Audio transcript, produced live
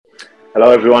Hello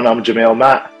everyone, I'm Jamil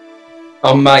Matt.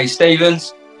 I'm Matty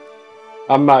Stevens.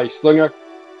 I'm Matty Slinger.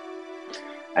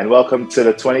 And welcome to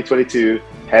the 2022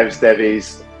 Hevs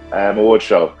Devies Award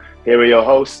Show. Here are your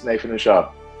hosts, Nathan and Shaw.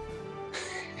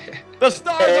 The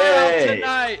stars are out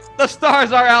tonight. The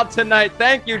stars are out tonight.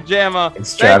 Thank you, Jamma.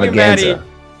 Thank you, Matty.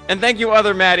 And thank you,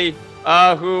 other Matty,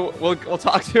 who we'll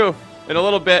talk to in a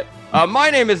little bit. My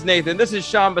name is Nathan. This is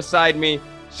Sean beside me.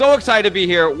 So excited to be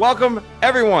here. Welcome,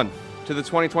 everyone, to the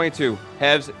 2022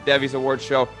 Hevs Devies Award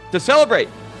Show to celebrate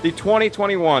the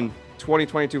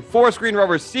 2021-2022 Forest Green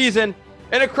Rovers season,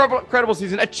 an incredible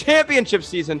season, a championship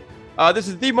season. This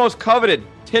is the most coveted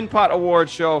Tin Pot Award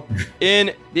show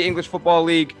in the English Football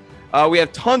League. We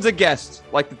have tons of guests,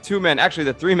 like the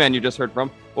the three men you just heard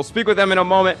from. We'll speak with them in a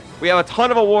moment. We have a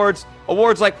ton of awards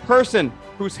like Person,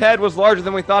 whose head was larger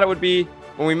than we thought it would be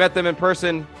when we met them in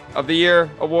person, of the year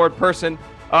award person.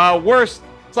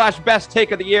 Worst/best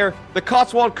take of the year, the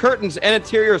Cotswold Curtains and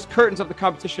Interiors Curtains of the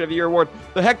Competition of the Year award,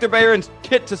 the Hector Behrens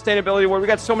Kit Sustainability Award. We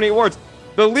got so many awards.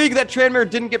 The league that Tranmere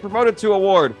didn't get promoted to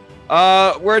award.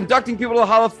 We're inducting people to the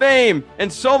Hall of Fame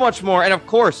and so much more. And of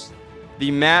course,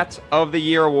 the Matt of the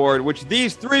Year award, which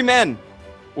these three men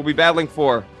will be battling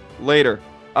for later.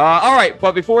 All right,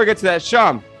 but before we get to that,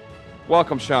 Sham,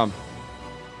 welcome, Sham.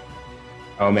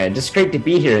 Oh man, just great to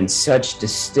be here in such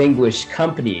distinguished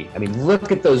company. I mean,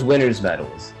 look at those winners'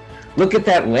 medals. Look at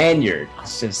that lanyard.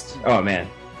 It's just, oh man,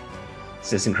 it's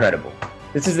just incredible.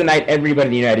 This is the night everybody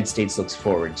in the United States looks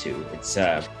forward to. It's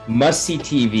must-see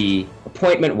TV,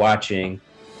 appointment watching.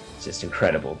 It's just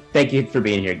incredible. Thank you for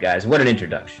being here, guys. What an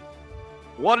introduction.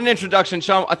 What an introduction,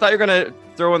 Sham. I thought you were going to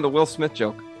throw in the Will Smith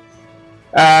joke.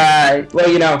 Well,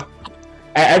 you know,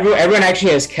 everyone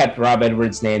actually has kept Rob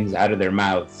Edwards' names out of their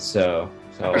mouth, so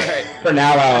right. For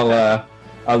now,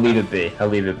 I'll leave it be. All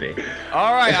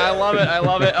right, I love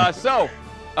it. So,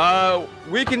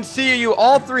 we can see you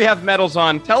all three have medals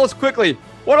on. Tell us quickly,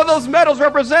 what do those medals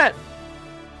represent?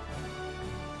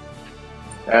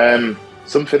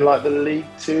 Something like the League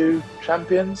Two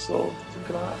champions or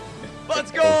something like that. Let's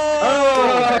go!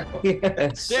 Oh,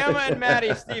 yes. Jamma and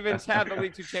Matty Stevens have the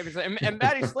League Two champions. And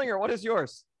Matty Slinger, what is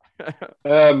yours?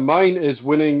 Mine is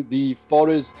winning the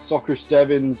Forest Soccer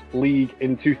Sevens League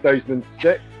in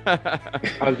 2006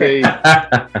 as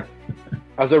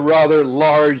a rather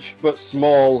large but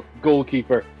small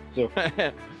goalkeeper. So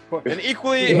an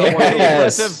equally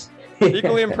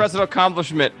impressive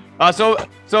accomplishment. So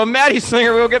Matty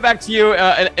Slinger, we'll get back to you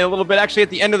in a little bit. Actually, at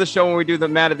the end of the show when we do the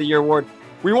Matt of the Year award,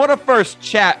 we want to first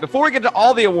chat before we get to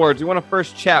all the awards. We want to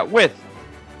first chat with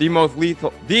the most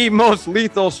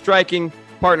lethal striking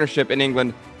partnership in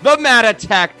England, the Matt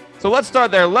Attack. So let's start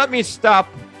there. Let me stop.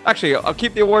 Actually, I'll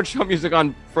keep the award show music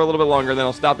on for a little bit longer, then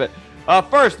I'll stop it.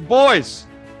 First, boys,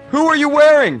 who are you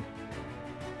wearing?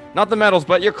 Not the medals,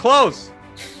 but your clothes.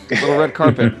 Little red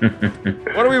carpet.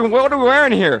 What are we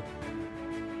wearing here?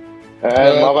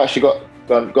 I've actually got.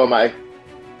 Go on, Matty.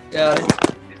 Yeah,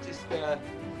 it's just a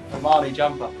Marley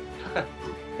jumper.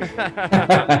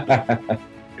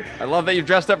 I love that you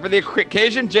dressed up for the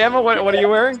occasion. Jamma, what are you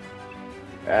wearing?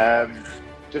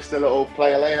 Just a little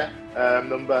player layer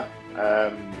number.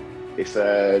 It's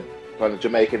a kind of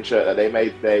Jamaican shirt that they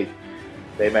made. They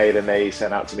made and they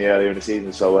sent out to me earlier in the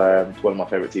season. So it's one of my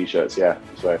favorite T-shirts. Yeah,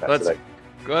 just wearing that today.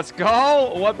 Let's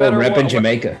go. What better? Repping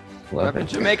Jamaica. Repping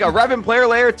Jamaica. Repping player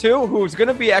layer too, who's going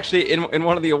to be actually in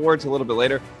one of the awards a little bit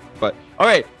later. But all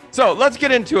right, so let's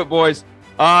get into it, boys.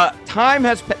 Time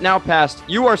has now passed.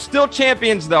 You are still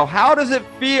champions, though. How does it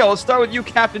feel? Let's start with you,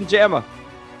 Captain Jamma.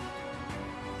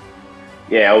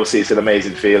 Yeah, obviously it's an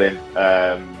amazing feeling.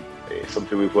 It's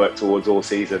something we've worked towards all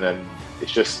season, and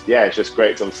it's just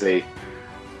great to obviously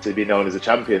to be known as the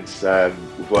champions.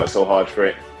 We've worked so hard for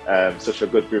it. Such a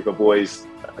good group of boys.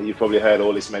 You've probably heard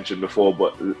all this mentioned before,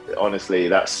 but honestly,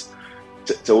 that's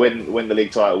to win the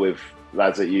league title with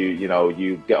lads that you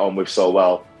get on with so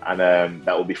well, and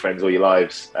that will be friends all your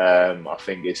lives. I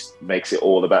think it makes it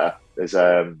all the better. It's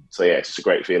just a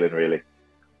great feeling, really.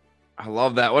 I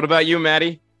love that. What about you,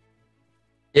 Matty?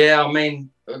 Yeah, I mean,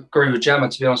 I agree with Jamma,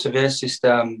 to be honest with you. It's just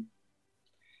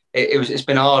it's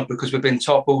been hard because we've been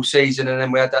top all season, and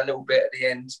then we had that little bit at the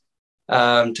end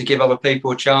to give other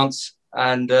people a chance,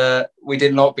 and we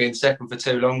did not be in second for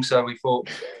too long, so we thought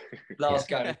last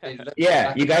game.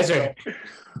 Yeah, you guys are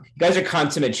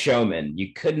consummate showmen.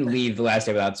 You couldn't leave the last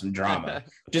day without some drama,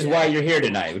 which is why you're here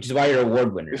tonight, which is why you're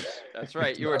award winners. That's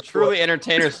right. You are truly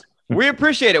entertainers. We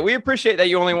appreciate it. We appreciate that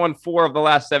you only won 4 of the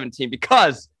last 17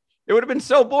 because it would have been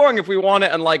so boring if we won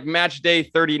it on like match day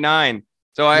 39.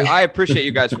 So I appreciate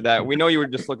you guys for that. We know you were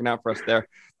just looking out for us there.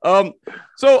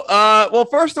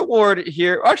 First award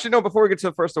here. Actually, no, before we get to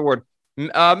the first award,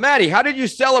 Maddie, how did you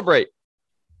celebrate?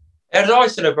 How did I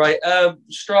celebrate?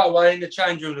 Straight away in the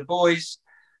change room with the boys,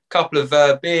 a couple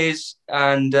of beers,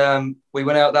 and we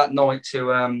went out that night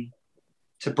to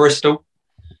Bristol.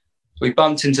 We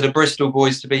bumped into the Bristol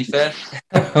boys, to be fair.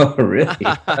 Oh, really?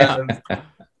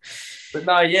 But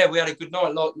no, yeah, we had a good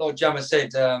night. Like Jammer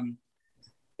said,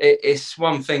 it's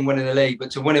one thing winning the league,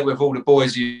 but to win it with all the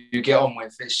boys you get on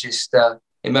with, it's just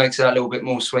it makes it a little bit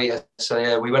more sweeter. So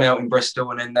yeah, we went out in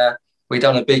Bristol, and then we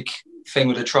done a big thing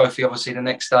with the trophy, obviously the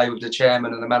next day with the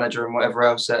chairman and the manager and whatever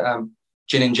else at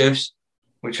Gin and Juice,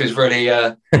 which was really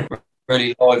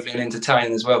really lively and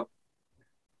entertaining as well.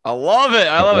 I love it.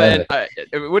 I love it.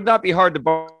 It would not be hard to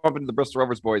bump into the Bristol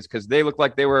Rovers boys because they look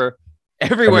like they were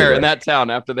everywhere in that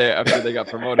town after they got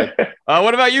promoted.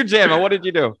 What about you, Jamma? What did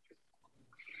you do?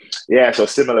 Yeah, so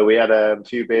similar. We had a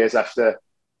few beers after,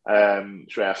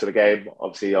 straight after the game.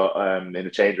 Obviously, in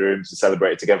the change rooms and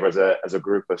celebrated together as a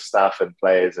group of staff and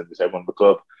players and just everyone in the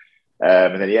club.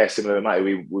 And then yeah, similar to Matty,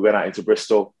 we went out into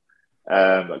Bristol. Like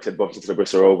I said, bumped into the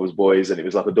Bristol Rovers boys, and it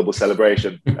was like a double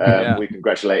celebration. We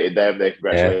congratulated them; they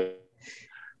congratulated.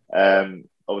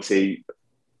 Obviously,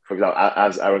 for example,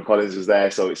 as Aaron Collins was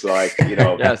there, so it's like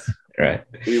yes, right.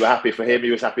 We were happy for him; he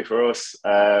was happy for us.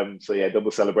 So yeah, double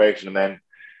celebration, and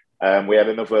then we had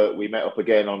another. We met up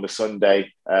again on the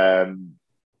Sunday in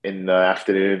the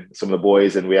afternoon. Some of the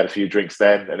boys, and we had a few drinks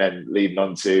then, and then leading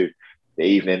on to the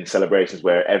evening celebrations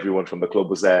where everyone from the club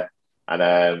was there.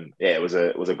 And yeah, it was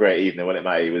a great evening, wasn't it,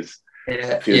 mate? It was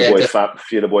a few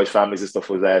of the boys' families and stuff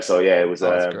was there. So yeah, it was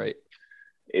great.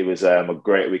 It was a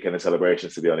great weekend of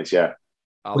celebrations, to be honest. Yeah,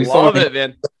 we love it,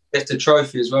 man. Get the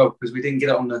trophy as well because we didn't get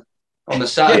it on the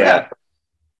Saturday.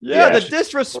 Yeah, the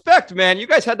disrespect, man. You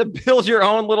guys had to build your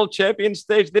own little champion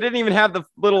stage. They didn't even have the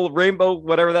little rainbow,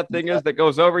 whatever that thing is that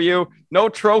goes over you. No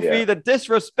trophy. Yeah. The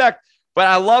disrespect. But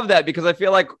I love that because I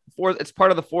feel like it's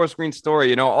part of the Forest Green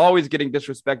story, always getting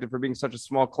disrespected for being such a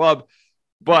small club,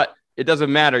 but it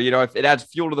doesn't matter. If it adds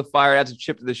fuel to the fire, it adds a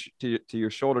chip to your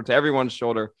shoulder, to everyone's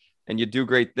shoulder, and you do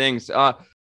great things.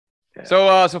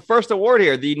 So first award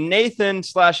here, the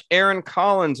Nathan/Aaron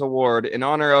Collins Award in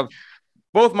honor of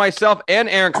both myself and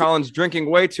Aaron Collins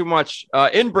drinking way too much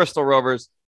in Bristol Rovers.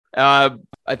 I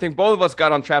think both of us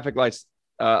got on traffic lights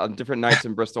on different nights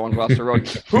in Bristol on Gloucester Road.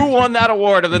 Who won that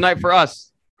award of the night for us?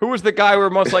 Who was the guy we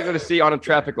were most likely to see on a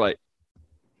traffic light?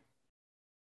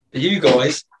 You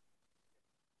guys.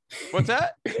 What's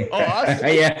that? Oh, us?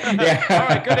 Yeah. All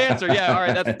right, good answer. Yeah, all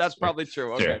right, that's probably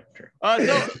true. Okay. Sure.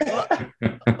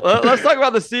 Let's talk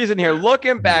about the season here.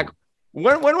 Looking back,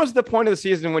 when was the point of the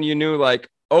season when you knew, like,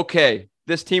 okay,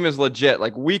 this team is legit.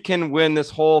 Like, we can win this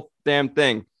whole damn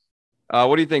thing.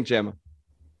 What do you think, Jamma?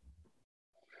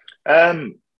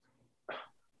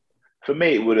 For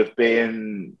me, it would have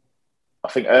been, I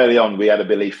think early on we had a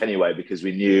belief anyway because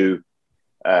we knew,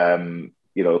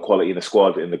 the quality in the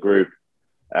squad, in the group.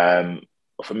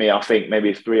 For me, I think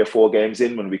maybe 3 or 4 games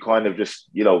in when we kind of just,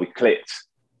 we clicked.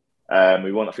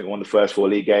 We won the first 4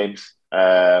 league games.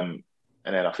 And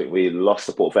then I think we lost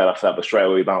the Port Vale after that, but straight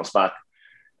away we bounced back.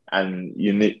 And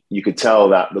you could tell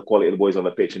that the quality of the boys on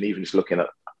the pitch, and even just looking at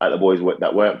the boys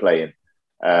that weren't playing,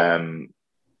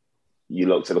 you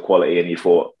looked at the quality and you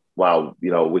thought, wow,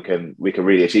 we can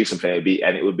really achieve something.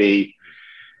 It would be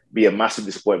a massive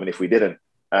disappointment if we didn't.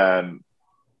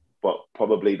 But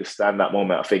probably the standout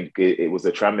moment, I think, it was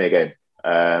the Tranmere game.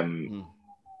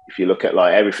 If you look at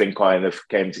everything kind of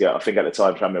came together, I think at the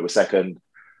time Tranmere was second,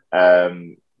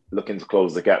 looking to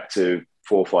close the gap to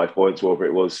 4 or 5 points, whatever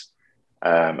it was,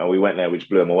 and we went there, which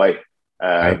blew them away.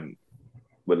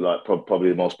 With probably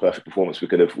the most perfect performance we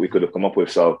could have come up with.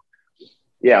 So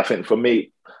yeah, I think for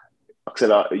me, like I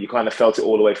said, you kind of felt it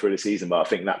all the way through the season, but I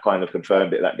think that kind of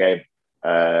confirmed it, that game.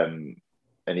 And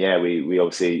yeah, we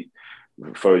obviously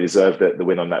thoroughly deserved the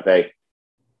win on that day.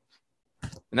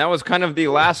 And that was kind of the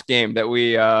last game that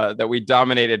we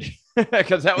dominated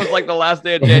because that was like the last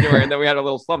day of January, and then we had a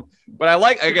little slump. But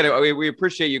we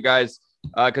appreciate you guys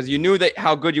because you knew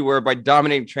how good you were by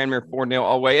dominating Tranmere 4-0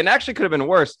 all the way, and actually could have been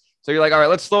worse. So you're like, all right,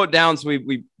 let's slow it down so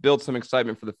we build some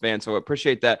excitement for the fans. So I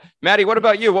appreciate that. Maddie, what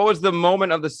about you? What was the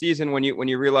moment of the season when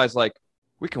you realized, like,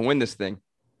 we can win this thing?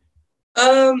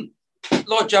 Like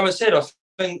Jamma said, I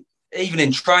think even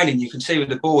in training, you can see with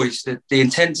the boys the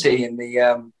intensity and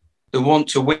the want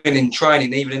to win in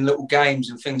training, even in little games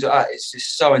and things like that. It's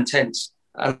just so intense.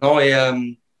 And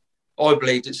I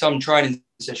believe that some training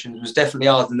sessions was definitely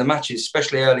harder than the matches,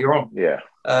 especially earlier on. Yeah.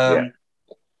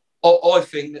 I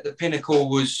think that the pinnacle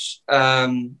was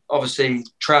obviously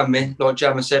Tranmere. Like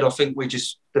Jamma said, I think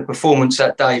the performance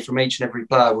that day from each and every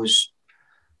player was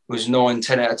 9,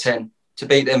 10 out of 10. to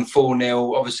beat them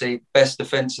 4-0. Obviously, best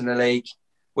defence in the league.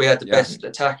 We had the best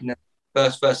attack in the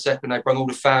first, second. They brought all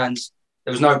the fans.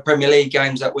 There was no Premier League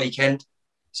games that weekend,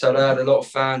 so they had a lot of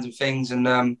fans and things. And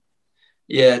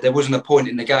there wasn't a point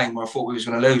in the game where I thought we was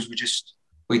going to lose.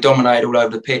 We dominated all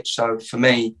over the pitch. So for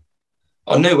me,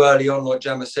 I knew early on, like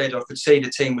Jammer said, I could see the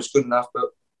team was good enough. But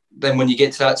then when you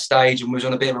get to that stage, and we was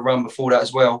on a bit of a run before that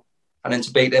as well, and then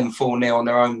to beat them 4-0 on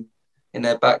their own in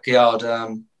their backyard, I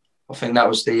think that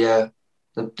was the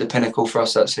pinnacle for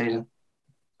us that season.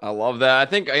 I love that. I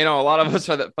think, a lot of us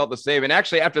felt the same. And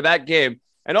actually, after that game,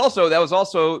 and also that was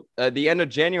also the end of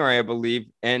January, I believe,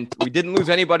 and we didn't lose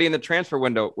anybody in the transfer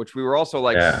window, which we were also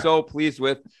so pleased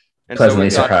with. And pleasantly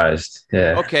surprised.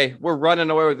 Yeah. Okay, we're running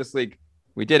away with this league.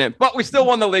 We didn't, but we still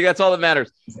won the league. That's all that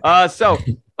matters. We're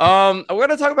going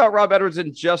to talk about Rob Edwards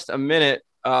in just a minute.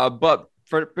 But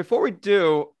before we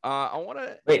do, I want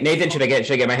to wait. Nathan, should I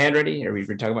get my hand ready? Are we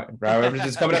talking about Rob Edwards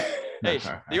is coming up? Hey,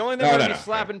 the only thing we're going to be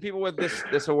slapping people with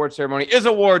this award ceremony is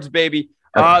awards, baby.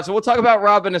 So we'll talk about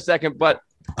Rob in a second, but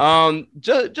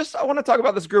just I want to talk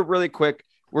about this group really quick.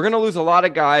 We're going to lose a lot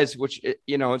of guys, which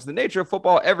it's the nature of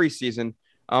football every season,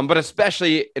 but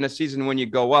especially in a season when you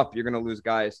go up, you're going to lose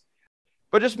guys.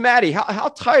 But just Maddie, how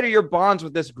tight are your bonds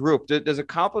with this group? Does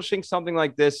accomplishing something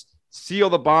like this seal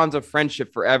the bonds of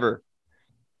friendship forever?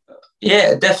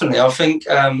 Yeah, definitely. I think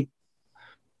a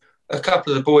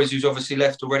couple of the boys who's obviously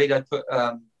left already, they put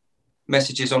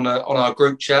messages on our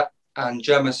group chat, and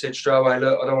Gemma said straight away,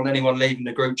 look, I don't want anyone leaving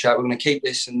the group chat. We're going to keep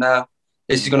this, and now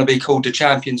this is going to be called the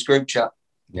Champions group chat.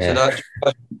 Yeah. So that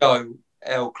shows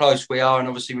how close we are, and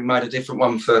obviously we made a different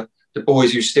one for the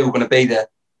boys who's still going to be there.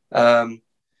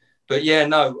 But yeah,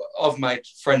 no, I've made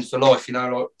friends for life,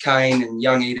 like Kane and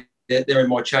Youngie, they're in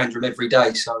my change room every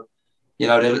day. So,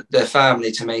 they're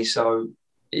family to me. So,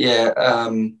 yeah,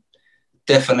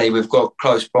 definitely we've got a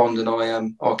close bond, and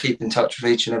I'll keep in touch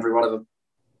with each and every one of them.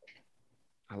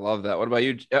 I love that. What about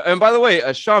you? And by the way,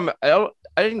 Sean, I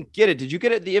didn't get it. Did you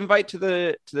get the invite to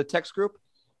the text group?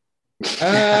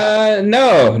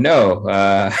 No.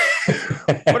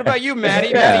 What about you, Maddie?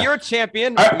 Yeah. Maddie, you're a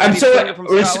champion. I'm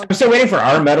still waiting for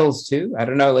our medals too. I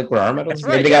don't know, where our medals?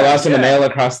 Maybe they got lost in the mail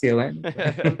across the Atlantic.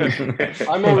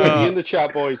 I'm already in the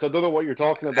chat, boys. I don't know what you're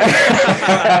talking about.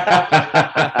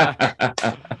 I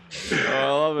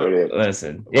love it.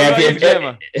 Listen, go ahead,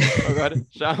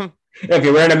 Sean. If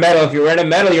you're wearing a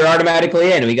medal, you're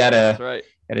automatically in. We gotta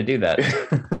do that.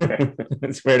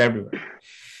 It's weird everywhere.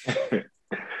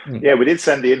 Yeah, we did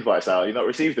send the invites out. You not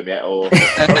received them yet, or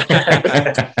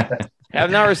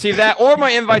have not received that, or my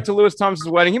invite to Lewis Thomas's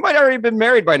wedding. He might already been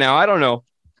married by now. I don't know.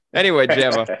 Anyway,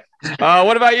 Gemma,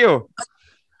 what about you?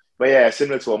 But yeah,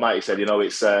 similar to what Matty said,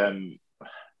 it's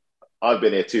I've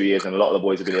been here 2 years, and a lot of the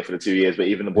boys have been here for the 2 years. But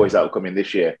even the boys that will come in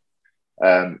this year,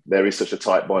 there is such a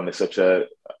tight bond. There's such a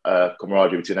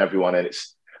camaraderie between everyone, and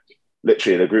it's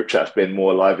literally the group chat's been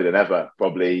more lively than ever,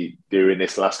 probably during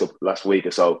this last week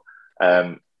or so.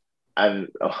 And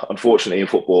unfortunately in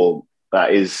football,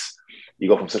 that is, you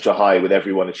go from such a high with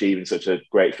everyone achieving such a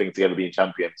great thing together, being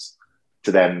champions,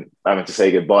 to then having to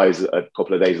say goodbyes a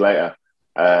couple of days later,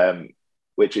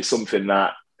 which is something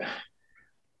that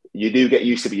you do get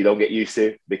used to, but you don't get used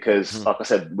to, because like I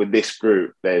said, with this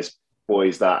group, there's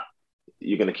boys that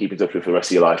you're going to keep in touch with for the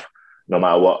rest of your life, no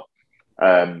matter what.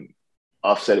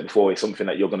 I've said it before, it's something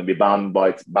that you're going to be bound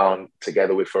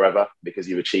together with forever, because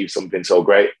you've achieved something so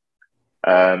great.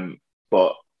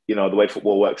 But the way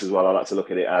football works as well, I like to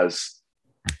look at it as,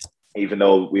 even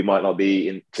though we might not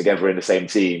be together in the same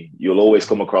team, you'll always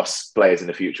come across players in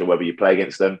the future, whether you play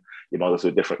against them, you might go to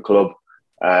a different club,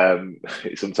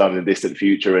 sometimes in the distant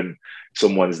future, and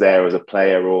someone's there as a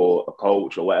player or a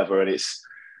coach or whatever, and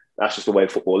that's just the way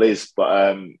football is.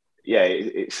 But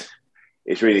it's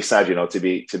really sad, to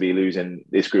be losing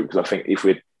this group, because I think if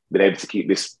we'd been able to keep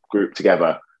this group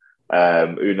together,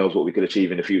 who knows what we could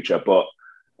achieve in the future. But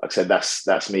like I said,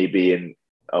 that's me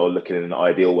looking in an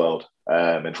ideal world,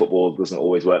 and football doesn't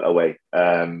always work that way.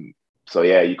 So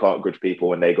yeah, you can't grudge people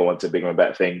when they go on to bigger and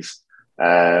better things,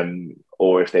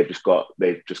 or if they've just got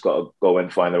to go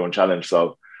and find their own challenge.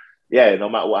 So yeah, no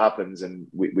matter what happens, and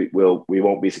we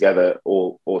won't be together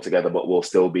all together, but we'll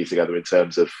still be together in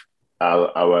terms of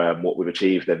our what we've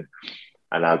achieved and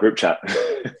our group chat.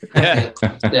 Yeah.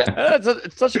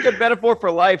 It's such a good metaphor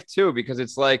for life too, because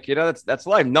it's like, that's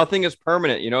life. Nothing is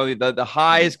permanent. The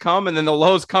highs come, and then the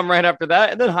lows come right after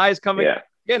that, and then highs come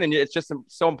again. And it's just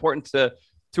so important to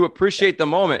appreciate the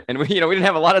moment. And we didn't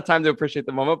have a lot of time to appreciate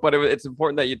the moment, but it's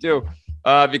important that you do,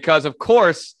 because of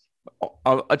course,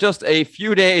 just a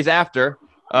few days after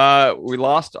we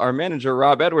lost our manager,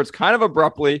 Rob Edwards, kind of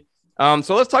abruptly.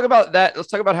 So let's talk about that. Let's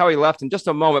talk about how he left in just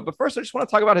a moment. But first, I just want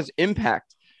to talk about his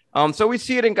impact. So we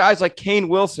see it in guys like Kane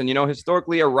Wilson,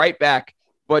 historically a right back,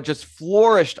 but just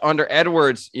flourished under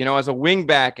Edwards, as a wing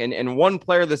back and one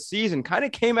player this season, kind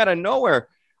of came out of nowhere.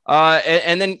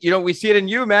 And then, we see it in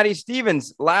you, Matty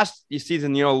Stevens, last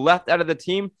season, left out of the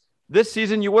team. This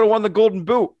season, you would have won the Golden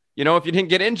Boot, if you didn't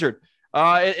get injured.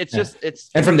 And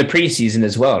from the preseason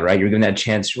as well, right? You're given that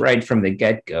chance right from the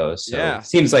get-go. So it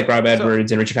seems like Rob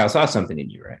Edwards and Richie Kyle saw something in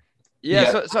you, right?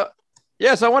 Yeah.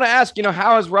 So I want to ask,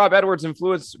 how has Rob Edwards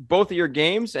influenced both of your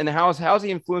games, and how's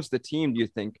he influenced the team, do you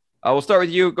think? We'll start with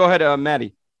you. Go ahead,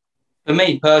 Matty. For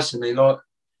me personally, like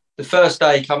the first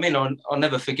day he come in, I'll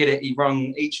never forget it. He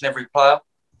rung each and every player.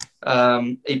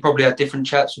 He probably had different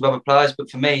chats with other players,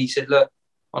 but for me, he said, look,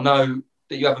 I know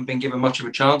that you haven't been given much of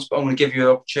a chance, but I'm going to give you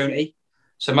an opportunity.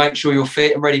 So make sure you're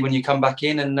fit and ready when you come back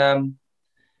in. And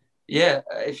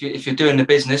if you're doing the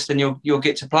business, then you'll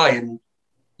get to play. And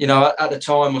at the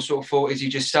time, I sort of thought, is he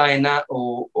just saying that,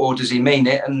 or does he mean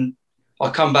it? And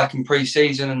I come back in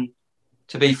pre-season, and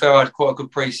to be fair, I had quite a good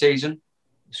pre-season.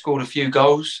 Scored a few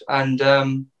goals and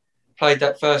played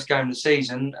that first game of the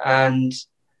season. And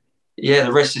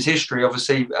the rest is history,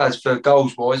 obviously, as for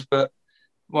goals-wise. But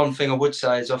one thing I would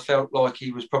say is I felt like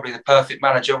he was probably the perfect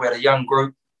manager. We had a young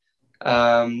group.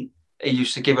 He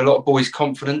used to give a lot of boys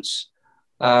confidence.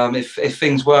 If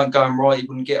things weren't going right, he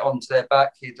wouldn't get onto their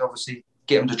back. He'd obviously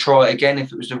get them to try it again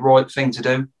if it was the right thing to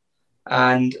do.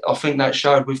 And I think that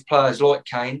showed with players like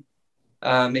Kane.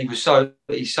 He's so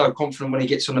confident when he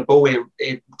gets on the ball,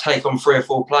 he'd take on 3 or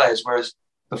 4 players, whereas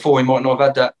before he might not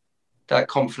have had that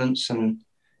confidence. And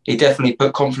he definitely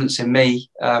put confidence in me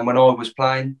when I was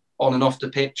playing on and off the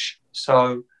pitch.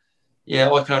 So,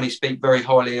 I can only speak very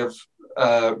highly of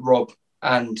Rob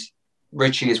and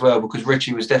Richie as well, because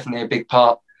Richie was definitely a big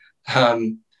part.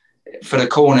 For the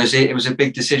corners, it was a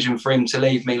big decision for him to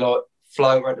leave me like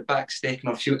floater at the back stick, and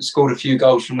I've scored a few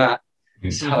goals from that.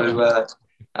 So, with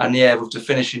the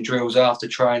finishing drills after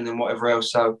training and whatever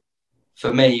else. So,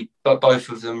 for me, but both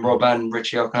of them, Rob and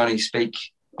Richie, I can only speak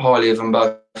highly of them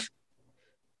both.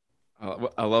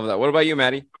 Oh, I love that. What about you,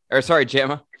 Matty? Or sorry,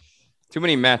 Gemma. Too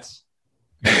many Mets.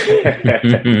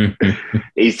 Easy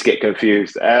to get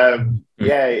confused.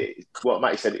 What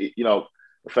Matty said, the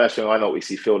first thing I noticed,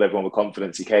 he filled everyone with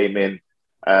confidence. He came in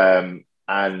and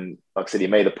like I said, he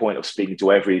made a point of speaking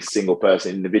to every single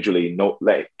person individually,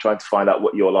 trying to find out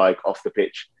what you're like off the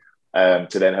pitch, to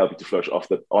then help you to flourish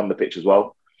on the pitch as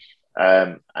well.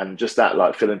 And just that,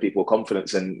 like filling people with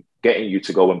confidence and getting you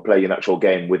to go and play your natural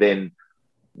game within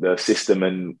the system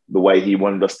and the way he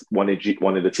wanted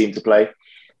the team to play.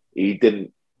 He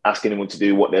didn't ask anyone to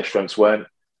do what their strengths weren't.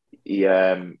 He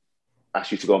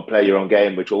asked you to go and play your own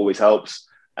game, which always helps,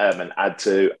 and add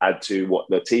to what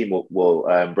the team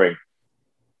will bring.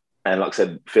 And like I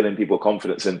said, filling people with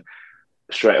confidence, and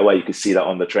straight away you could see that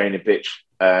on the training pitch.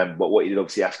 But what he did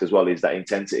obviously ask as well is that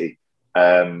intensity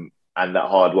and that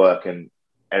hard work. And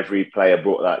every player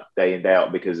brought that day in, day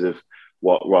out because of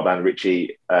what Rob and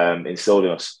Richie instilled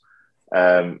in us.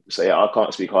 I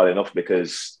can't speak highly enough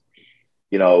because,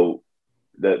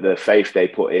 the faith they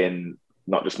put in,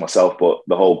 not just myself, but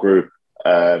the whole group.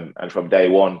 And from day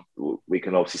one, we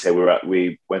can obviously say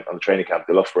we went on the training camp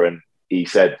to Loughborough, and he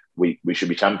said we should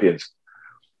be champions.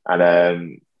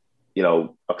 And, like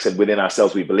I said, within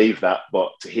ourselves, we believe that.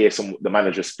 But to hear the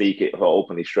manager speak it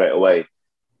openly straight away,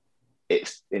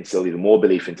 it's instilled even more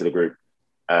belief into the group.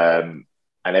 And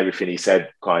everything he said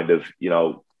kind of,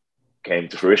 came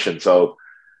to fruition. So,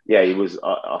 he was.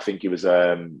 I think he was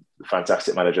a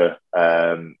fantastic manager,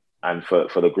 and for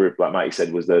the group, like Matty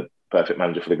said, was the perfect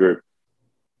manager for the group.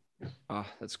 Oh,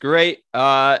 that's great.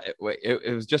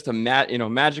 It was just a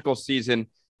magical season,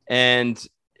 and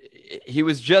he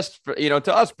was just,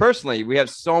 to us personally, we have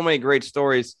so many great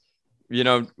stories,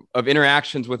 of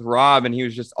interactions with Rob, and he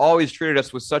was just always treated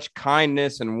us with such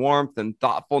kindness and warmth and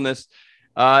thoughtfulness.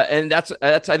 And that's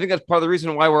I think that's part of the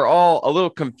reason why we're all a little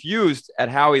confused at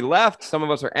how he left. Some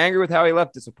of us are angry with how he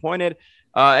left, disappointed,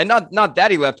 and not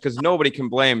that he left, because nobody can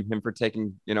blame him for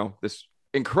taking, this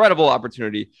incredible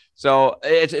opportunity. So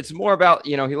it's more about,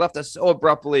 he left us so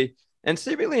abruptly and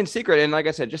seemingly in secret. And like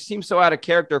I said, just seems so out of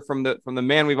character from the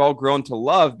man we've all grown to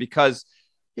love, because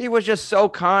he was just so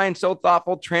kind, so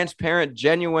thoughtful, transparent,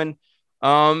 genuine.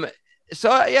 I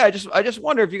just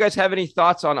wonder if you guys have any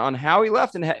thoughts on how he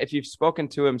left, and if you've spoken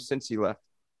to him since he left.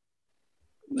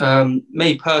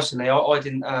 Me personally, I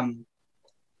didn't. I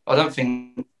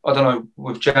don't know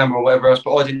with Jam or whatever else,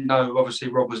 but I didn't know. Obviously,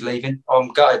 Rob was leaving. I'm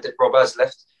gutted that Rob has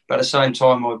left, but at the same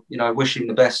time, I wish him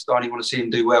the best. I only want to see him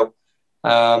do well.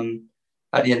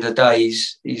 At the end of the day,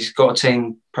 he's got a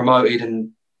team promoted,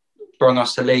 and brought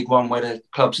us to League One where the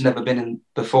club's never been in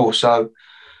before. So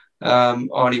I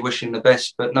only wish him the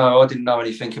best. But no, I didn't know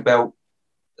anything about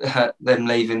them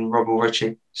leaving Rob or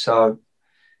Richie. So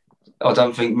I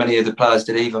don't think many of the players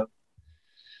did either.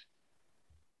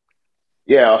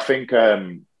 Yeah, I think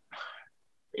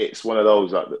it's one of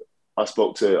those that I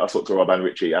spoke to Rob and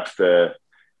Richie after.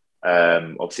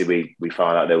 Obviously, we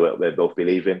found out they'd both be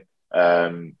leaving,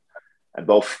 and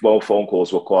both phone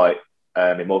calls were quite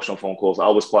emotional phone calls. I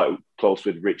was quite close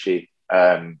with Richie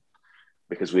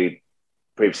because we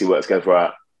previously worked together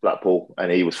at Blackpool,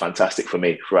 and he was fantastic for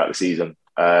me throughout the season.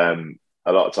 A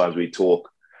lot of times we talk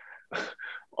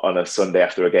on a Sunday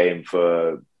after a game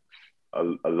for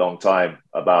a long time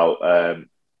about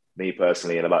me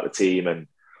personally and about the team,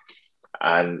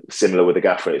 and similar with the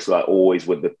gaffer. It's like always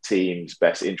with the team's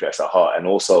best interest at heart, and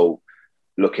also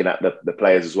looking at the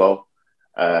players as well.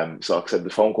 So like I said, the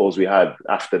phone calls we had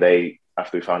after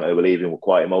we found out they were leaving were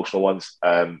quite emotional ones.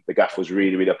 The gaffer was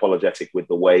really, really apologetic with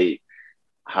the way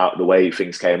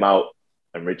things came out,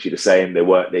 and Richie the same.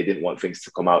 They didn't want things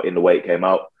to come out in the way it came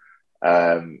out.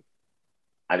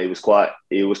 And it was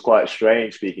quite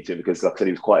strange speaking to him because, like I said,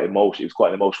 he was quite emotional. It was quite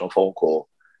an emotional phone call,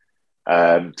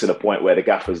 to the point where the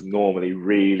gaffer's normally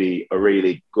a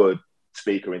really good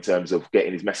speaker in terms of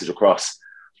getting his message across.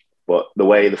 But the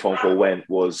way the phone call went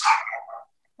was,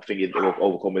 I think he'd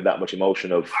overcome with that much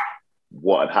emotion of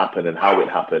what had happened and how it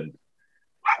happened.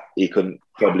 He couldn't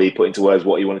probably put into words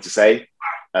what he wanted to say.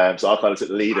 So I kind of took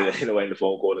the lead in a way in the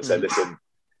phone call and said, listen,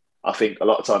 I think a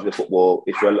lot of times in football,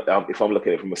 if I'm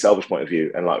looking at it from a selfish point of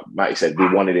view, and like Matty said,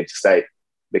 we wanted him to stay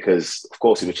because, of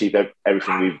course, we've achieved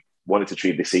everything we've wanted to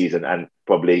achieve this season, and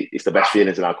probably it's the best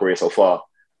feelings in our career so far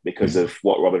because of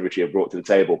what Rob and Richie have brought to the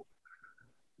table.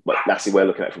 But that's the way we're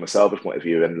looking at it from a selfish point of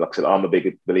view. And like I said, I'm a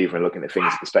big believer in looking at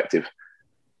things in perspective.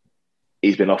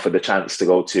 He's been offered the chance to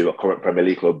go to a current Premier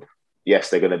League club.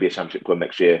 Yes, they're going to be a Championship club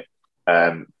next year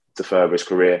to further his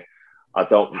career. I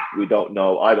don't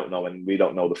know, and we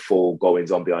don't know the full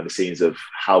goings on behind the scenes of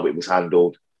how it was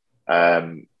handled.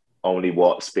 Only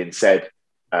what's been said.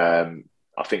 I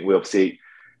think we obviously,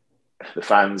 the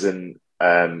fans and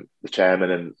the chairman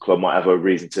and club might have a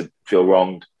reason to feel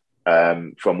wronged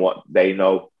from what they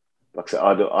know. Like I said,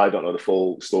 I don't know the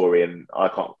full story, and I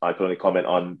can only comment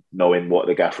on knowing what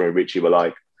the gaffer and Richie were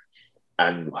like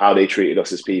and how they treated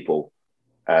us as people.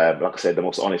 Like I said, the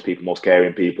most honest people, most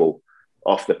caring people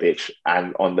off the pitch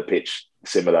and on the pitch,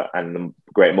 similar, and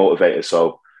great motivators.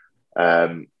 So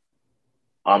I'm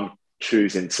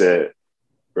choosing to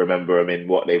remember them in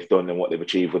what they've done and what they've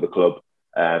achieved with the club,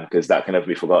 because that can never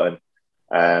be forgotten.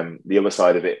 The other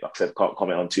side of it, like I said, can't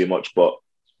comment on too much, but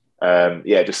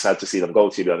just sad to see them go,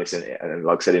 to be honest. And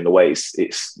like I said, in the way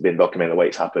it's been documented, the way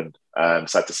it's happened.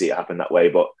 Sad to see it happen that way,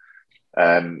 but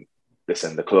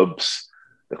listen, the club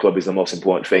is the most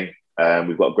important thing.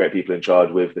 We've got great people in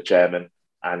charge with the chairman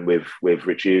and with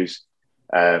Rich Hughes.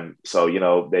 So, you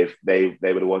know, they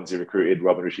were the ones who recruited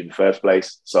Rob and Richie in the first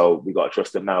place. So we've got to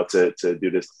trust them now to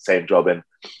do the same job and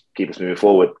keep us moving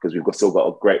forward, because we've still got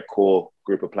a great core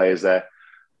group of players there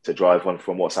to drive on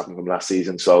from what's happened from last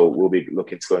season. So we'll be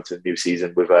looking to go into the new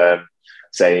season with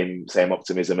same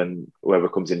optimism, and whoever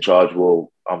comes in charge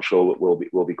I'm sure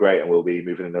will be great, and we'll be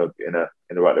moving in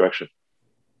the right direction.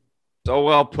 So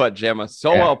well put, Gemma.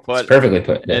 Well put. It's perfectly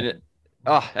put. Yeah.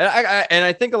 And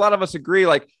I think a lot of us agree,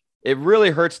 like, it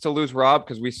really hurts to lose Rob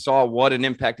because we saw what an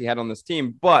impact he had on this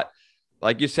team. But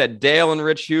like you said, Dale and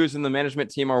Rich Hughes and the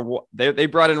management team they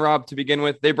brought in Rob to begin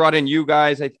with. They brought in you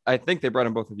guys. I think they brought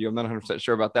in both of you. I'm not 100%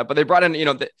 sure about that, but they brought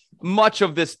in, much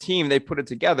of this team. They put it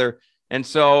together. And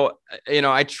so,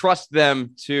 I trust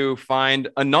them to find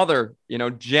another,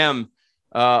 gem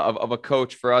of a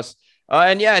coach for us.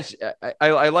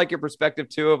 I like your perspective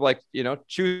too of, like,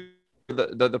 choose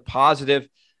the positive.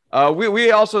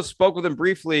 We also spoke with him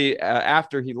briefly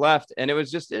after he left, and it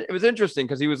was interesting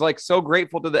because he was, like, so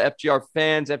grateful to the FGR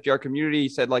fans, FGR community. He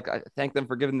said, like, I thank them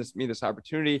for giving me this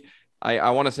opportunity. I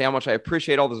want to say how much I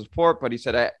appreciate all the support, but he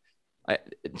said,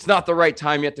 it's not the right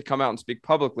time yet to come out and speak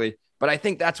publicly, but I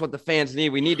think that's what the fans need.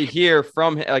 We need to hear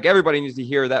from him. Like, everybody needs to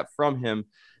hear that from him.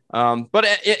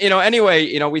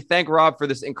 Anyway, we thank Rob for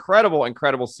this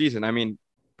incredible season. I mean,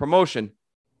 promotion,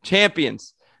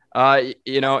 champions,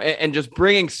 and just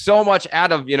bringing so much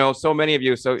out of, so many of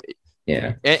you. So,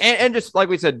 yeah. And just like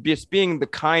we said, just being the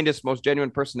kindest, most genuine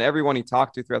person to everyone he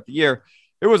talked to throughout the year.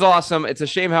 It was awesome. It's a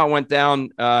shame how it went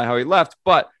down, how he left,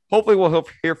 but hopefully we'll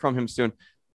hear from him soon.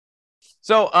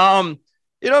 So,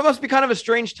 it must be kind of a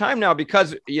strange time now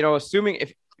because, assuming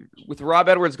with Rob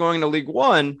Edwards going to League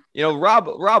One,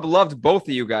 Rob loved both of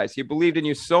you guys. He believed in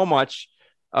you so much.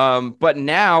 But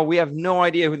now we have no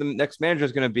idea who the next manager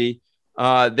is going to be.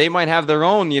 they might have their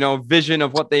own, vision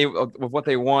of what they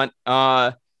want.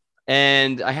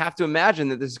 And I have to imagine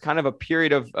that this is kind of a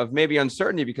period of maybe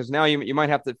uncertainty, because now you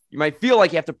might feel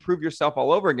like you have to prove yourself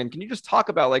all over again. Can you just talk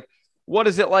about like, what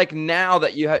is it like now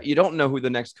that you don't know who the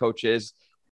next coach is?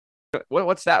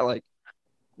 What's that like?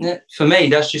 Yeah, for me,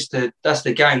 that's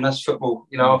the game. That's football.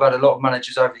 I've had a lot of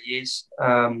managers over the years.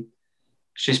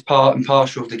 It's just part and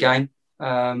parcel of the game.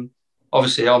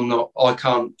 Obviously, I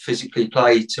can't physically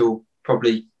play till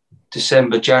probably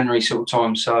December, January sort of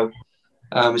time. So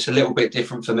it's a little bit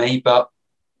different for me. But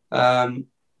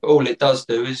all it does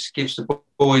do is gives the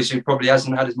boys who probably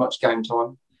hasn't had as much game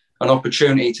time an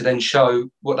opportunity to then show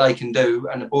what they can do,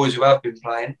 and the boys who have been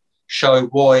playing show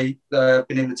why they've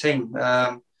been in the team.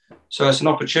 So it's an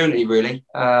opportunity, really.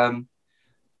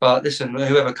 But listen,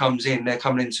 whoever comes in, they're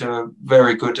coming into a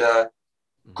very good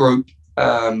group,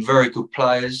 very good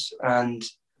players. And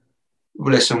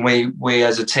listen, we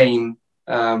as a team,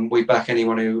 we back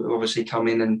anyone who obviously come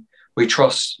in, and we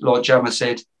trust, like Jammer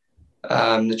said,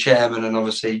 the chairman and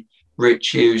obviously Rich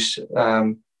Hughes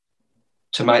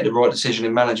to make the right decision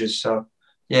in managers. So,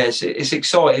 yeah, it's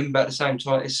exciting, but at the same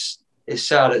time, it's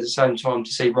sad at the same time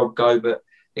to see Rob go, but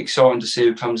exciting to see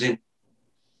who comes in.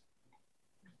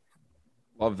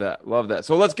 Love that.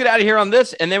 So let's get out of here on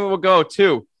this, and then we'll go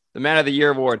to the Man of the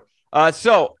Year award.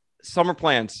 So summer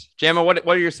plans. Jamma, what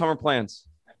are your summer plans?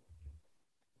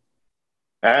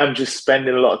 I'm just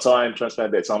spending a lot of time, trying to spend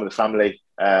a bit of time with the family,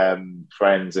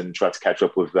 friends, and try to catch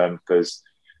up with them, because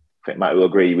I think Matt will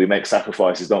agree, we make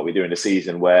sacrifices, don't we, during the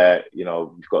season where,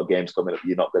 you've got games coming up,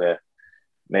 you're not going to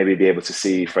maybe be able to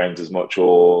see friends as much,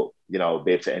 or, be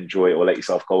able to enjoy it or let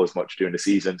yourself go as much during the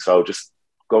season. So just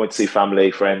going to see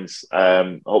family, friends,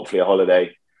 hopefully a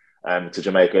holiday to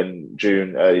Jamaica in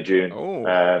early June.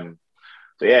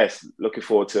 So yes, looking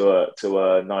forward to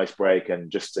a nice break,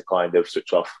 and just to kind of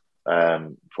switch off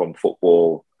from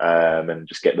football and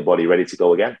just get the body ready to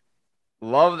go again.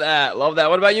 Love that.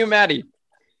 What about you, Maddie?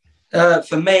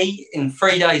 For me, in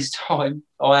 3 days' time,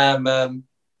 I am.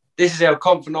 This is how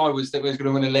confident I was that we was going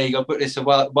to win the league. I put this a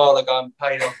while ago and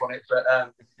paid off on it,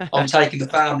 but I'm taking the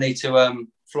family to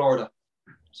Florida.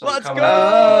 So let's go!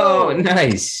 Oh,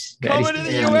 nice. Coming to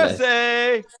the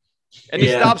USA. Any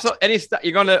stops?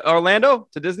 You're going to Orlando,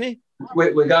 to Disney?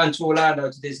 We're going to Orlando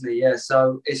to Disney, yeah.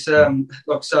 So it's like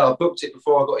I said, I booked it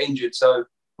before I got injured, so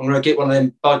I'm going to get one of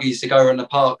them buggies to go around the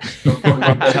park.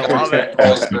 I love it.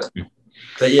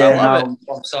 But yeah,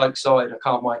 I'm so excited. I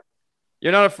can't wait.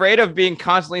 You're not afraid of being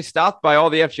constantly stopped by all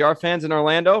the FGR fans in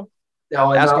Orlando?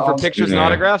 Asking for pictures and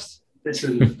autographs?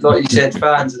 Listen, like you said,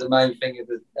 fans are the main thing of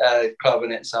the club,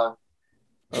 innit? So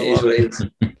it is what it is.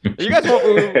 You guys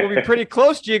will be pretty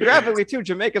close geographically, too.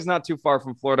 Jamaica's not too far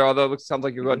from Florida, although it sounds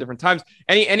like you go at different times.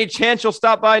 Any chance you'll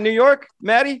stop by New York,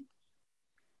 Maddie?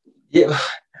 Yeah,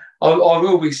 I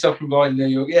will be stopping by New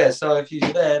York. Yeah, so if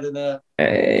you're there, then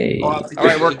hey. All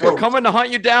right, we're coming to hunt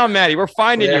you down, Maddie. We're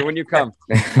finding you when you come.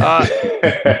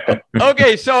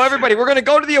 Okay, so everybody, we're going to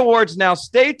go to the awards now.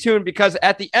 Stay tuned, because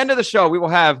at the end of the show, we will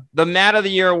have the Man of the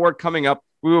Year award coming up.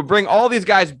 We will bring all these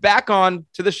guys back on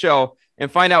to the show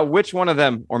and find out which one of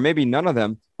them, or maybe none of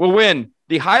them, will win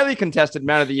the highly contested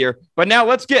Man of the Year. But now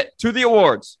let's get to the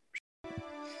awards.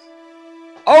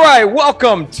 All right,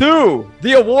 welcome to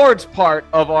the awards part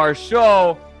of our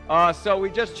show. So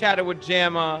we just chatted with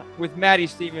Jamma, with Maddie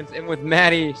Stevens, and with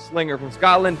Maddie Slinger from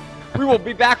Scotland. We will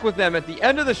be back with them at the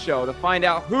end of the show to find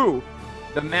out who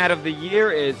the Man of the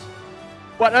Year is.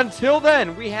 But until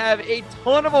then, we have a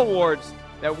ton of awards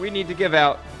that we need to give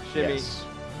out. Shimmy, yes.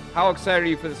 How excited are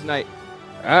you for this night?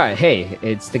 Hey,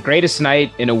 it's the greatest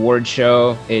night in award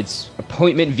show. It's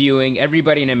appointment viewing.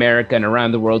 Everybody in America and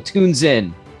around the world tunes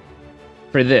in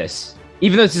for this,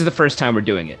 even though this is the first time we're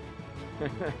doing it.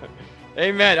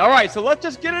 Amen. All right, so let's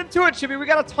just get into it, Shimmy. We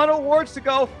got a ton of awards to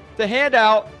go to hand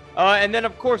out. And then,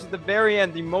 of course, at the very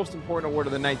end, the most important award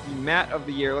of the night, the Mat of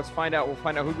the Year. We'll find out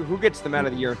who gets the Mat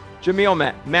of the Year. Jameel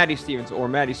Matt, Maddie Stevens, or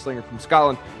Maddie Slinger from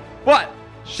Scotland. But,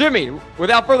 Shimmy,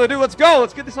 without further ado, let's go.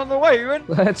 Let's get this on the way. You in?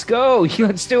 Let's go.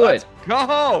 Let's do it.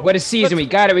 Go. What a season. We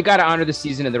got to honor the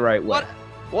season in the right way.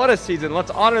 What a season.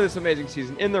 Let's honor this amazing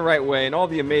season in the right way, and all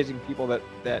the amazing people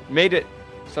that made it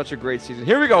such a great season.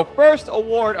 Here we go. First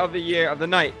award of the year, of the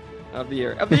night, of the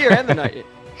year and the night.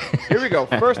 Here we go.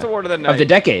 First award of the night. Of the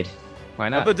decade. Why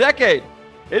not? Of the decade.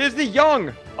 It is the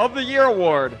Young of the Year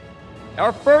award.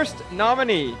 Our first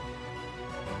nominee,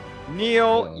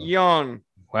 Neil Young.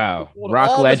 Wow.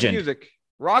 Rock legend.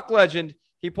 Rock legend.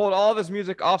 He pulled all of his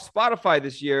music off Spotify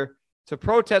this year to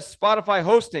protest Spotify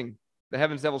hosting the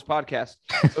Heavens Devils podcast.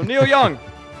 So Neil Young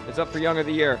is up for Young of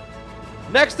the Year.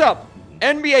 Next up,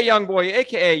 NBA Youngboy,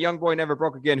 aka Youngboy Never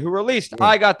Broke Again, who released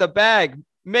I Got the Bag,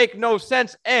 Make No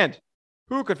Sense, and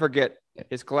who could forget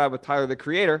his collab with Tyler the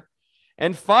Creator.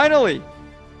 And finally,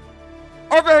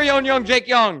 our very own Young Jake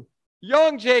Young.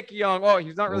 Young Jake Young. Oh,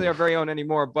 he's not really our very own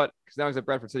anymore, but because now he's at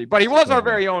Bradford City. But he was our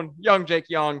very own Young Jake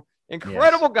Young.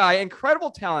 Incredible guy, incredible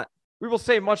talent. We will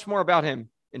say much more about him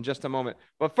in just a moment.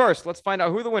 But first, let's find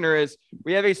out who the winner is.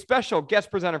 We have a special guest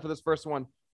presenter for this first one.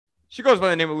 She goes by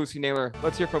the name of Lucy Naylor.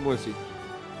 Let's hear from Lucy.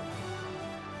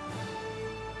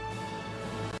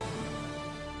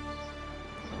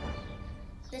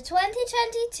 The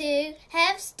 2022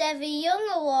 Hevs Devi Young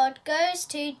Award goes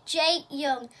to Jake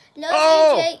Young.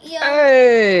 Love you, Jake Young.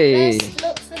 Hey! Best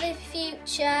luck for the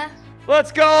future.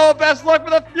 Let's go. Best luck for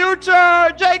the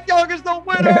future. Jake Young is the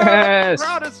winner. Yes.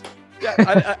 Proudest.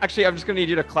 Yeah, actually, I'm just going to need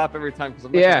you to clap every time because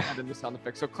I'm not going to the sound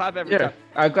effects. So clap every time.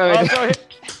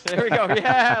 There we go.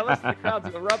 Yeah, listen to the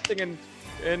crowd's erupting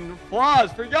in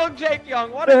applause for Young Jake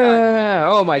Young. What a guy.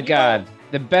 Oh, my God.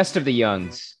 The best of the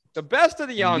Youngs. The best of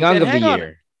the Youngs. Young And of the hang on.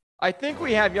 year. I think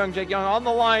we have Young Jake Young on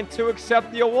the line to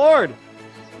accept the award.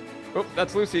 Oh,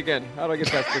 that's Lucy again. How do I get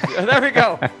past Lucy? There we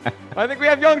go. I think we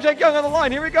have Young Jake Young on the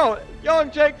line. Here we go.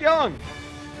 Young Jake Young.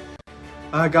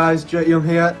 Hi guys, Jake Young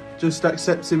here. Just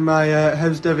accepting my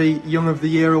Hevs Devi Young of the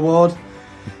Year award.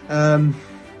 I'm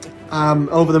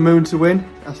over the moon to win.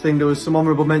 I think there was some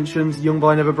honourable mentions. Young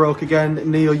Boy Never Broke Again,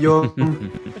 Neil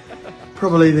Young.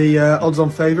 Probably the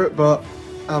odds-on favourite, but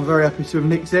I'm very happy to have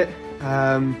nicked it.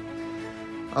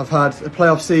 I've had a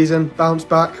playoff season, bounced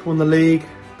back, won the league,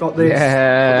 got this.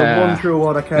 Yeah. The one true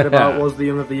award I cared about was the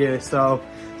Young of the Year, so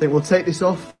I think we'll take this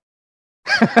off.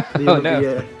 The Young of the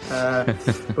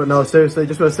Year. But no, seriously,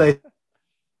 just want to say,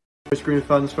 Green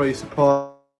fans, for your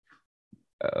support.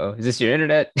 Oh, is this your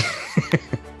internet?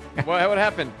 What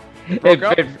happened? Broke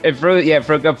up? It froze. Yeah, it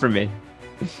broke up for me.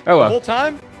 Oh well. The whole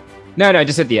time? No,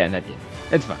 just at the end. At the end.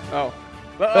 It's fine. Oh.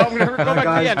 I'm going to go back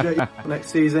guys, to the end. Next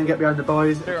season, get behind the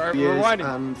boys. Here, Years, rewinding.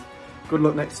 and good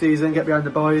luck next season. Get behind the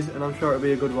boys, and I'm sure it'll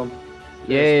be a good one.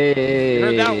 Yay! You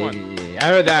heard that one. I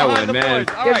heard that Behind the one, man.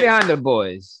 boys. All Get right. behind the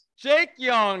boys. Jake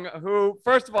Young, who,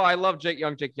 first of all, I love Jake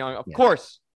Young. Of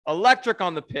course, electric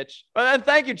on the pitch. And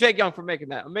thank you, Jake Young, for making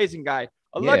that. Amazing guy.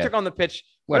 Electric on the pitch.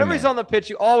 What a Whenever he's man. on the pitch,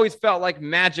 you always felt like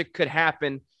magic could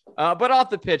happen. But off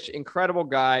the pitch, incredible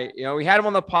guy. You know, we had him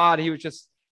on the pod. He was just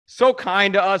so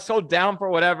kind to us, so down for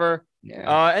whatever.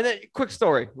 Yeah. And then, quick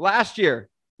story. Last year,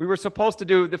 we were supposed to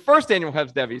do the first annual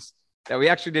Hevs Devies that we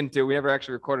actually didn't do. We never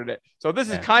actually recorded it. So this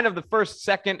is kind of the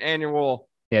second annual.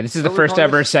 Yeah, this is What the we first call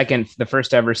ever this? second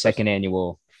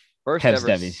annual First Hevs ever.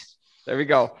 Devies. There we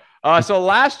go. So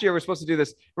last year we are supposed to do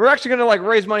this. We're actually going to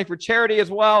raise money for charity as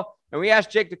well. And we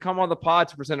asked Jake to come on the pod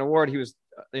to present an award. He was,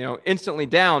 instantly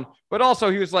down, but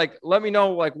also he was like, let me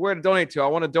know where to donate to. I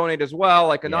want to donate as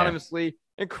well, anonymously.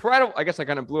 Incredible. I guess I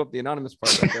kind of blew up the anonymous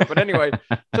part right there. But anyway,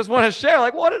 just want to share,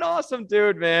 what an awesome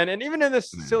dude, man. And even in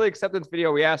this silly acceptance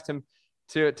video we asked him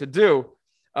to do,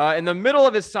 in the middle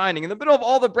of his signing, in the middle of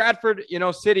all the Bradford,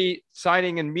 City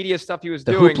signing and media stuff he was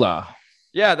doing. Hoopla.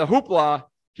 Yeah, the hoopla.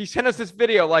 He sent us this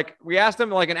video. We asked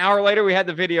him an hour later, we had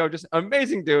the video. Just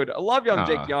amazing dude. I love Young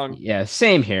Jake Young. Yeah,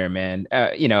 same here, man.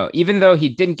 Even though he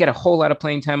didn't get a whole lot of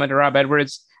playing time under Rob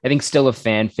Edwards, I think still a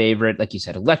fan favorite. Like you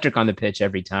said, electric on the pitch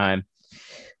every time.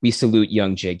 We salute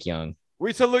Young Jake Young.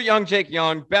 We salute Young Jake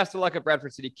Young. Best of luck at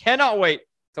Bradford City. Cannot wait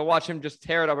to watch him just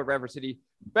tear it up at Bradford City.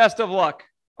 Best of luck.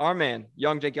 Our man,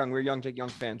 Young Jake Young. We're Young Jake Young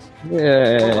fans.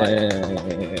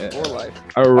 Yeah. For life.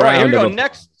 A All right, here we go. round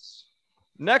of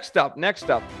Next up,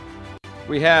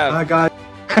 we have Hi guys.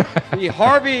 the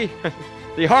Harvey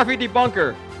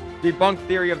Debunker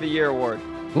Theory of the Year Award.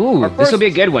 Ooh, Our this will first- be a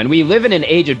good one. We live in an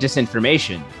age of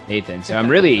disinformation, Nathan. So I'm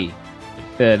really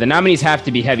the nominees have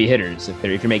to be heavy hitters if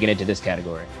you're making it to this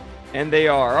category. And they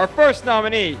are. Our first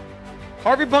nominee,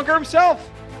 Harvey Bunker himself.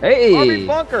 Hey, Harvey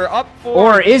Bunker up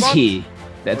for. or is Debunk- he?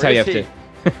 That's Or how you is have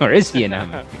to. Or is he a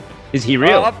nominee? Is he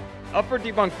real? Up for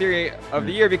Debunk Theory of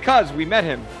the Year because we met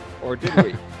him, or did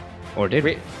we? Or did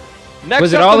we? Next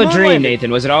Was it up, all the a moon dream, landing.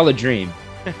 Nathan? Was it all a dream?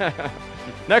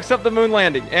 Next up, the moon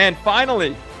landing, and finally,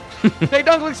 Jay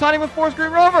Dunkley signing with Forest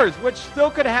Green Rovers, which still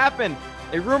could happen.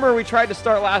 A rumor we tried to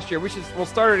start last year. We'll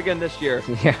start it again this year.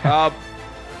 Yeah.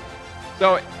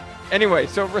 So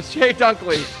Jay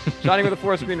Dunkley signing with the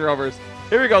Forest Green Rovers.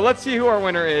 Here we go. Let's see who our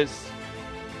winner is.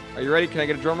 Are you ready? Can I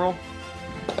get a drum roll?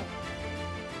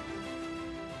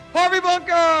 Harvey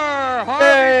Bunker!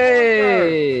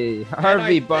 Hey, Harvey And I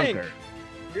think Bunker.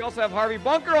 We also have Harvey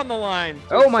Bunker on the line.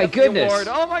 to Oh my accept the goodness. award.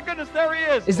 Oh my goodness, there he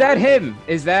is. Is that him?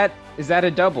 Is that a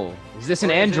double? Is this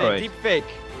an Or is it a android? deep fake.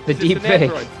 The Is this deep an fake.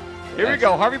 android? Here we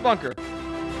go, Harvey Bunker.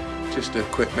 Just a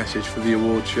quick message for the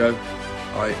award show.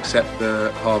 I accept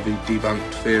the Harvey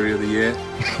debunked theory of the year,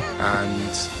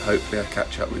 and hopefully I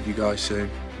catch up with you guys soon.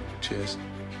 Cheers.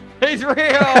 He's real.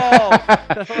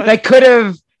 That could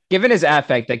have, given his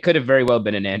affect, that could have very well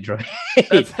been an android.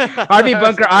 Harvey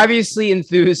Bunker obviously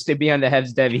enthused to be on the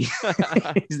Hevs Devi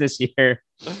this year.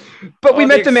 But we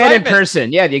met the man in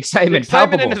person. Yeah, the excitement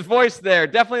palpable. In his voice there.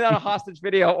 Definitely not a hostage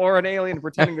video or an alien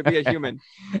pretending to be a human.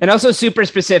 And also super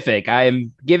specific. I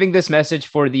am giving this message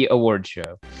for the award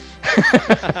show.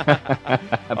 I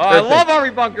love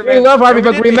Harvey Bunker, man. We love Harvey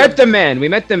Bunker. We met the man. We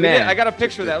met the man. I got a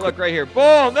picture of that. Look right here.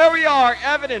 Boom. There we are.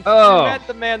 Evidence. We met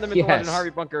the man, the myth, the legend, Harvey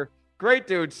Bunker. Great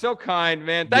dude. So kind,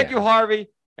 man. Thank you, Harvey.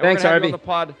 And Thanks, we're gonna have Harvey. you on the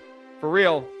pod for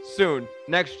real soon.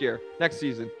 Next year. Next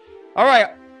season. All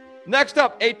right. Next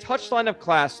up, a touchline of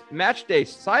class match day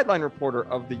sideline reporter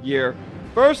of the year.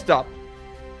 First up,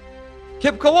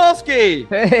 Kip Kowalski.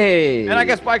 Hey. And I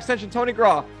guess by extension, Tony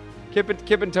Graw. Kip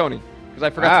and Tony. Because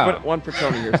I forgot to put one for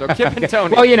Tony here. So Kip and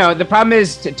Tony. Well, you know, the problem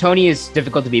is Tony is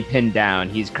difficult to be pinned down.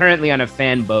 He's currently on a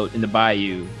fan boat in the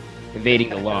bayou, evading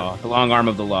the law, the long arm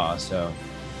of the law. So,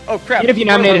 oh crap! Even if you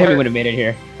nominated him, he would have made it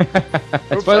here.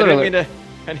 Oops, I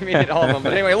didn't mean to all of them.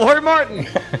 But anyway, Lori Martin,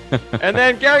 and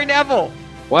then Gary Neville.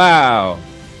 Wow.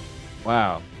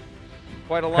 Quite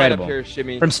a Incredible. lineup here,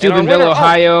 Shimmy. From Steubenville,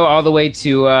 Ohio, all the way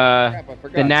to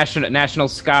the national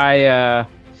Sky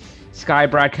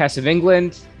broadcast of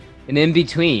England, and in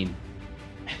between.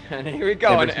 And here we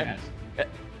go.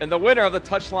 And the winner of the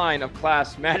touchline of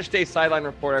class match day sideline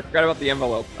report. I forgot about the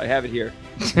envelope. I have it here.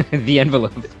 The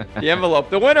envelope. The envelope.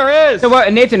 The winner is. So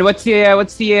what, Nathan? What's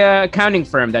the accounting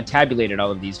firm that tabulated all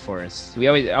of these for us?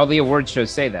 All the award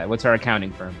shows say that. What's our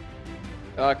accounting firm?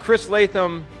 Chris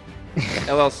Latham,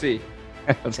 LLC.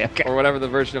 Okay. Or whatever the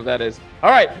version of that is. All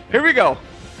right, here we go.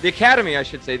 The Academy, I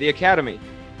should say. The Academy.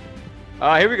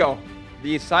 Here we go.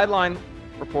 The sideline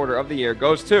reporter of the year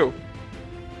goes to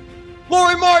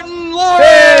Lori Martin. Lori!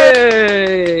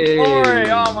 Hey! Lori,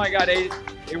 oh my God, a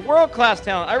world-class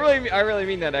talent. I really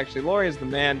mean that, actually. Lori is the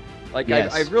man. Like,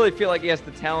 yes. I really feel like he has the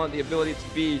talent, the ability to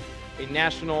be a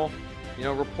national,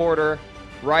 reporter,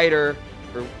 writer,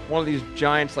 for one of these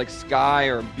giants like Sky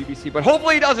or BBC, but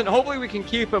hopefully he doesn't. Hopefully we can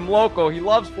keep him local. He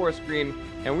loves Forest Green,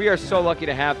 and we are so lucky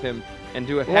to have him and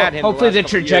to have had him. Hopefully the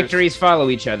trajectories follow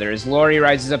each other as Lori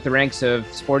rises up the ranks of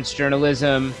sports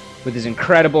journalism with his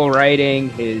incredible writing,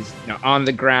 his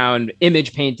on-the-ground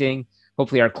image painting.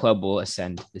 Hopefully our club will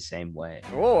ascend the same way.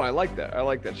 Oh, I like that. I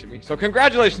like that, Jimmy. So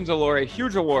congratulations to Lori.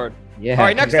 Huge award. Yeah. All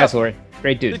right, next up, Lori.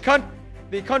 Great dude.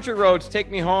 The Country Roads Take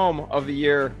Me Home of the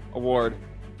Year award.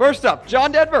 First up,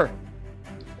 John Denver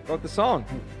wrote the song.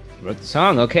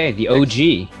 Okay. The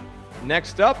OG.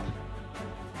 Next up,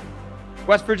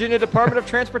 West Virginia Department of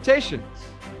Transportation.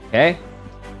 Okay.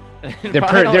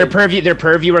 Their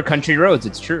purview are country roads.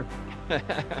 It's true.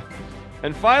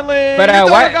 And finally,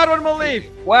 Godwin Malif.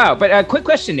 Wow. But quick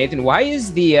question, Nathan. Why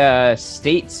is the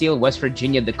state seal of West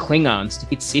Virginia the Klingon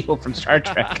state seal from Star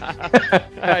Trek?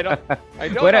 I don't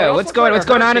know. What's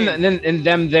going on in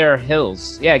them there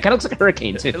hills? Yeah, it kind of looks like a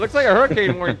hurricane too. It looks like a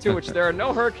hurricane warning too, which there are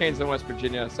no hurricanes in West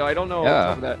Virginia, so I don't know what's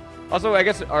up with that. Also, I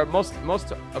guess most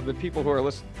of the people who are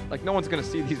listening, like no one's going to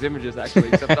see these images actually,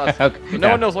 except us. Okay. No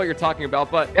one knows what you're talking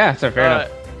about, but yeah, so fair enough.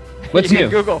 What's new?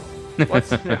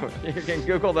 You can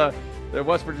Google the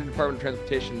West Virginia Department of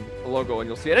Transportation logo, and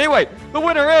you'll see it. Anyway, the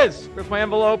winner is. Here's my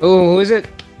envelope. Oh, who is it?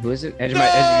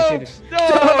 Stokes!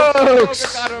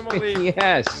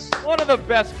 Yes. One of the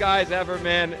best guys ever,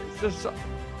 man. Just,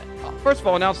 first of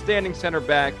all, an outstanding center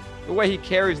back. The way he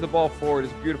carries the ball forward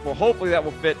is beautiful. Hopefully that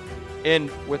will fit in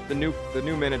with the new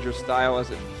manager's style as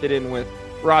it fit in with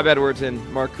Rob Edwards and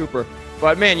Mark Cooper.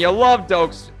 But man, you love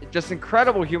Dokes. Just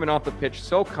incredible human off the pitch.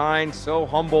 So kind, so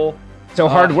humble. So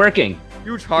hardworking.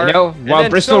 Huge heart. While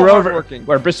Bristol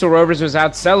Rovers was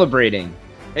out celebrating.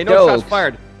 Hey, no shots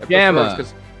fired.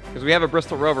 Because we have a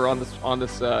Bristol Rover on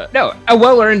this. No, a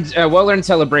well-earned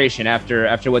celebration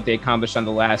after what they accomplished on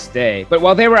the last day. But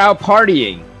while they were out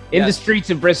partying in the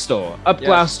streets of Bristol, up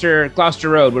Gloucester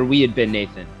Road, where we had been,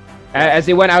 Nathan, as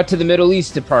they went out to the Middle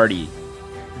East to party,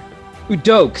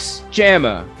 Udokes,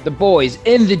 Jamma, the boys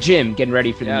in the gym getting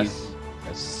ready for the music.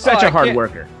 Such a hard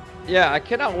worker. Yeah, I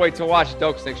cannot wait to watch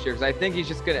Dokes next year because I think he's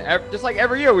just just like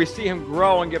every year we see him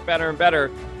grow and get better and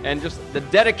better, and just the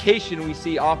dedication we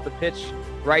see off the pitch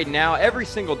right now. Every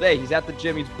single day he's at the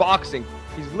gym, he's boxing,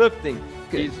 he's lifting,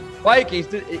 he's biking,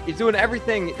 he's doing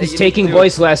everything. He's taking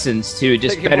voice lessons to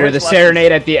just better the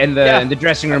serenade at the end in the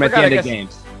dressing room at the end of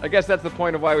games. I guess that's the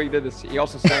point of why we did this. He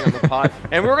also sang on the pod,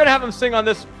 and we were gonna have him sing on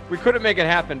this. We couldn't make it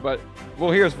happen, but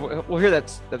we'll hear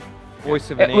that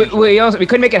voice of an angel. We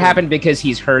couldn't make it happen because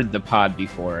he's heard the pod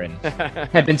before and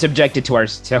had been subjected to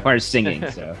our singing.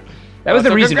 So that was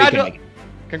the reason we couldn't make it.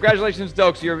 Congratulations,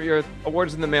 Dokes. Your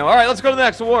award's in the mail. All right, let's go to the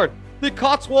next award. The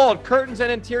Cotswold Curtains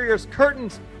and Interiors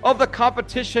Curtains of the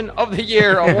Competition of the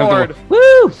Year Award.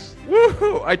 Woo!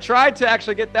 Woo! I tried to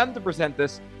actually get them to present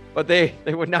this, but they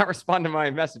would not respond to my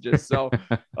messages. So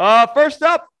first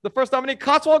up, the first nominee,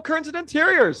 Cotswold Curtains and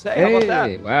Interiors. Hey, how about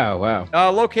that?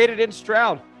 Wow. Located in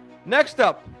Stroud. Next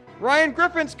up, Ryan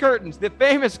Griffin's Curtains, the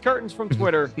famous curtains from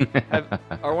Twitter,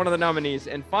 are one of the nominees.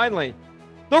 And finally,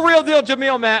 the real deal,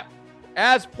 Jamil Matt.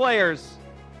 As players,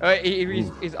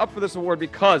 he's up for this award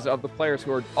because of the players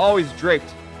who are always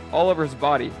draped all over his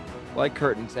body like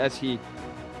curtains as he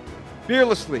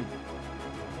fearlessly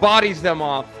bodies them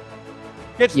off,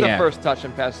 gets the first touch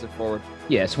and passes it forward.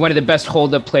 Yes, one of the best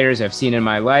hold-up players I've seen in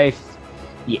my life.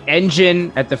 The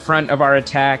engine at the front of our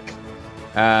attack,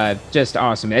 just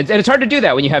awesome. And it's hard to do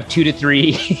that when you have 2 to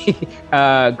 3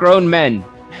 grown men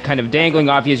kind of dangling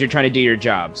off you as you're trying to do your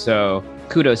job. So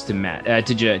kudos to Matt,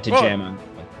 to Jam.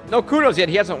 No kudos yet.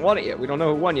 He hasn't won it yet. We don't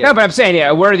know who won yet. No, but I'm saying,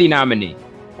 a worthy nominee.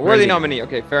 A worthy nominee.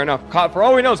 Okay, fair enough. For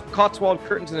all we know, Cotswold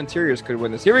Curtains and Interiors could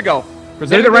win this. Here we go.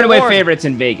 They're the runaway favorites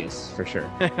in Vegas, for sure.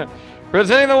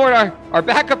 Presenting the award, our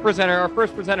backup presenter, our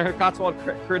first presenter, Cotswold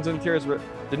Curtains and Interiors,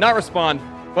 did not respond.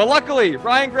 But luckily,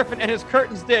 Ryan Griffin and his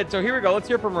curtains did. So here we go. Let's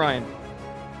hear from Ryan.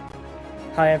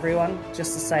 Hi, everyone.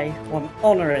 Just to say what an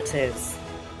honor it is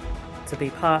to be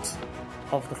part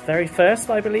of the very first,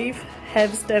 I believe,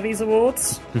 Hevs Devies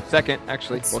Awards. Second,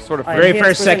 actually. Well, sort of. Very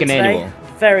first, second annual.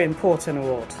 Very important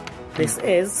award. This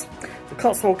is the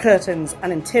Cotswold Curtains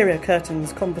and Interior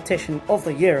Curtains Competition of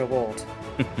the Year Award.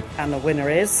 And the winner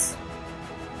is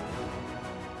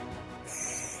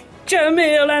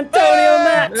Jamil Antonio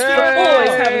Matt for always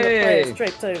having the players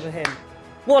draped over him.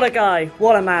 What a guy,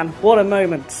 what a man, what a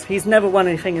moment. He's never won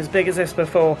anything as big as this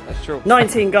before. That's true.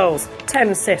 19 goals, 10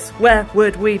 assists. Where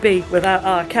would we be without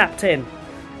our captain?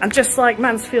 And just like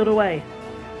Mansfield away,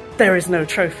 there is no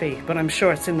trophy, but I'm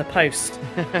sure it's in the post.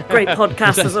 Great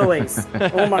podcast as always.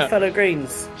 All my fellow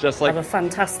Greens. Have a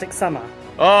fantastic summer.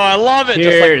 Oh, I love it. Cheers.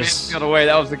 Just like Mansfield away.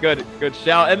 That was a good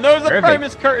shout. And those are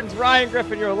famous curtains. Ryan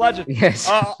Griffin, you're a legend. Yes.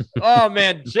 Oh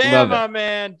man, Jamma,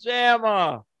 man,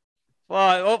 Jamma.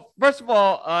 Well, first of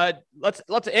all,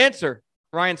 let's answer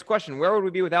Ryan's question. Where would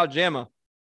we be without Jamma?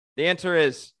 The answer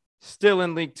is still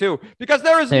in League Two, because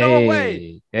there is no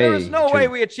way. There is no way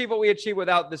we achieve what we achieve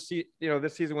without this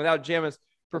season without Jamma's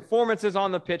performances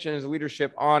on the pitch and his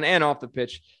leadership on and off the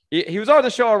pitch. He was on the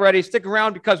show already. Stick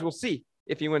around because we'll see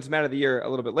if he wins Man of the Year a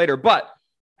little bit later. But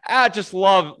I just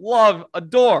love,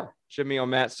 adore Jamil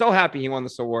Matt. So happy he won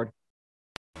this award.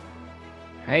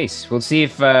 Nice. We'll see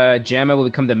if Jamma will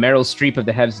become the Meryl Streep of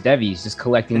the Hevs Devies, just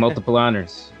collecting multiple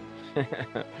honors.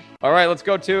 All right, let's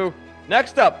go to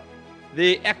next up,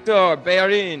 the Hector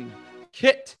Bellerin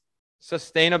Kit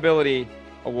Sustainability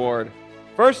Award.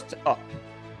 First up,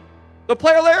 the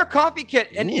Player Layer Coffee Kit,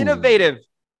 an innovative,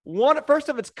 first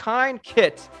of its kind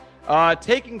kit,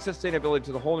 taking sustainability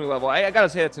to the whole new level. I gotta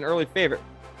say, that's an early favorite.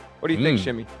 What do you think,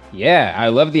 Shimmy? Yeah, I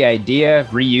love the idea of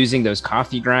reusing those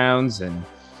coffee grounds and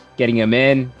getting them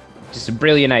in. Just a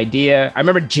brilliant idea. I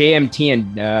remember JMT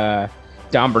and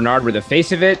Don Bernard were the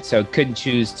face of it, so couldn't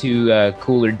choose two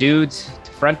cooler dudes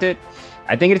to front it.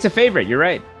 I think it's a favorite. You're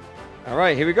right. All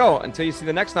right, here we go. Until you see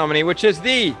the next nominee, which is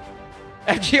the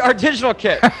FGR Digital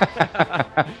Kit.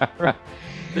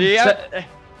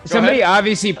 Somebody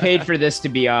obviously paid for this to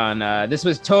be on. This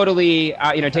was totally,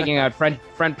 taking out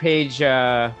front page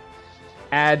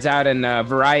ads out in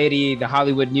Variety, the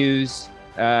Hollywood News,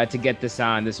 to get this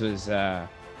on. This was, I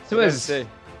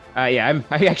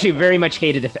actually very much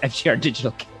hated the FGR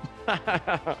Digital Kit.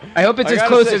 I hope it's as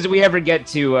close as we ever get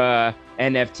to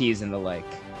NFTs and the like.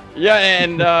 Yeah,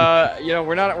 and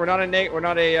we're not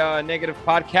a negative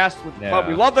podcast with the club.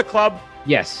 We love the club.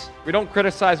 Yes. We don't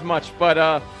criticize much,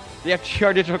 but the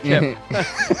FGR Digital Kit.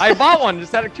 I bought one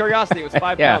just out of curiosity. It was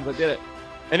 5 pounds. I did it.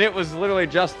 And it was literally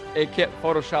just a kit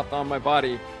photoshopped on my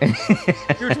body.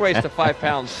 Huge waste of 5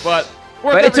 pounds. But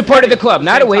it's a part of the club.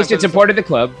 Not a waste, it's a part of the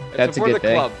club. That's a good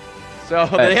thing. Club. So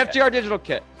the FGR Digital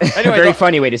Kit. Anyway, very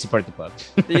funny way to support the club.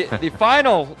 the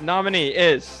final nominee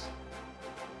is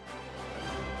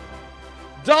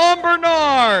Don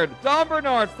Bernard. Don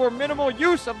Bernard for minimal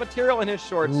use of material in his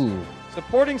shorts. Ooh.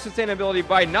 Supporting sustainability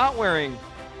by not wearing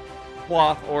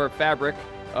cloth or fabric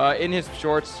in his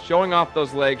shorts, showing off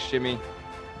those legs, Shimmy.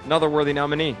 Another worthy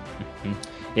nominee.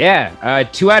 Yeah,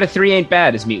 2 out of 3 ain't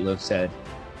bad, as Meatloaf said.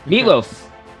 Meatloaf,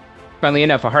 funnily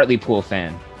enough, a Hartlepool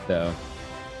fan, though.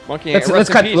 Monkey,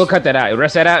 we'll cut that out.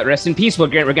 Rest in peace. We're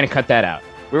gonna cut that out.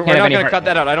 We're not going to cut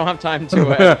that out. I don't have time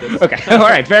to edit this. Okay. All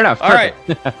right. Fair enough. All right.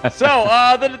 So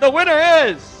the winner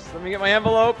is. Let me get my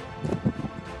envelope.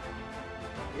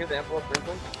 You get the envelope,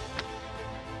 Brinkley?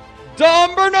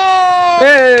 Dom Bernard!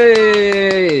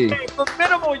 Hey! For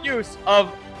minimal use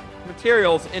of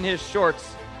materials in his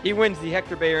shorts, he wins the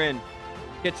Hector Bellerin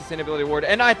Kit Sustainability Award.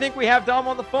 And I think we have Dom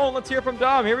on the phone. Let's hear from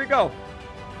Dom. Here we go.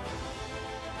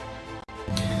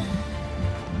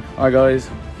 Hi guys,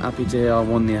 happy to hear I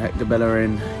won the Hector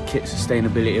Bellerin Kit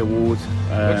Sustainability Award.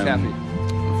 What's happy?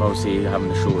 For obviously having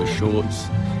the shortest shorts.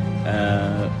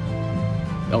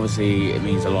 Obviously it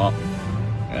means a lot.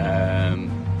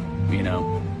 You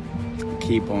know,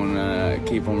 keep on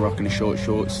rocking the short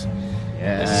shorts.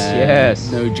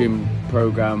 Yes. No gym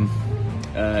program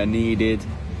needed.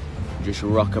 Just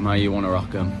rock them how you want to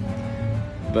rock them.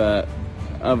 But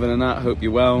other than that, hope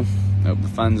you're well. Hope the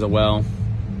fans are well.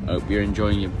 Hope you're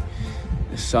enjoying your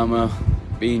summer,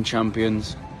 being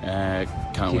champions.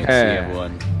 Can't wait to see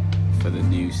everyone for the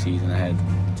new season ahead.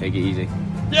 Take it easy.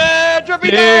 Yeah, Drippy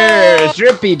Cheers, Dom!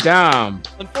 Drippy Dom.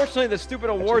 Unfortunately, the stupid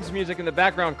awards music in the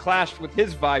background clashed with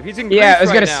his vibe. He's in Greece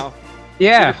right now.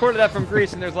 Yeah. We recorded that from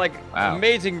Greece, and there's like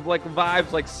amazing like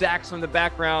vibes, like sax from the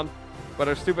background. But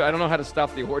are stupid. I don't know how to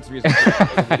stop the awards music.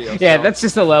 The video, yeah, so. That's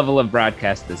just the level of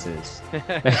broadcast this is.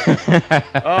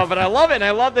 Oh, but I love it. And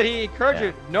I love that he encouraged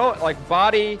you. No, like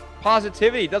body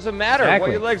positivity. Doesn't matter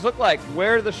what your legs look like.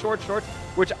 Wear the short shorts,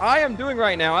 which I am doing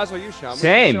right now, as are you, Sean.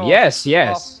 Same. Yes.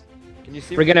 Can you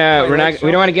see? We don't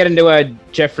want to get into a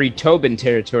Jeffrey Tobin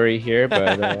territory here,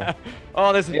 but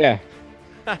oh, this. Yeah.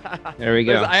 There we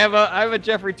go. I have a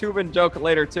Jeffrey Tubin joke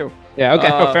later too. Yeah. Okay.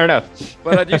 Fair enough.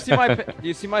 But do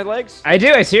you see my legs? I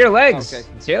do. I see your legs. Okay.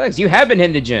 I see your legs. You have been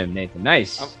in the gym, Nathan.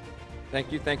 Nice.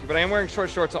 Thank you. But I am wearing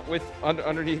short shorts with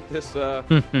underneath this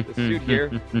suit here,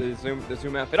 the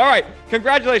Zoom outfit. All right.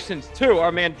 Congratulations to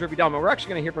our man Drippy Dom. We're actually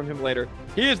going to hear from him later.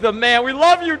 He is the man. We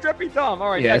love you, Drippy Dom.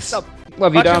 All right. Yes. Next up.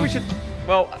 Love you, Dom.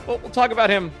 We'll talk about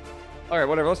him. All right.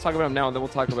 Whatever. Let's talk about him now, and then we'll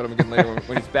talk about him again later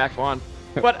when he's back on.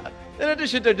 But in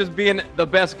addition to just being the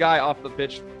best guy off the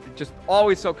pitch, just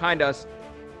always so kind to us,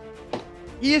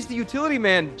 he is the utility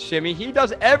man, Shimmy. He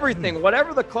does everything.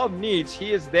 Whatever the club needs,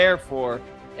 he is there for.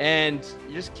 And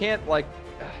you just can't,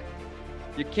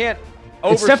 you can't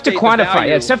overstate It's tough to quantify.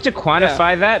 Yeah, it's tough to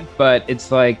quantify that, but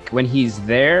it's like when he's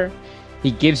there,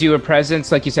 he gives you a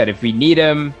presence. Like you said, if we need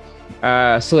him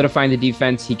solidifying the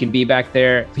defense, he can be back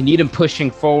there. If we need him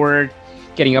pushing forward,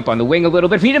 getting up on the wing a little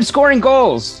bit. If we need him scoring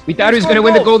goals. We thought he was going to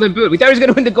win the Golden Boot. We thought he was going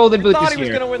to win the Golden Boot this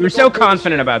year. We were so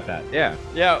confident about that. Yeah.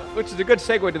 Yeah, which is a good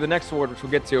segue to the next award, which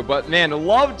we'll get to. But, man,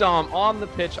 love Dom on the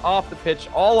pitch, off the pitch,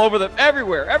 all over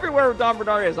everywhere. Everywhere Dom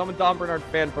Bernard is. I'm a Dom Bernard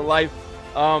fan for life.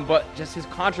 But just his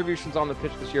contributions on the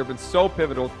pitch this year have been so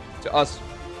pivotal to us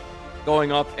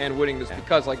going up and winning this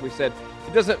because, like we said,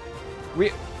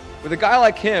 with a guy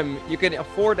like him, you can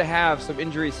afford to have some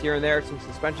injuries here and there, some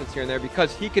suspensions here and there,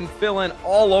 because he can fill in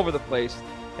all over the place,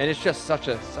 and it's just such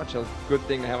a good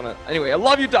thing to have. Anyway, I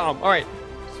love you, Dom. All right,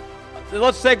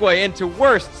 let's segue into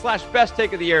worst/best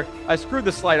take of the year. I screwed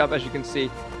the slide up, as you can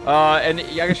see, and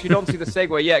I guess you don't see the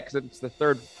segue yet because it's the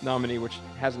third nominee, which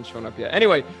hasn't shown up yet.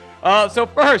 Anyway, so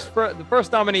the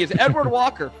first nominee is Edward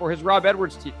Walker for his Rob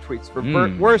Edwards tweets for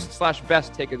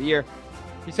worst/best take of the year.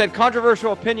 He said,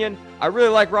 controversial opinion. I really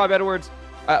like Rob Edwards,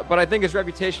 but I think his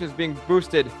reputation is being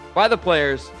boosted by the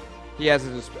players he has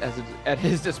at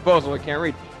his disposal. I can't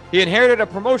read. He inherited a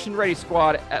promotion-ready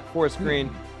squad at Forest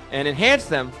Green and enhanced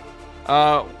them.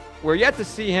 We're yet to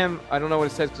see him. I don't know what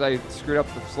it says because I screwed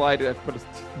up the slide. I put a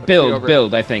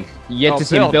build, I think. Yet to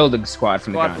see him build a squad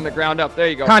from the ground up. There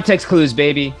you go. Context clues,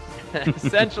 baby.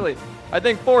 Essentially. I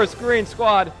think Forest Green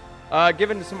squad,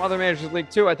 given to some other managers in the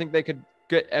league too, I think they could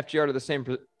get FGR to the same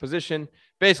position.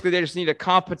 Basically, they just need a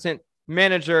competent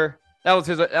manager. That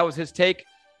was his take.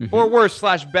 Or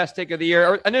worst/best take of the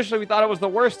year. Initially, we thought it was the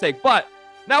worst take, but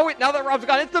now that Rob's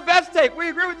gone, it's the best take. We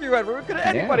agree with you, Edward.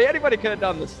 Anybody could have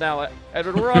done this now,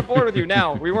 Edward. We're on board with you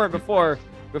now. We weren't before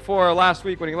last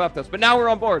week when he left us, but now we're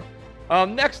on board.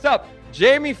 Next up,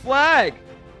 Jamie Flagg,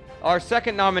 our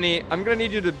second nominee. I'm gonna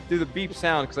need you to do the beep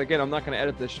sound because again, I'm not gonna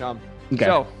edit this, Sean. Okay.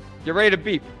 So you're ready to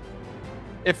beep.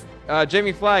 If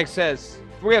Jamie Flagg says,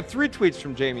 we have 3 tweets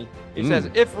from Jamie. He says,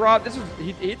 if Rob,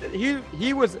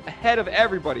 he was ahead of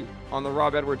everybody on the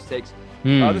Rob Edwards takes.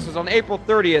 This was on April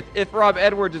 30th. If Rob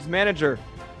Edwards is manager,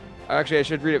 actually I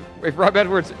should read it. If Rob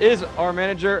Edwards is our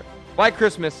manager by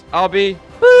Christmas, I'll be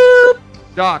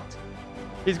shocked.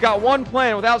 He's got one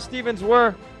plan. Without Stevens,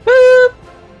 we're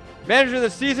Manager of the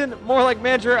season, more like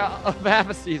manager of half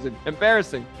a season.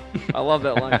 Embarrassing. I love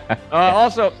that line.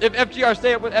 Also, if FGR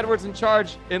stay up with Edwards in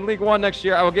charge in League One next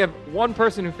year, I will give one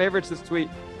person who favorites this tweet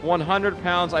 100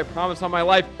 pounds. I promise on my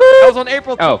life. That was on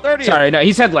April 30th. Sorry, no,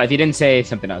 he said life. He didn't say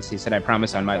something else. He said, I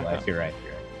promise on my life. You're right.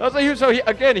 That was he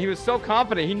was so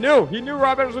confident. He knew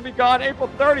Rob Edwards would be gone April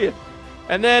 30th.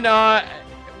 And then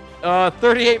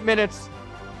 38 minutes,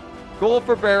 goal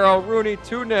for Barrow, Rooney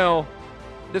 2-0.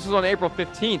 This was on April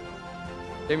 15th.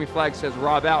 Jamie Flagg says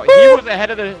Rob out. He was ahead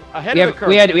of the curve.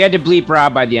 We had to bleep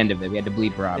Rob by the end of it. We had to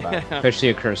bleep Rob out, especially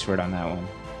a curse word on that one.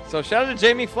 So shout out to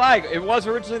Jamie Flagg. It was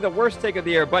originally the worst take of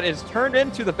the year, but it's turned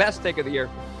into the best take of the year.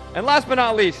 And last but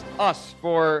not least, us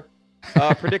for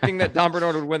predicting that Don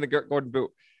Bernard would win the Gordon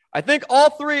Boot. I think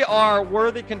all three are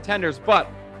worthy contenders, but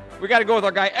we got to go with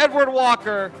our guy Edward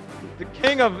Walker, the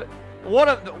king of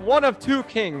one of two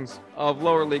kings of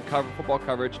lower league football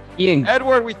coverage.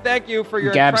 Edward, we thank you for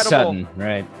your Gab incredible. Sutton,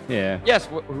 right? Yeah. Yes,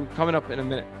 coming up in a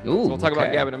minute. Ooh, so we'll talk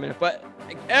about Gab in a minute. But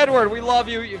Edward, we love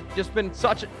you. You've just been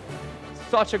such a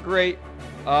great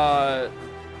part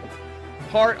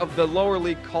of the lower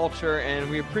league culture, and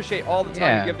we appreciate all the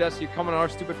time you give us. You come on our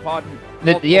stupid pod.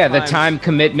 The time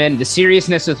commitment, the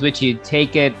seriousness with which you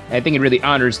take it. I think it really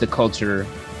honors the culture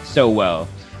so well.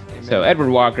 Amen. So Edward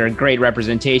Walker, great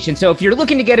representation. So if you're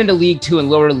looking to get into League 2 and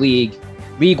lower league,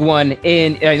 League 1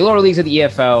 in lower leagues of the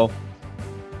EFL,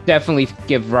 definitely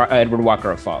give Edward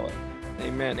Walker a follow.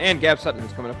 Amen. And Gab Sutton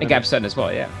is coming up. And Gab Sutton as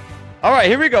well, yeah. All right,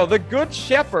 here we go. The Good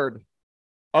Shepherd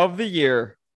of the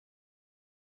year.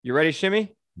 You ready,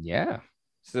 Shimmy? Yeah.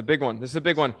 This is a big one. This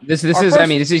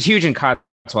is huge in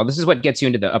Cotswold. This is what gets you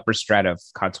into the upper strata of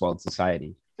Cotswold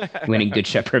society. Winning Good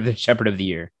Shepherd of the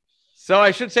year. So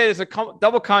I should say there's a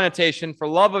double connotation for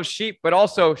love of sheep, but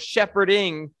also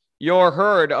shepherding your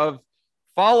herd of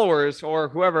followers or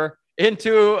whoever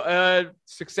into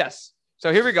success.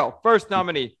 So here we go. First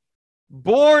nominee.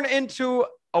 Born into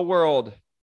a world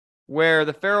where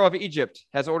the Pharaoh of Egypt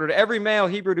has ordered every male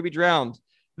Hebrew to be drowned.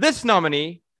 This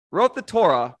nominee wrote the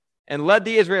Torah and led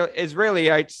the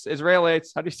Israelites.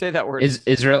 How do you say that word?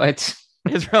 Israelites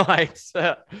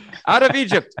out of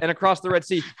Egypt and across the Red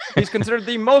Sea. He's considered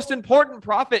the most important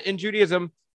prophet in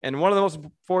Judaism and one of the most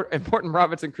important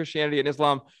prophets in Christianity and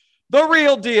Islam. The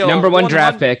real deal. The number one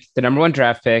draft pick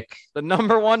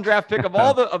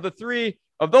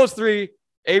of those three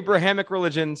Abrahamic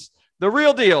religions. The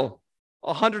real deal.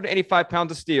 185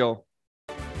 pounds of steel.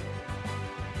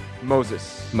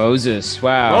 Moses.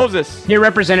 Wow. Moses. Here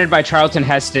represented by Charlton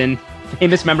Heston,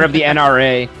 famous member of the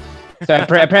NRA. So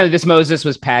apparently this Moses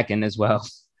was packing as well.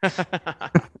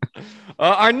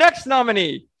 Our next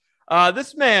nominee.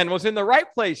 This man was in the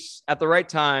right place at the right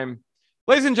time.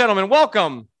 Ladies and gentlemen,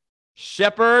 welcome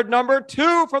Shepherd number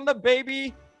 2 from the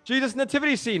baby Jesus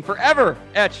nativity scene, forever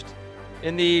etched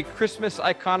in the Christmas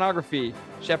iconography.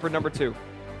 Shepherd number 2.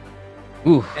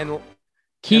 Ooh.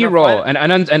 Key role,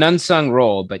 an unsung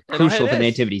role, but crucial for the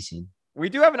nativity scene. We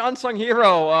do have an unsung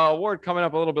hero award coming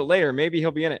up a little bit later. Maybe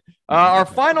he'll be in it. Our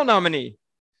final nominee,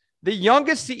 the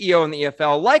youngest CEO in the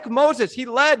EFL. Like Moses, he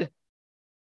led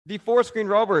the Forest Green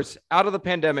Rovers out of the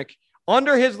pandemic.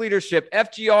 Under his leadership,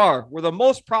 FGR were the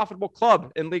most profitable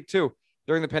club in League 2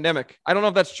 during the pandemic. I don't know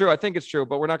if that's true. I think it's true,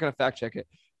 but we're not going to fact check it.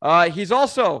 He's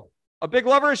also a big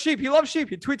lover of sheep. He loves sheep.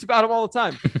 He tweets about them all the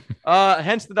time.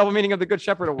 Hence the double meaning of the Good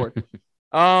Shepherd Award.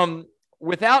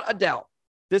 Without a doubt,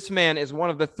 this man is one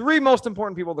of the 3 most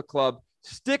important people of the club,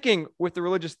 sticking with the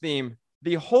religious theme,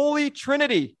 the Holy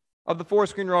Trinity of the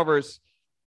Forest Green Rovers,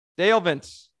 Dale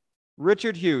Vince,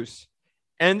 Richard Hughes,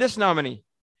 and this nominee,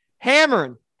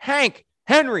 Cameron Hank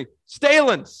Henry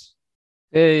Stalins.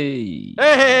 Hey.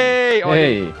 Oh,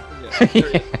 hey.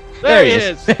 There he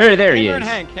is. There he is.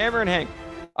 Cameron Hank.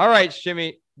 All right,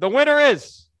 Shimmy. The winner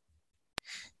is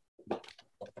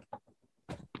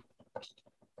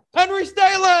Henry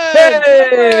Stalins!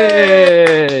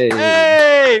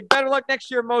 Hey! Better luck next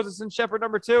year, Moses and Shepherd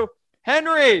number 2.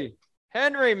 Henry,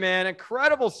 man,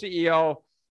 incredible CEO.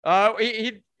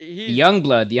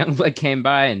 Youngblood came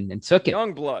by and took it.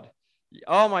 Youngblood.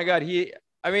 Oh my God.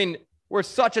 We're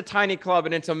such a tiny club,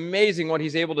 and it's amazing what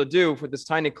he's able to do with this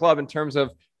tiny club in terms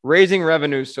of raising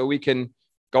revenues so we can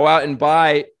go out and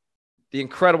buy the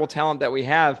incredible talent that we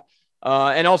have,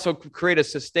 and also create a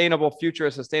sustainable future,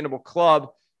 a sustainable club.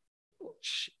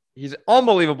 He's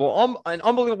unbelievable, an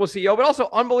unbelievable CEO, but also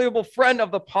unbelievable friend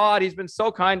of the pod. He's been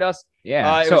so kind to us.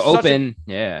 Yeah, so open.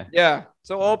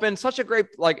 So open. Such a great,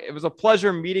 it was a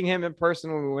pleasure meeting him in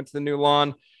person when we went to the new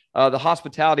lawn. The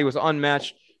hospitality was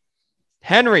unmatched.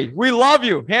 Henry, we love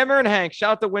you. Hammer and Hank.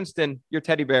 Shout out to Winston, your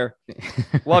teddy bear.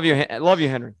 Love you,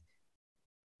 Henry.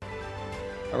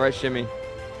 All right, Shimmy.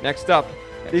 Next up,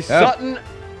 the Sutton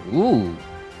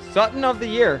of the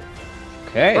year.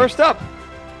 Okay. First up,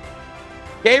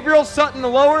 Gabriel Sutton, the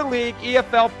lower league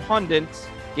EFL pundit.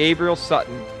 Gabriel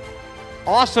Sutton.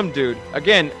 Awesome dude.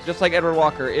 Again, just like Edward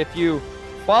Walker, if you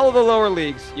follow the lower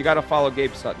leagues, you got to follow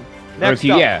Gabe Sutton. Next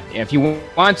up, if you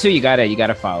want to, you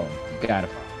gotta follow him. You gotta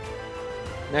follow.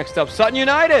 Next up, Sutton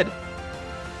United.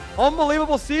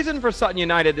 Unbelievable season for Sutton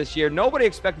United this year. Nobody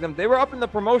expected them. They were up in the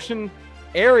promotion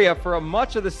area for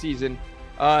much of the season.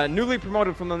 Newly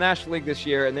promoted from the National League this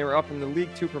year, and they were up in the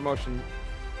League 2 promotion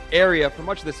area for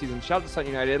much of the season. Shout out to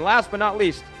Sutton United. And last but not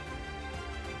least,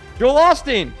 Joel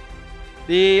Osteen,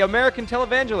 the American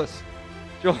televangelist.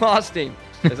 Joel Osteen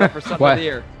is up for Sutton of the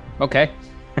Year. Okay.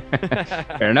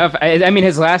 Fair enough. I mean,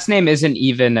 his last name isn't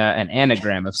even an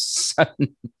anagram of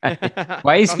Sutton.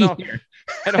 Why is he here?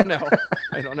 I don't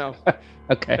know.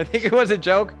 Okay. I think it was a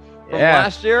joke from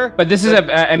last year. But this is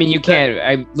I mean, you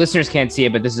can't, listeners can't see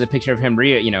it, but this is a picture of him,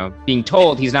 being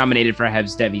told he's nominated for a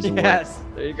Hevs Devies Award. Yes,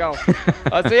 there you go. So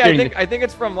yeah, I think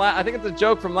it's I think it's a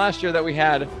joke from last year that we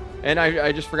had, and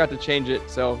I just forgot to change it.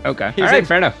 So okay, all right,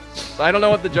 fair enough. So I don't know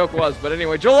what the joke was, but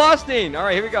anyway, Joel Osteen. All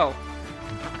right, here we go.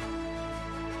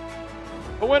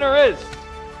 The winner is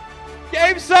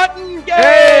Gabe Sutton.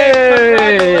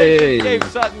 Congratulations, Gabe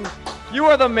Sutton. You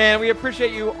are the man. We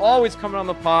appreciate you always coming on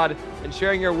the pod and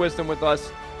sharing your wisdom with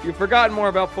us. You've forgotten more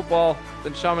about football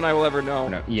than Sham and I will ever know.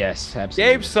 No. Yes,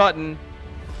 absolutely. Gabe Sutton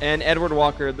and Edward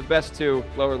Walker, the best two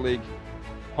lower league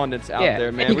pundits out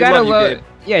there, man. You gotta love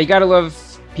you gotta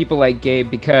love people like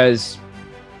Gabe because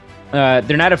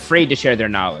they're not afraid to share their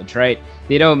knowledge, right?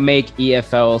 They don't make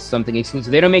EFL something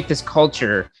exclusive. They don't make this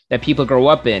culture that people grow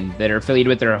up in that are affiliated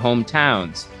with their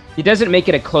hometowns. He doesn't make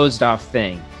it a closed off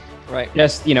thing. Right.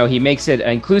 Just, he makes it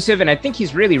inclusive. And I think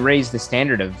he's really raised the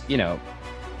standard of,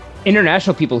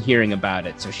 international people hearing about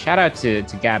it. So shout out to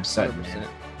Gab Sutton. 100%.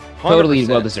 Totally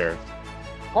well-deserved.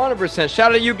 100%.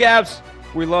 Shout out to you, Gabs.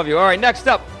 We love you. All right, next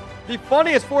up, the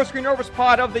funniest Four Screen Rovers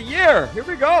pod of the year. Here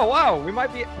we go. Wow, we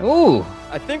might be... Ooh.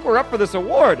 I think we're up for this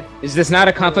award. Is this not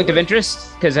a conflict of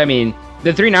interest? Because, I mean,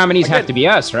 the three nominees have to be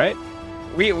us, right?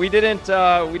 We didn't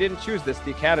choose this,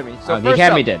 the Academy. So the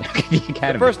Academy did. The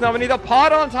Academy. The first nominee, the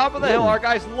Pod on Top of the Hill. Our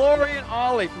guys, Lori and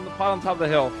Ollie from the Pod on Top of the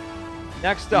Hill.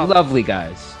 Next up. Lovely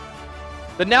guys.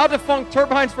 The now defunct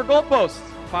Turbines for Goalposts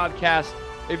podcast.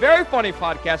 A very funny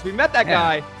podcast. We met that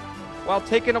guy while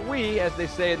taking a wee, as they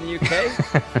say in the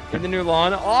UK, in the new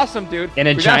lawn. Awesome, dude. In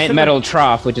a giant metal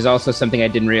trough, which is also something I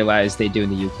didn't realize they do in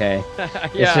the UK.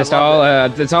 Yeah, it's just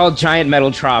it's all giant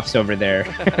metal troughs over there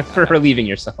for relieving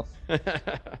yourself. I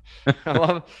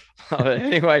love it.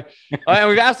 Anyway, and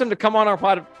we've asked him to come on our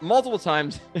pod multiple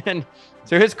times, and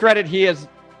to his credit, he has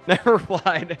never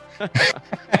replied.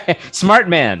 Smart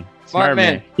man.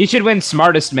 He should win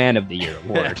Smartest Man of the Year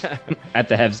award at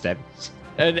the Hevs Devies.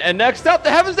 And next up, the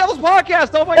Heavens Devils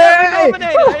podcast. Oh my God, we're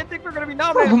nominated. I didn't think we were going to be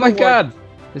nominated. Oh my God.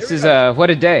 This is what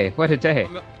a day. What a day.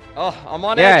 Oh, I'm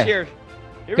on edge here.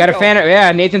 Got a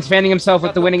fan. Nathan's fanning himself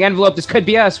with the winning envelope. This could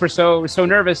be us. We're so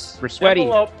nervous. We're sweaty.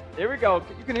 Envelope. Here we go.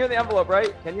 You can hear the envelope,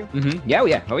 right? Can you? Mm-hmm.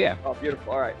 Yeah. Oh yeah. Oh,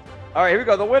 beautiful. All right, here we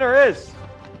go. The winner is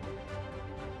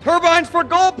Turbines for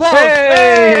Goalposts.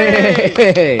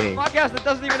 Hey! The podcast that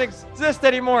doesn't even exist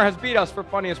anymore has beat us for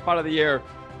funniest pod of the year.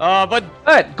 But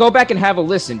go back and have a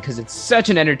listen because it's such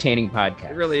an entertaining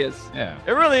podcast. It really is. Yeah,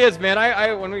 it really is, man.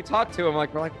 I when we talked to him, we're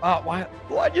like, oh,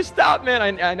 why'd you stop, man?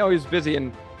 I know he's busy,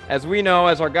 and as we know,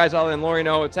 as our guys Ollie and Lori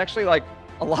know, it's actually like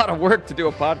a lot of work to do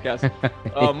a podcast.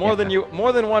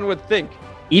 More than one would think.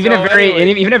 Even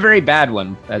a very bad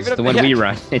one, as the one we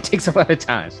run, it takes a lot of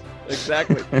time.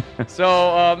 Exactly.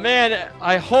 So, man,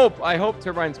 I hope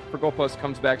Turbines for Goalposts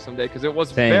comes back someday because it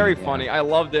was very funny. I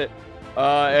loved it.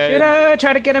 Try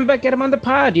to get him on the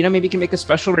pod. Maybe you can make a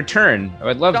special return. I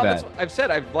would love that. I've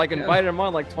said I've invited him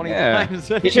on like 20 times.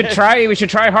 We should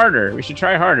try harder. All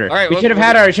right, we should have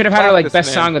had our like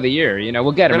best song of the year.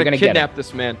 We'll get him. We're gonna kidnap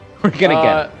this man. We're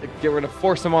gonna get him. We're gonna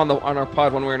force him on our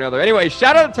pod one way or another. Anyway,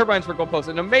 shout out to Turbines for Goalposts,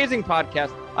 an amazing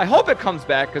podcast. I hope it comes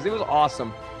back because it was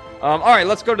awesome. All right,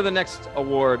 let's go to the next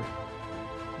award.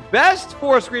 Best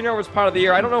Four Screen Rovers pod of the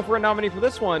year. I don't know if we're a nominee for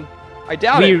this one. I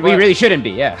doubt it. We really shouldn't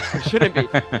be, yeah. We shouldn't be.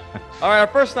 All right, our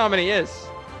first nominee is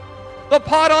the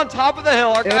Pod on Top of the Hill.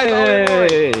 Our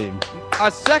guys, a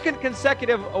second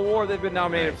consecutive award they've been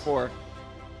nominated for.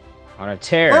 On a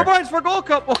tear. Turbines for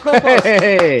Goalposts.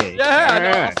 Hey.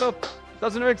 Yeah, also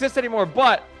doesn't exist anymore,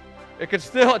 but it could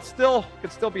still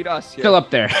beat us. Still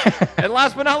up there. And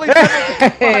last but not least,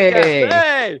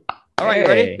 hey. All right, you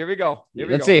ready? Here we go.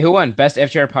 Let's see who won. Best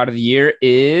FGR pod of the year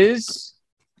is.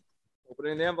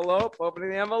 Opening the envelope.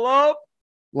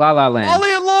 La La Land.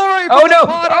 Ollie and Lori. Lori. Oh, no.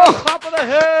 On top of the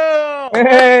hill.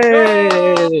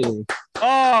 Hey. Oh,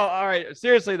 all right.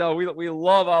 Seriously though, we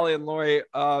love Ollie and Lori.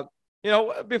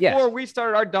 Before we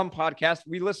started our dumb podcast,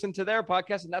 we listened to their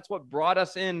podcast, and that's what brought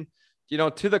us in,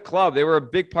 to the club. They were a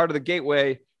big part of the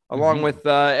gateway, along with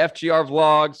FGR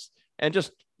vlogs and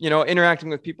just interacting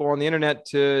with people on the internet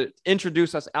to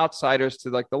introduce us outsiders to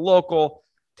like the local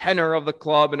tenor of the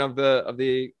club and of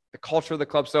the culture of the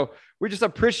club. So we just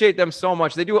appreciate them so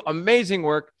much. They do amazing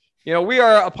work. We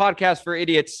are a podcast for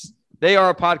idiots. They are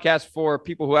a podcast for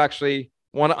people who actually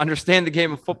want to understand the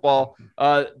game of football.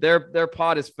 Their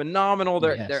pod is phenomenal.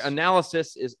 Their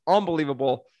analysis is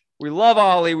unbelievable. We love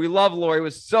Ollie. We love Lori. It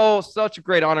was such a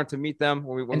great honor to meet them.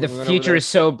 And the future is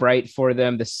so bright for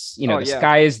them. The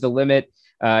sky is the limit.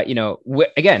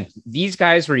 Again, these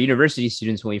guys were university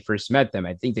students when we first met them.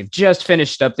 I think they've just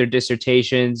finished up their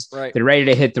dissertations. Right. They're ready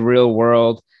to hit the real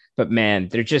world. But man,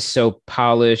 they're just so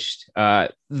polished.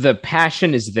 The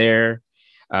passion is there.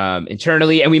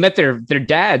 Internally, and we met their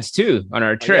dads too on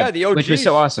our trip, the OGs. Which was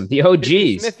so awesome. The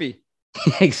OGs, Sniffy.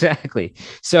 Exactly.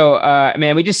 So,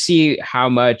 man, we just see how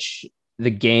much the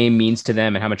game means to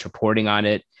them and how much reporting on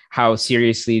it, how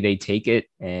seriously they take it,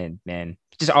 and man,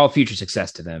 just all future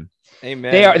success to them.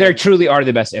 Amen. They truly are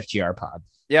the best FGR pod.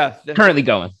 Yeah, currently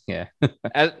going. Yeah.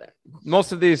 As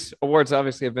most of these awards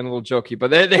obviously have been a little jokey,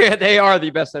 but they are the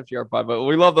best FGR pod. But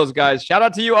we love those guys. Shout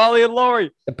out to you, Ollie and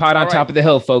Lori. The pod on top of the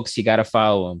hill, folks. You got to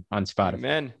follow them on Spotify.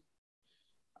 Amen.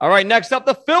 All right, next up,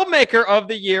 the filmmaker of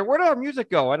the year. Where did our music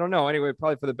go? I don't know. Anyway,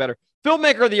 probably for the better.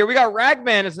 Filmmaker of the year. We got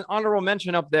Ragman as an honorable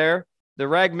mention up there. The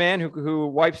Ragman who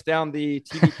wipes down the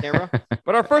TV camera.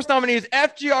 But our first nominee is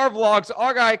FGR Vlogs.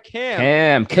 Our guy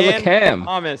Cam. Killer Cam.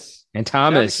 Thomas. And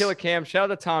Thomas. Shout out to Killer Cam.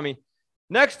 Shout out to Tommy.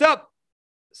 Next up,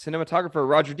 cinematographer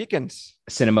Roger Deakins.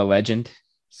 Cinema legend,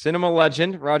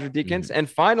 Roger Deakins. And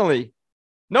finally,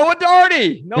 Noah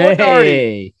Darty.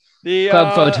 Darty. The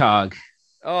club photog.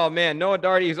 Oh, man. Noah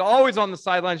Darty. He's always on the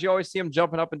sidelines. You always see him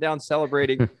jumping up and down,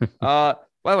 celebrating.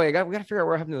 By the way, we got to figure out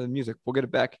what happened to the music. We'll get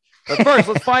it back. But first,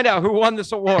 let's find out who won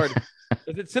this award.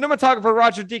 Is it cinematographer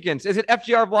Roger Deakins? Is it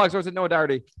FGR Vlogs, or is it Noah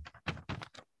Darty?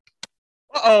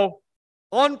 Uh-oh.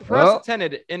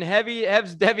 Unprecedented in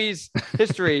Hevs Devi's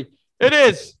history. It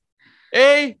is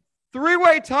a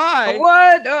three-way tie.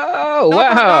 What? Oh,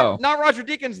 wow. Not Roger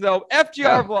Deakins, though.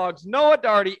 FGR Vlogs, Noah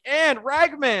Darty, and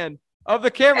Ragman of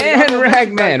the camera. And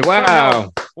Ragman.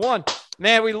 Wow. One.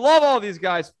 Man, we love all these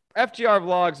guys. FGR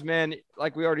Vlogs, man,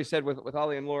 like we already said with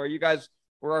Ollie and Laura, you guys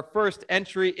were our first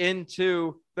entry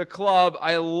into the club.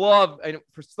 I love, and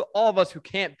for all of us who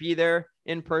can't be there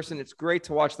in person, it's great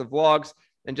to watch the vlogs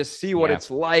and just see what it's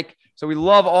like. So we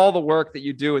love all the work that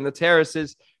you do in the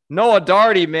terraces. Noah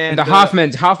Darty, man. And the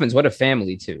Hoffmans, what a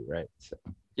family too, right? So.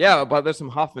 Yeah, but there's some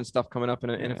Hoffman stuff coming up in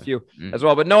a few as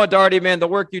well. But Noah Darty, man, the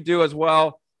work you do as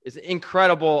well is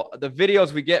incredible. The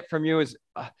videos we get from you is,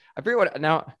 I forget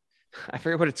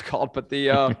what it's called, but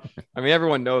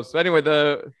everyone knows. So anyway,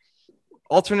 the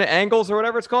alternate angles or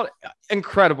whatever it's called,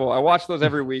 incredible. I watch those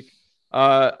every week.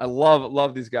 I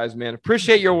love these guys, man.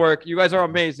 Appreciate your work. You guys are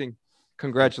amazing.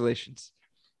 Congratulations.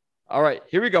 All right,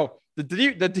 here we go.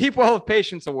 The Deep Well of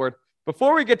Patience Award.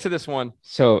 Before we get to this one,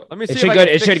 so let me see.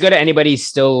 It should go to anybody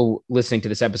still listening to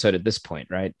this episode at this point,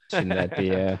 right? Shouldn't that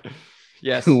be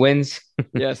yes? Who wins?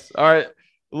 Yes. All right.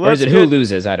 Or is it who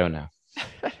loses? I don't know.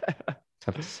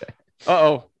 Tough to say.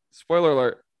 Uh-oh. Spoiler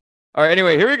alert. All right.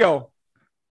 Anyway, here we go.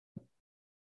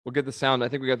 We'll get the sound. I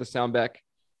think we got the sound back.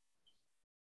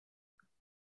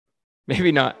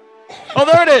 Maybe not. Oh,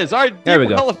 there it is. All right. Deep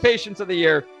Well of Patience of the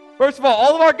year. First of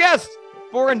all of our guests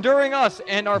for enduring us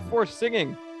and our forced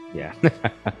singing. Yeah.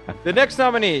 The next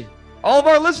nominee, all of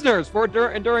our listeners for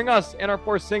enduring us and our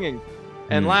forced singing.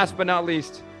 And last but not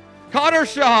least, Connor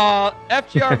Shaw,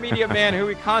 FGR media man who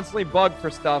we constantly bug for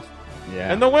stuff.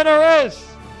 Yeah. And the winner is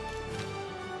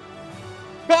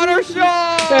Connor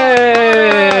Shaw!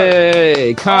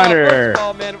 Hey, Connor! First of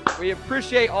all, man, we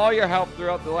appreciate all your help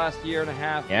throughout the last year and a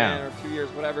half, man, or 2 years,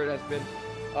 whatever it has been.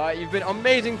 You've been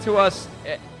amazing to us.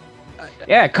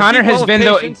 Yeah, Connor has been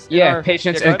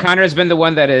patience, and Connor has been the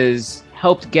one that has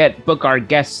helped book our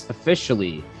guests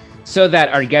officially, so that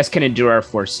our guests can endure our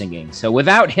forced singing. So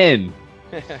without him,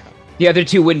 the other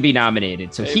two wouldn't be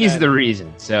nominated. So he's the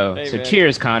reason. So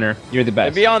cheers, Connor. You're the best.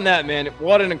 And beyond that, man,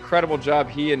 what an incredible job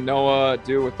he and Noah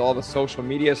do with all the social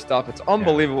media stuff. It's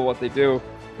unbelievable what they do,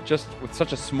 just with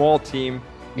such a small team.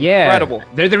 Yeah, incredible.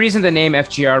 They're the reason the name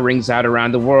FGR rings out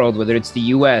around the world, whether it's the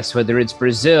US, whether it's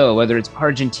Brazil, whether it's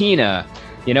Argentina,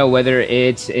 whether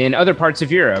it's in other parts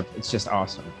of Europe. It's just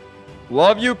awesome.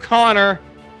 Love you, Connor.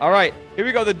 All right, here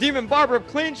we go. The Demon Barber of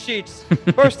Clean Sheets.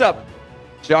 First up,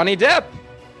 Johnny Depp.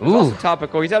 It's also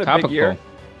topical. He's had a big year.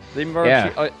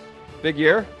 Yeah. Big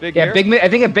year. I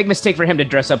think a big mistake for him to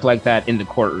dress up like that in the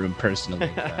courtroom,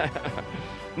 personally.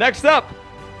 Next up,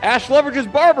 Ash Leveridge's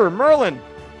barber, Merlin.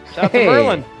 Shout out to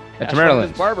Merlin. That's Merlin.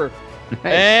 His barber.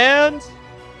 And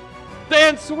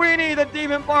Dan Sweeney, the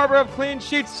demon barber of Clean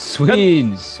Sheets.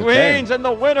 Sweens. And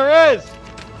the winner is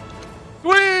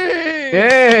Sweens.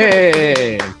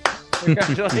 Hey.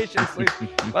 Congratulations, Sweens.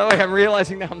 By the way, I'm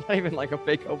realizing now I'm not even like a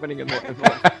fake opening in the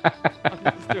I'm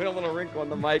just doing a little wrinkle on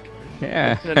the mic.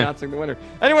 Yeah. And announcing the winner.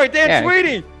 Anyway, Dan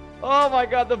Sweeney. Oh my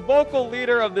God, the vocal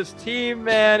leader of this team,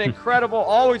 man. Incredible.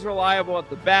 Always reliable at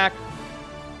the back.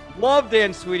 Love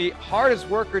Dan Sweeney. Hardest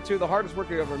worker, too. The hardest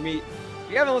worker you ever meet.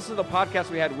 If you haven't listened to the podcast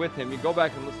we had with him, you go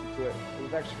back and listen to it. It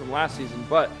was actually from last season.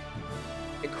 But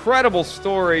incredible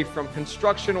story from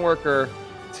construction worker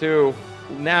to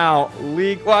now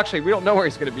league. Well, actually, we don't know where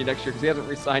he's going to be next year because he hasn't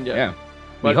re-signed yet. Yeah.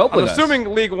 But I'm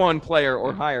assuming League One player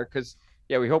or higher because,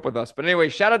 yeah, we hope with us. But anyway,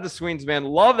 shout out to Sweens, man.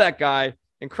 Love that guy.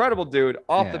 Incredible dude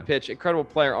off the pitch. Incredible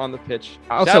player on the pitch.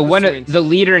 Also, the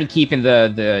leader in keeping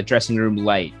the dressing room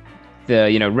light.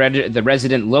 The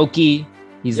resident Loki.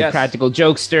 He's a practical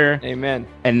jokester. Amen.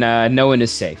 And no one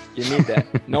is safe. You need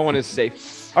that. No one is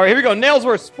safe. All right, here we go.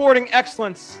 Nailsworth Sporting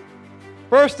Excellence.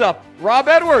 First up, Rob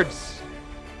Edwards.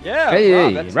 Yeah.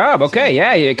 Hey, Rob. Okay.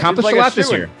 Yeah, he accomplished a lot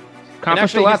this year.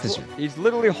 He's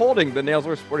literally holding the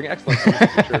Nailsworth Sporting Excellence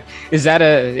picture. Is that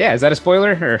a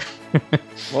spoiler? Or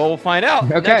well, we'll find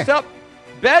out. Okay. Next up,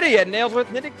 Betty at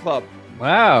Nailsworth Knitting Club.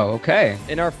 Wow. Okay.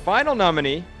 And our final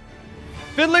nominee,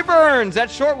 Finley Burns at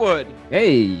Shortwood.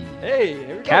 Hey. Here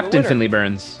we go. Captain Finley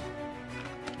Burns.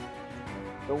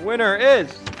 The winner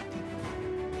is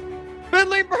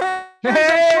Finley Burns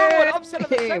at Shortwood. Upset of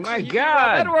the section. My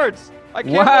God. Edwards. I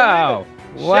can't believe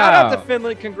it. Shout out to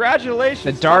Finley. Congratulations.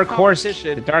 The dark horse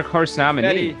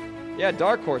nominee. Betty,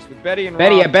 dark horse with Betty and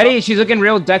Betty. Rob. Yeah, Betty, she's looking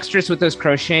real dexterous with those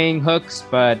crocheting hooks,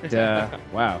 but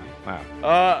wow.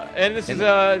 And this is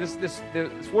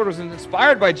this word was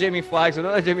inspired by Jamie Flaggs,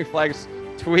 another Jamie Flaggs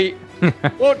tweet,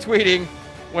 quote tweeting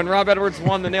when Rob Edwards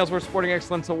won the Nailsworth Sporting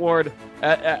Excellence Award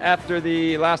after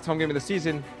the last home game of the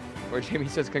season, where Jamie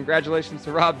says, "Congratulations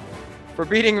to Rob for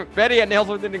beating Betty at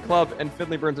Nailsworth Knitting Club and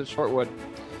Finley Burns at Shortwood."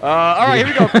 All right, here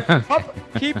we go. Cup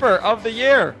Keeper of the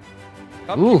Year.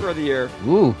 Keeper of the Year.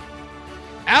 Ooh.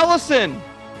 Allison.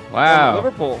 Wow.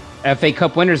 Liverpool. FA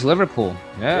Cup winners, Liverpool.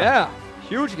 Yeah.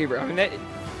 Huge keeper. I mean,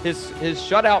 his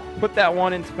shutout put that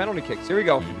one into penalty kicks. Here we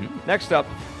go. Mm-hmm. Next up,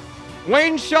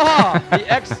 Wayne Shaw,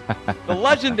 the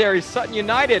legendary Sutton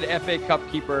United FA Cup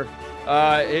keeper.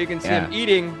 You can see him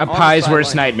eating a pie's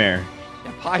worst nightmare.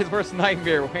 A pie's worst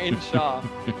nightmare, Wayne Shaw.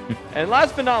 And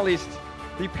last but not least,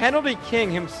 the penalty king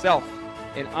himself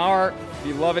and our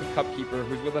beloved cup keeper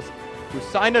who's with us, who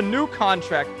signed a new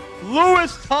contract,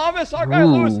 Lewis Thomas, our guy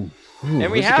Lewis.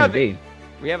 And we have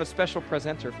a special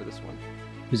presenter for this one.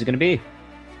 Who's it going to be?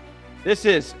 This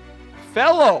is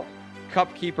fellow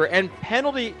cup keeper and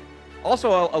penalty,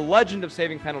 also a legend of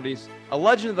saving penalties, a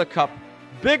legend of the cup,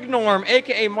 Big Norm,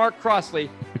 a.k.a. Mark Crossley.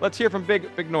 Let's hear from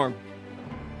Big Norm.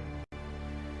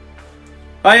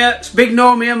 Hiya, it's Big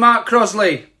Norm here, Mark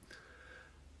Crossley.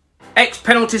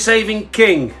 Ex-penalty saving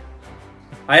king.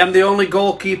 I am the only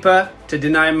goalkeeper to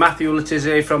deny Matthew Le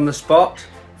Tissier from the spot.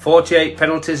 48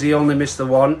 penalties, he only missed the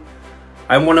one.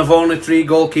 I'm one of only 3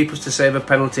 goalkeepers to save a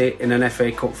penalty in an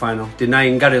FA Cup final,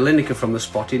 denying Gary Lineker from the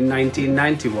spot in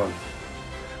 1991.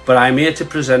 But I'm here to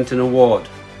present an award,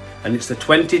 and it's the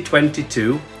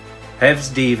 2022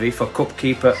 Hevs Deevy for Cup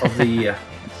Keeper of the Year.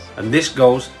 And this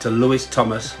goes to Lewis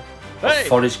Thomas of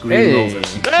Forest Green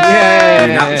Rovers. Been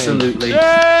absolutely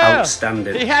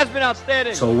outstanding. He has been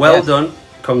outstanding. So well done.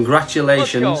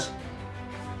 Congratulations.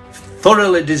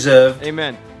 Thoroughly deserved.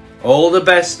 Amen. All the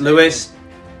best, Lewis.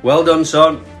 Well done,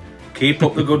 son. Keep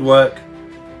up the good work.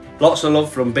 Lots of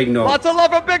love from Big Norm. Lots of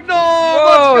love from Big Norm.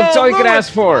 Whoa, that's all you can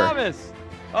ask for. Thomas.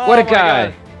 What a guy.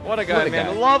 God. What a guy, man.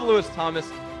 I love Lewis Thomas.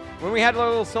 When we had a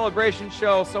little celebration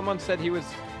show, someone said he was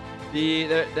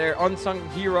their unsung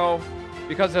hero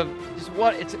because of just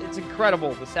it's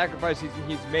incredible, the sacrifices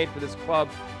he's made for this club.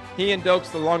 He and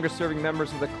Dokes, the longest serving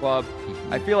members of the club.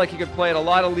 I feel like he could play at a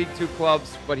lot of League 2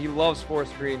 clubs, but he loves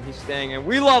Forest Green. He's staying, and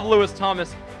we love Lewis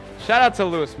Thomas. Shout out to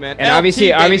Lewis, man. And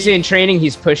obviously in training,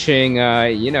 he's pushing,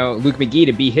 Luke McGee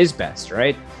to be his best,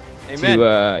 right? Amen.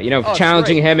 To,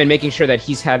 challenging him and making sure that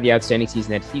he's had the outstanding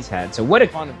season that he's had. So what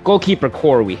a goalkeeper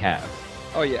core we have.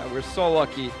 Oh, yeah, we're so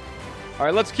lucky. All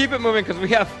right, let's keep it moving because we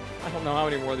have, I don't know how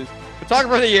many more of these.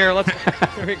 Photographer of the year,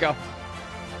 here we go.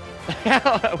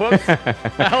 Whoops.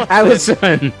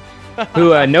 Allison.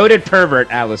 Who, noted pervert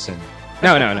Allison.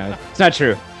 No, it's not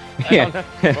true. Well,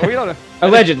 we don't know.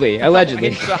 Allegedly.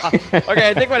 Okay,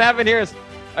 I think what happened here is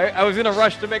I was in a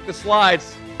rush to make the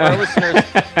slides for our listeners,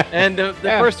 and the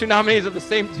first two nominees are the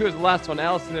same two as the last one,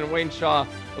 Allison and Wayne Shaw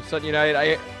of Sutton United.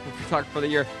 I photographer for the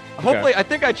year. Hopefully, I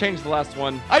think I changed the last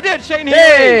one. I did. Shane Healy.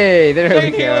 Hey, there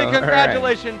Shane we go. Healy,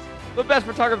 congratulations. The best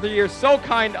photographer of the year. So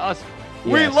kind to us.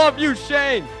 We Yes. love you,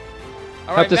 Shane.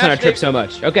 All Helped us on our trip so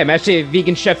much. Okay, Match Day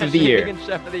Vegan Chef of the Year. Vegan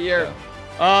Chef of the Year.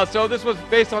 So this was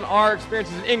based on our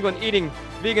experiences in England eating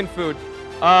vegan food.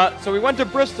 So we went to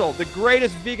Bristol, the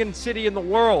greatest vegan city in the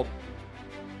world.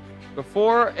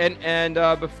 Before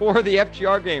before the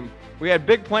FGR game, we had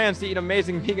big plans to eat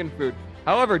amazing vegan food.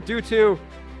 However, due to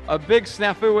a big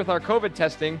snafu with our COVID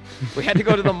testing, we had to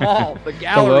go to the mall, the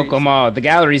galleries. The local mall, the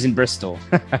galleries in Bristol.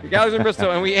 The galleries in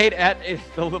Bristol, and we ate at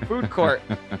the food court,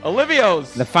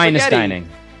 Olivio's. The finest Spaghetti dining.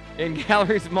 in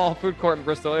Galleries Mall food court in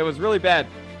Bristol. It was really bad.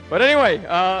 But anyway,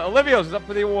 Olivio's is up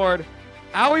for the award.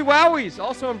 Owie Wowies,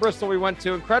 also in Bristol, we went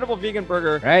to. Incredible vegan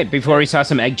burger. Right, before we saw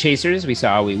some egg chasers, we went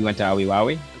to Owie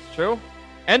Wowie. That's true.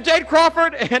 And Jade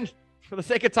Crawford, and for the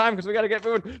sake of time, because we got to get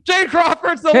moving, Jade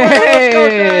Crawford's the winner. Let's go,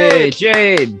 Hey,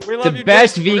 Jade. Jade. We love The you,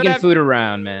 best Jade. We're vegan gonna have- food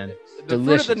around, man. The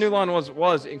Delicious. food at the New Lawn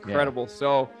was incredible.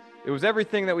 So it was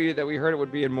everything that we heard it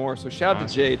would be and more. So shout out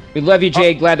to Jade. We love you,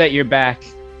 Jade. Glad that you're back.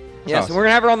 Yes, Awesome. and we're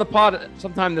gonna have her on the pod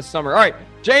sometime this summer. All right,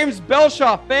 James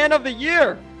Belshaw, fan of the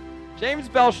year. James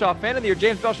Belshaw, fan of the year.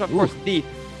 James Belshaw, of course, the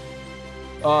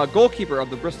goalkeeper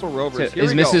of the Bristol Rovers. So Here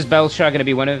is we Mrs. go. Belshaw going to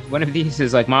be one of these?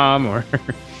 Is like mom or?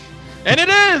 And it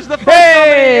is the first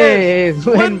Hey, nominee is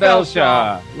Lynn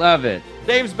Belshaw. Love it.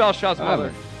 James Belshaw's Love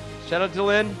mother. Shout out to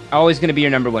Lynn. Always going to be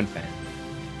your number one fan.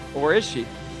 Or is she?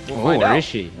 We'll Oh, find or out. is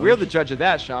she? We're the judge of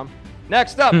that, Sham.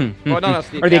 Next up. Well, no,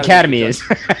 that's Or the Academy is. is.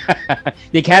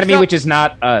 The Academy, Next up. which is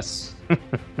not us.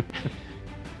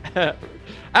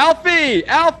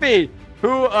 Alfie,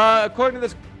 who, according to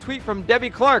this tweet from Debbie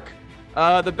Clark,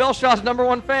 the Belshaw's number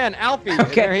one fan, Alfie. And there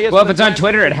he Okay. is Well, with if it's the on fan.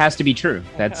 Twitter, it has to be true.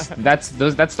 That's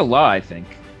the law, I think.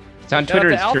 If it's on Shout out Twitter,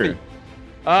 to it's Alfie. true.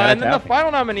 And to then the Alfie.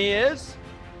 final nominee is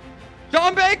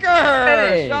Sean Baker.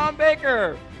 Hey. Sean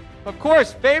Baker, of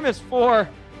course, famous for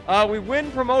we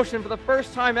win promotion for the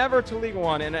first time ever to League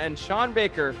One, and Sean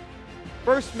Baker,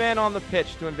 first man on the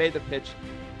pitch to invade the pitch.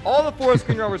 All the Forest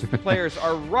Green Rovers players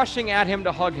are rushing at him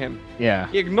to hug him. Yeah.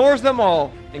 He ignores them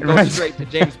all and goes Right. straight to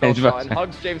James Belshaw and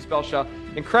hugs James Belshaw.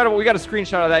 Incredible. We got a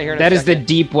screenshot of that here in That a is the second.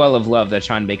 deep well of love that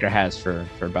Sean Baker has for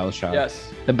Belshaw.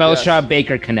 Yes. The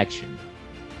Belshaw-Baker connection.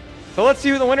 So let's see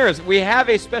who the winner is. We have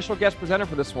a special guest presenter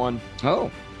for this one.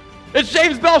 Oh. It's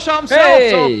James Belshaw himself.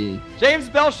 Hey! So James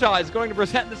Belshaw is going to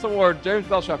present this award. James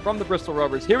Belshaw from the Bristol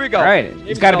Rovers. Here we go. All right. James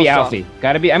It's got to be Belshaw. Alfie.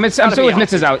 Got to be. I'm still Gotta with be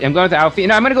Mrs. Alfie. I'm going with Alfie.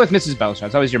 No, I'm going to go with Mrs. Belshaw.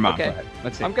 It's always your mom. Okay. Go ahead.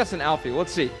 Let's see. I'm guessing Alfie.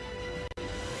 Let's see.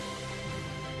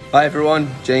 Hi everyone,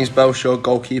 James Belshaw,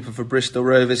 goalkeeper for Bristol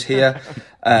Rovers here.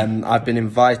 I've been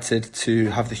invited to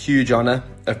have the huge honour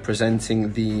of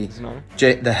presenting the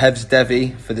Hevs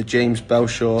Devi for the James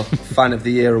Belshaw Fan of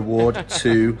the Year award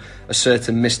to a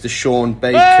certain Mr. Sean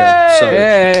Baker. Hey! So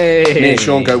Hey! me and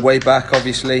Sean go way back,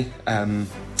 obviously.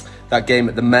 That game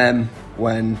at the Mem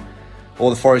when all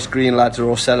the Forest Green lads are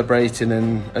all celebrating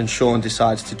and Sean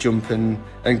decides to jump and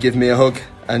give me a hug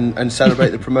and celebrate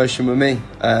the promotion with me.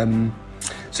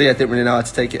 So yeah, I didn't really know how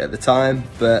to take it at the time,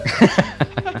 but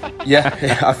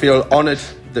yeah, I feel honoured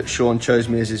that Sean chose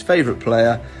me as his favourite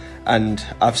player, and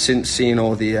I've since seen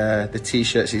all the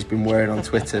T-shirts he's been wearing on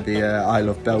Twitter, the I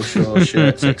Love Belshaw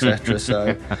shirts, etc.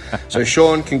 So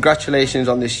Sean, congratulations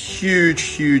on this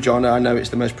huge honour. I know it's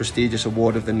the most prestigious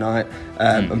award of the night,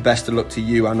 and best of luck to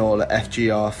you and all at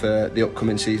FGR for the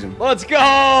upcoming season. Let's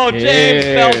go, James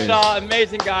Yeah. Belshaw.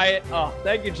 Amazing guy. Oh,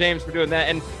 thank you, James, for doing that.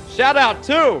 And shout out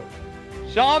to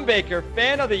Sean Baker,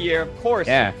 fan of the year, of course.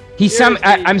 Yeah. Seriously.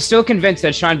 I'm still convinced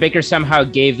that Sean Baker somehow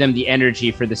gave them the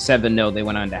energy for the 7-0 they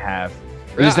went on to have.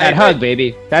 It was Yeah, I that hug, agree.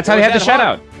 baby. That's It how they was had the that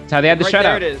hug. shutout. That's how they had the Right shutout.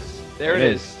 there it is. There it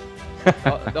is.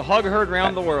 The hug heard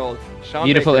round the world. Sean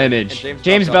Beautiful Baker image. and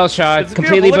James Belshaw, It's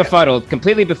completely beautiful. Look at- befuddled.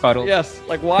 Completely befuddled. Yes,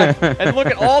 like why? And look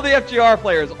at all the FGR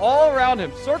players all around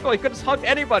him. Circle. He could have hugged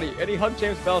anybody, and he hugged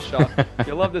James Belshaw.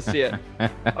 You'll love to see it.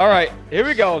 All right, here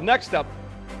we go. Next up,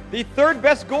 the third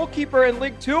best goalkeeper in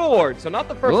League Two award. So not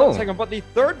the first Ooh. and second, but the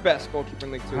third best goalkeeper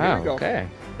in League Two. Here Wow, we go. okay.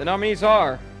 The nominees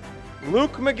are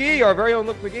Luke McGee, our very own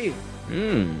Luke McGee.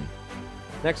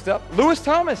 Next up, Lewis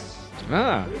Thomas.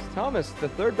 Ah. Lewis Thomas, the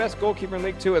third best goalkeeper in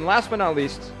League Two. And last but not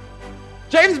least,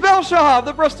 James Belshaw of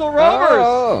the Bristol Rovers.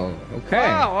 Oh, okay.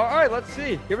 Wow. All right, let's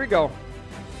see. Here we go.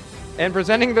 And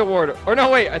presenting the award. Or no,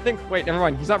 wait. Never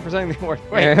mind. He's not presenting the award.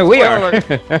 Wait. We spoiler are. alert.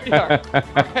 We are.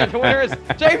 All right, the winner is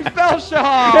James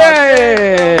Belshaw.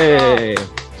 Yay!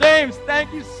 James,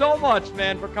 thank you so much,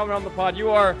 man, for coming on the pod.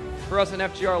 You are for us, an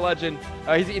FGR legend.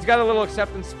 He's got a little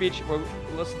acceptance speech we'll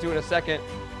listen to in a second.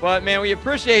 But, man, we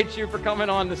appreciate you for coming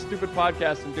on this stupid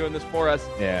podcast and doing this for us.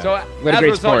 Yeah. So, what as a great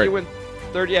a result, sport. you win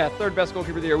third best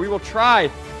goalkeeper of the year. We will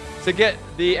try to get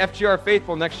the FGR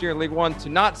faithful next year in League One to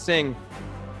not sing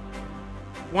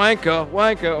wanka,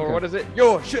 or what is it?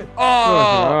 Your shit.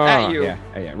 At you. Yeah,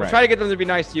 right. We'll try to get them to be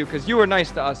nice to you because you were nice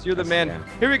to us. You're the man. Yeah.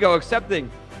 Here we go, accepting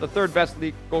the third best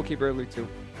league goalkeeper in League 2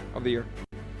 of the year.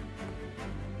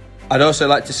 I'd also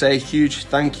like to say a huge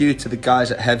thank you to the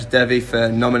guys at Hevs Devi for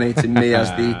nominating me as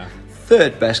the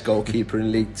third best goalkeeper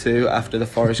in League 2 after the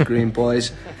Forest Green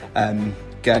boys.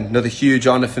 Again, another huge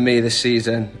honour for me this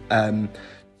season.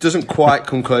 Doesn't quite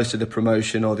come close to the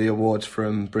promotion or the awards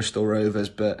from Bristol Rovers,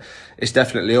 but it's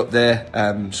definitely up there.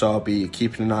 So I'll be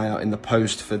keeping an eye out in the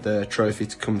post for the trophy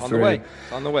to come through.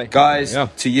 On the way. Guys,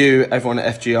 to you, everyone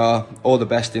at FGR, all the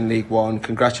best in League 1.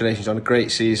 Congratulations on a great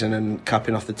season and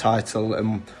capping off the title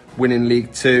and winning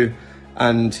League 2.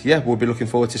 And yeah, we'll be looking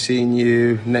forward to seeing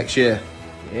you next year.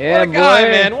 Yeah, what a guy,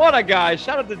 man. What a guy.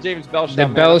 Shout out to James Belshaw. The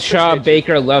Belshaw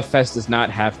Baker Love Fest does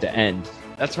not have to end.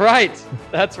 That's right.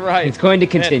 That's right. It's going to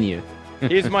continue.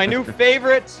 He's my new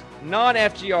favorite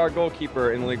non-FGR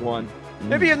goalkeeper in League 1.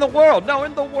 Maybe in the world. No,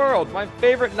 in the world. My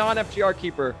favorite non-FGR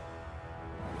keeper,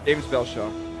 James Belshaw.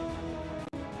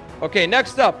 Okay,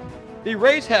 next up, the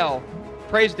Raise Hell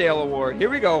Praise-Dale Award. Here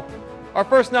we go. Our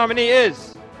first nominee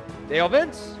is Dale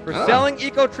Vince for selling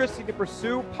ecotricity to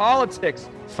pursue politics.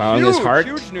 Following his heart.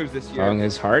 Huge news this year. Following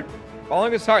his heart.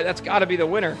 Following his heart. That's got to be the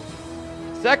winner.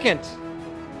 Second,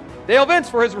 Dale Vince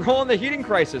for his role in the heating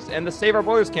crisis and the Save Our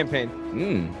Boilers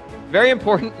campaign. Very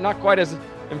important. Not quite as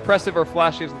impressive or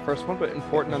flashy as the first one, but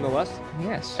important nonetheless.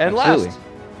 Yes. And absolutely. last,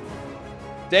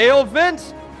 Dale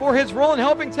Vince for his role in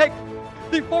helping take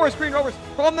the Forest Green Rovers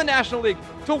from the National League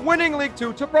to winning League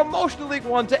 2 to promotion to League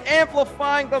 1 to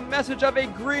amplifying the message of a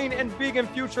green and vegan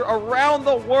future around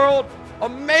the world.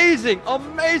 Amazing,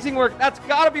 amazing work. That's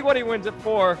got to be what he wins it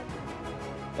for.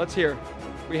 Let's hear.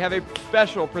 We have a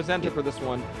special presenter for this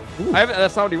one.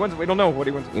 That's not what he wins. We don't know what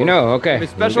he wins it for. You know, okay. A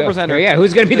special presenter. Yeah,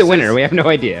 who's going to be the winner? We have no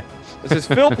idea. This is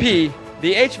Phil P.,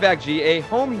 the HVAC-G, a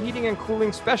home heating and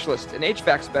cooling specialist, an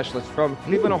HVAC specialist from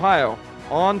Cleveland, Ohio,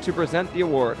 on to present the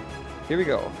award. Here we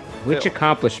go. Which Phil.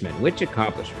 accomplishment? Which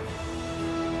accomplishment?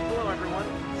 Hello, everyone.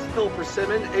 It's Phil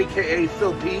Persimmon, a.k.a.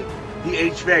 Phil P., the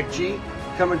HVAC-G,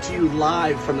 coming to you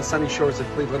live from the sunny shores of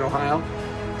Cleveland, Ohio.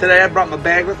 Today I brought my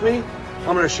bag with me.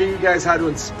 I'm going to show you guys how to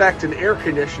inspect an air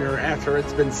conditioner after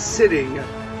it's been sitting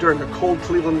during a cold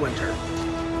Cleveland winter.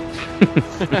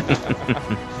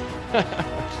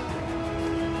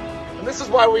 And this is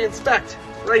why we inspect,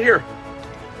 right here.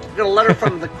 I got a letter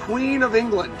from the Queen of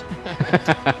England.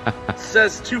 It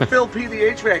says, to Phil P., the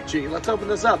HVAC-G. Let's open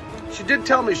this up. She did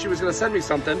tell me she was going to send me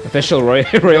something. Official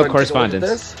royal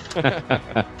correspondence.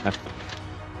 Oh,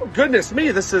 goodness me,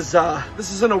 this is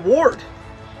an award.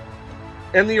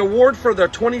 And the award for the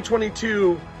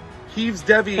 2022 Heaves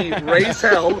Devi Raise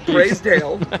Hell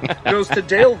Praise-Dale goes to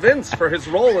Dale Vince for his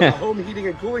role in the home heating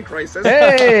and cooling crisis.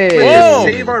 Hey! With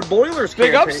his Save Our Boilers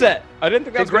Big campaign. upset. I didn't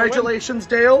think I was gonna win. Congratulations,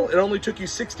 Dale. It only took you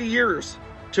 60 years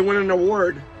to win an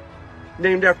award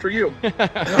named after you.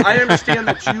 I understand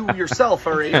that you yourself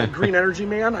are a green energy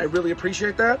man. I really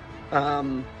appreciate that.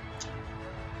 And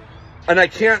I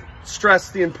can't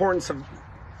stress the importance of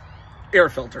air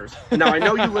filters. Now, I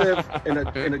know you live in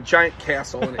a giant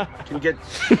castle and it can get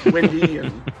windy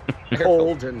and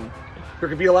cold and there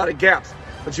can be a lot of gaps,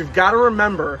 but you've got to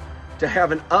remember to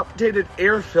have an updated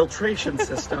air filtration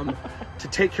system to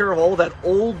take care of all that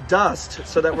old dust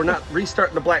so that we're not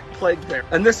restarting the Black Plague there.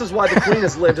 And this is why the Queen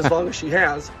has lived as long as she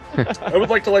has. I would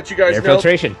like to let you guys Air know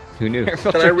filtration. Who knew?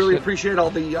 that I really appreciate all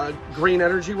the green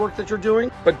energy work that you're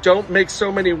doing, but don't make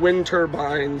so many wind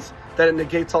turbines that it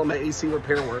negates all my AC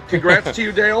repair work. Congrats to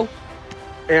you, Dale.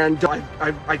 And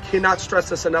I cannot stress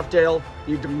this enough, Dale.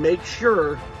 You need to make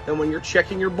sure that when you're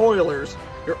checking your boilers,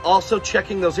 you're also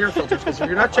checking those air filters, because if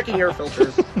you're not checking air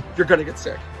filters, you're going to get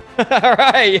sick. All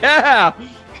right, yeah.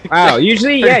 Wow.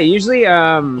 Usually,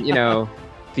 you know,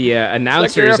 the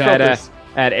announcers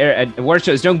at award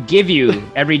shows don't give you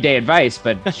everyday advice,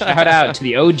 but shout out to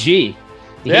the OG, the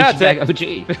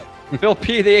HVAC OG. Phil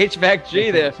P., the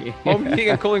HVAC-G, the home heating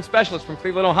and cooling specialist from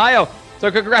Cleveland, Ohio.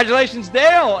 So congratulations,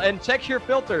 Dale, and check your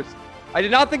filters. I did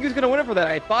not think he was going to win it for that.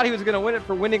 I thought he was going to win it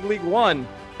for winning League 1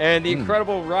 and the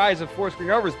incredible rise of Forest Green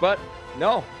Rovers, but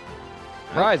no.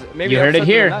 Surprise. Maybe you heard it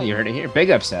here. You heard it here. Big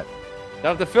upset.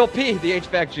 Now to Phil P., the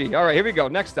HVAC-G. All right, here we go.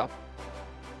 Next up.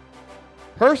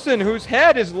 Person whose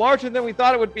head is larger than we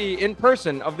thought it would be in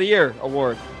person of the year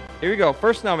award. Here we go.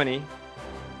 First nominee.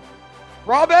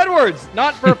 Rob Edwards,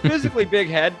 not for a physically big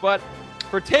head, but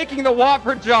for taking the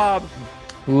Watford job.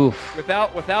 Oof.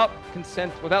 Without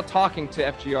consent, without talking to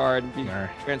FGR and being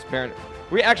transparent.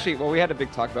 We had a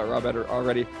big talk about Rob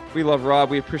already. We love Rob.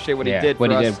 We appreciate what he did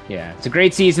for us. Yeah, it's a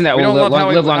great season that will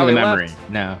live long in the memory.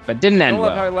 No, but didn't end well.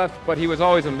 I don't love how he left, but he was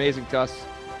always amazing to us.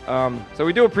 So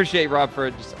we do appreciate Rob for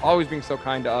just always being so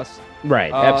kind to us.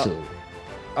 Right, absolutely.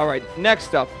 All right,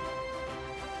 next up,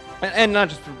 and not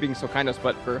just for being so kind to us,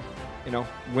 but for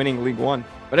winning League One.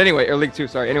 But anyway, or League Two.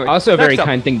 Sorry. Anyway, also a very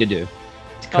kind thing to do.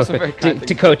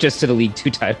 To coach us to the League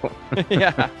Two title.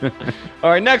 Yeah. All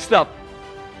right, next up.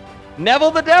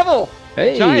 Neville the Devil.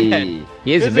 Hey, giant head.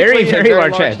 He is a very, very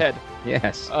large head.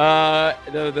 Yes.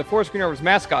 The Forest Green Rovers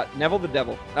mascot, Neville the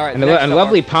Devil. All right. And a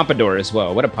lovely pompadour as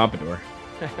well. What a pompadour.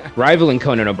 Rivaling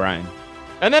Conan O'Brien.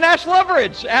 And then Ash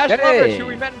Loveridge. Loveridge, who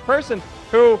we met in person,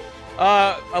 who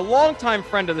a longtime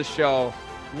friend of the show.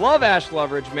 Love Ash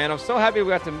Loveridge, man. I'm so happy we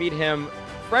got to meet him.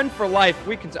 Friend for life.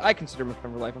 I consider him a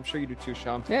friend for life. I'm sure you do too,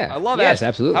 Sean. Yeah. I love Ash. Yes,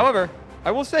 absolutely. However,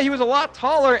 I will say he was a lot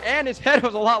taller and his head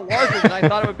was a lot larger than I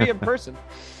thought it would be in person.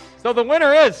 So the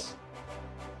winner is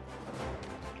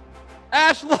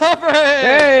Ash Loveridge.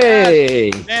 Hey!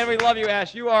 Ash, man, we love you,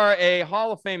 Ash. You are a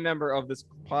Hall of Fame member of this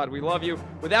pod. We love you.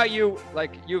 Without you,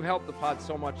 you've helped the pod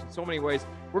so much in so many ways.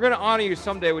 We're going to honor you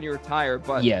someday when you retire.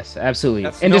 But yes,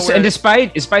 absolutely. And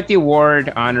despite the award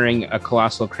honoring a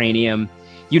colossal cranium,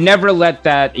 you never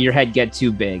let your head get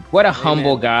too big. What a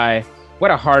humble guy. What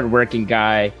a hardworking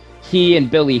guy. He and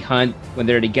Billy Hunt, when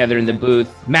they're together in the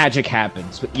booth, magic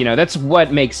happens. That's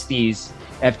what makes these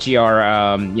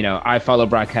FGR, I Follow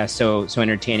broadcasts so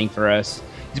entertaining for us.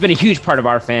 He's been a huge part of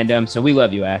our fandom, so we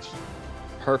love you, Ash.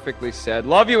 Perfectly said.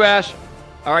 Love you, Ash.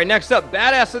 All right, next up,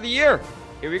 Badass of the Year.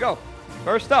 Here we go.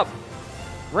 First up,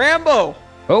 Rambo.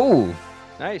 Oh.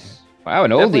 Nice. Wow,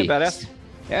 an Definitely oldie. Badass.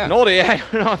 Yeah. An oldie. I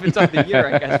don't know if it's of the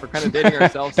year, I guess. We're kind of dating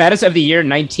ourselves. Badass of the Year,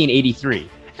 1983.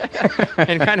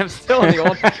 And kind of still in the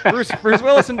old Bruce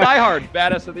Willis and Die Hard,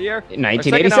 Badass of the Year.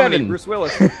 1987. Bruce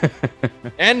Willis.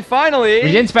 And finally,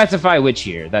 we didn't specify which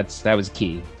year. That was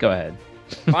key. Go ahead.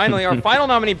 Finally, our final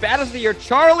nominee, Badass of the Year,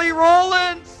 Charlie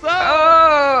Rollins.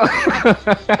 Oh!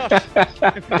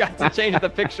 I forgot to change the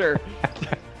picture.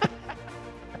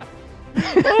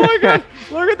 Oh my God!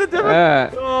 Look at the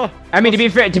difference. I mean, to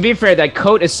be fair, that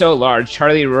coat is so large.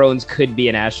 Charlie Rollins could be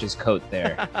an Ash's coat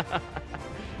there.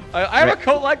 I have a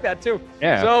coat like that too.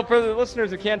 Yeah. So for the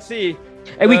listeners who can't see,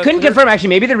 and we couldn't confirm. Actually,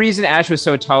 maybe the reason Ash was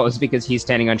so tall is because he's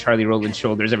standing on Charlie Rollins'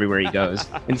 shoulders everywhere he goes,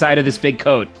 inside of this big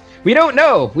coat. We don't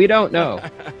know.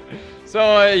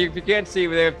 So if you can't see,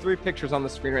 we have 3 pictures on the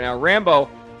screen right now: Rambo,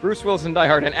 Bruce Willis and Die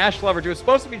Hard, and Ash Loveridge, who was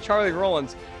supposed to be Charlie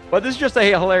Rollins, but this is just a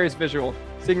hilarious visual: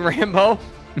 seeing Rambo,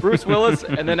 Bruce Willis,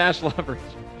 and then Ash Loveridge.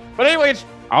 But anyway, it's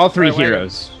all 3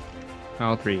 heroes.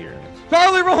 All 3 heroes.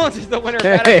 Charlie Rollins is the winner of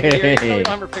that Charlie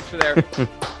Hummer picture there.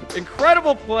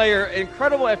 Incredible player,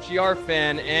 incredible FGR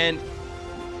fan, and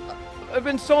I've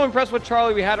been so impressed with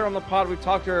Charlie. We had her on the pod, we've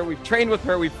talked to her, we've trained with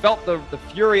her, we felt the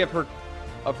fury of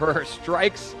her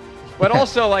strikes. But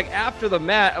also, after the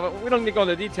match, we don't need to go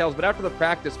into details, but after the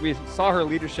practice, we saw her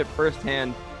leadership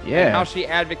firsthand. Yeah. And how she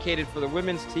advocated for the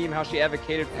women's team, how she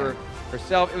advocated for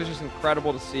herself. It was just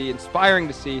incredible to see, inspiring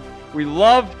to see. We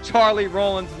love Charlie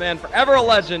Rollins, man. Forever a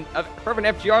legend, forever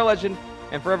an FGR legend,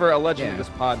 and forever a legend of this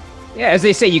pod. Yeah, as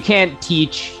they say, you can't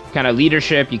teach kind of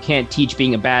leadership. You can't teach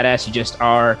being a badass. You just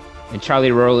are. And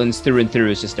Charlie Rollins, through and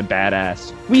through, is just a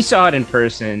badass. We saw it in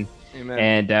person. Amen.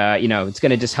 And, it's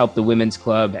going to just help the women's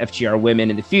club, FGR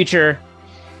Women, in the future.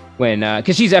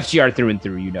 Because she's FGR through and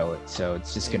through, it. So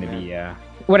it's just going to be...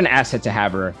 what an asset to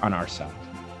have her on our side.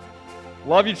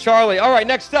 Love you, Charlie. All right,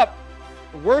 next up.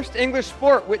 Worst English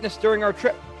sport witnessed during our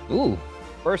trip. Ooh.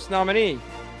 First nominee.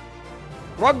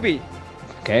 Rugby.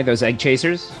 Okay, those egg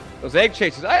chasers.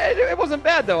 It wasn't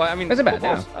bad, though. I mean, it wasn't bad,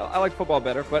 no. I like football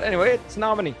better. But anyway, it's a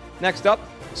nominee. Next up.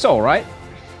 It's all right.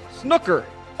 Snooker.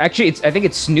 Actually, I think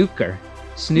it's snooker.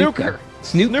 Snooker.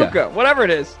 Whatever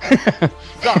it is.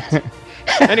 Sucks.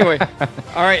 Anyway,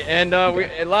 all right, and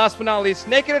last but not least,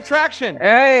 Naked Attraction.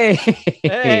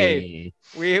 Hey,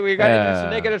 we got into some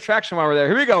Naked Attraction while we're there.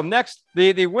 Here we go. Next,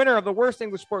 the winner of the worst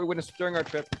English sport we witnessed during our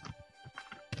trip.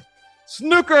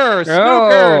 Snooker.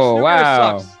 Oh,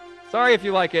 wow. Sucks. Sorry if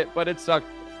you like it, but it sucked.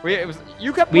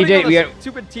 You kept putting on this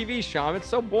stupid TV, Sean. It's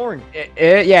so boring.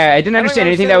 Yeah, I didn't understand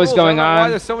anything that was going on. Why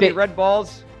there's so many red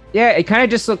balls? Yeah, it kind of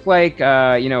just looked like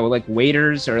like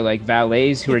waiters or like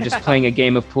valets who are just playing a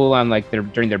game of pool on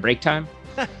during their break time.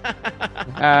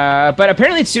 But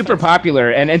apparently it's super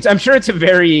popular, and I'm sure it's a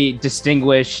very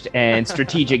distinguished and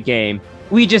strategic game.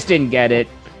 We just didn't get it,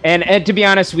 and to be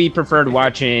honest, we preferred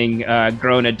watching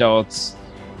grown adults,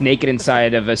 naked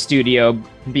inside of a studio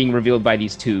being revealed by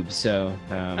these tubes. So,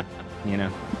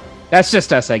 that's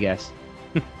just us, I guess.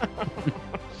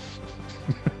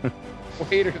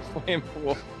 Waiters playing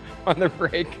pool on their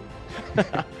break.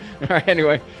 All right,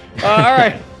 anyway. All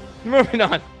right, moving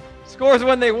on. Scores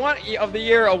when they won of the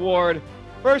year award.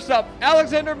 First up,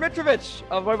 Alexander Mitrovic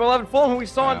of my beloved Fulham, who we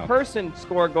saw in person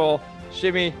score a goal.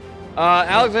 Shimmy.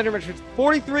 Alexander Mitrovic,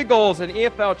 43 goals, an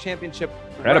EFL championship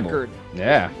record.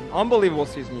 Yeah. Unbelievable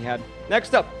season he had.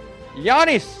 Next up,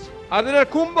 Giannis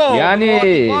Antetokounmpo.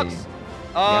 Giannis.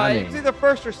 He's either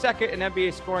first or second in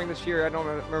NBA scoring this year. I don't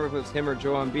remember if it was him or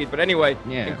Joel Embiid. But anyway,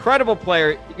 incredible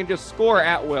player. You can just score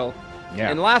at will.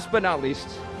 Yeah. And last but not least,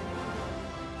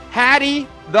 Hattie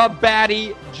the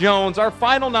Batty Jones, our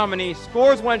final nominee,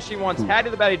 scores when she wants. Hattie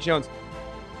the Batty Jones.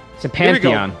 It's a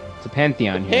pantheon. It's a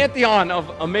pantheon here. Pantheon of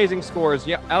amazing scores.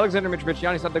 Yeah, Alexander Mitrovic,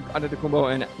 Giannis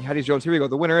Antetokounmpo, and Hattie Jones. Here we go.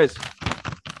 The winner is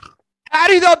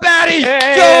Hattie the Batty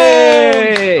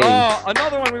Jones. Oh,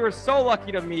 another one we were so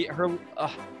lucky to meet. Her.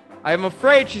 I'm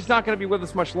afraid she's not going to be with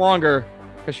us much longer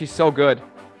because she's so good.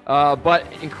 But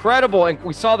incredible, and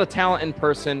we saw the talent in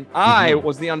person. I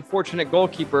was the unfortunate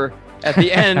goalkeeper at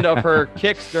the end of her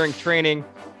kicks during training,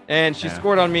 and she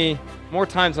scored on me more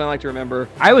times than I like to remember.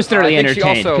 I was thoroughly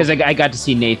entertained because I got to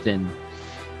see Nathan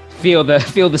feel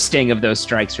the sting of those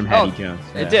strikes from Hattie Jones.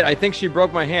 It did. I think she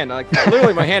broke my hand. Like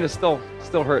literally, my hand is still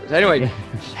hurt. Anyway,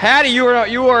 Hattie, you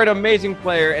are an amazing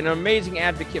player, and an amazing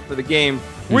advocate for the game.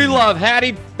 We love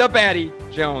Hattie the Batty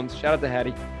Jones. Shout out to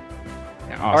Hattie.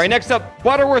 Awesome. All right, next up,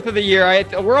 Butterworth of the Year.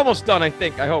 We're almost done, I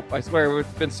think. I hope. I swear,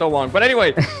 it's been so long. But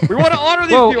anyway, we want to honor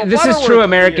these people. This is true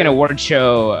American award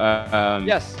show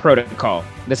protocol.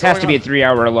 This has to be a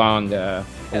 3-hour long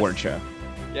award show.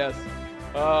 Yes.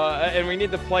 And we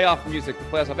need the playoff music to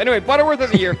play us off. Anyway, Butterworth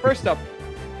of the Year. First up,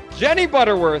 Jenny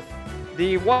Butterworth,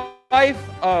 the wife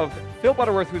of Phil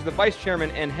Butterworth, who's the vice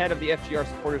chairman and head of the FGR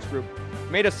supporters group,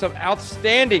 made us some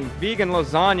outstanding vegan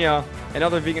lasagna and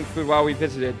other vegan food while we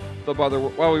visited we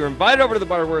were invited over to the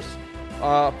Butterworths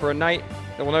for a night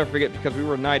that we'll never forget because we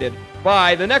were knighted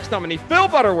by the next nominee, Phil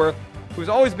Butterworth, who's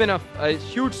always been a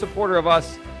huge supporter of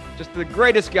us, just the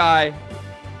greatest guy.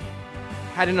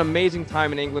 Had an amazing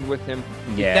time in England with him.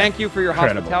 Yeah, thank you for your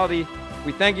hospitality.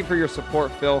 We thank you for your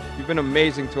support, Phil. You've been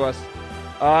amazing to us.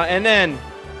 And then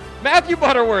Matthew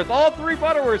Butterworth, all three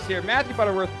Butterworths here. Matthew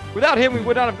Butterworth. Without him, we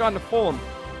would not have gone to Fulham.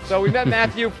 So we met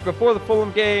Matthew before the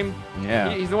Fulham game.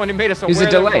 Yeah. He's the one who made us aware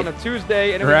that it was on a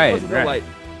Tuesday, and it was a delight.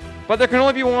 But there can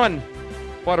only be one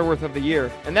Butterworth of the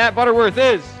Year, and that Butterworth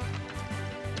is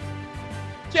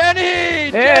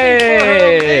Jenny!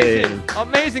 Hey! Jenny,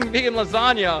 amazing vegan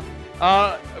lasagna.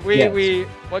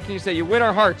 What can you say? You win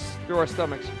our hearts through our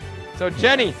stomachs. So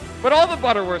Jenny, but all the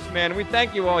Butterworths, man, we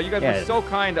thank you all. You guys were so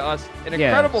kind to us. An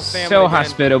incredible family. So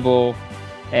hospitable,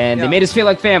 and they made us feel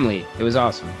like family. It was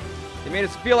awesome. They made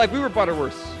us feel like we were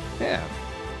Butterworths. Yeah.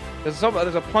 There's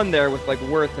a pun there with like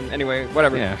worth and anyway,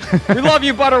 whatever. Yeah. We love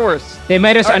you, Butterworths. They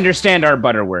made us understand our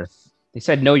Butterworth. They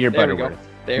said, know your Butterworth.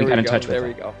 We got in touch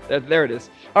with it. There it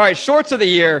is. All right, Shorts of the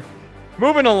Year.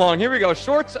 Moving along. Here we go.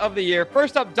 Shorts of the Year.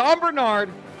 First up, Don Bernard.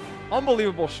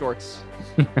 Unbelievable shorts.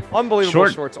 Unbelievable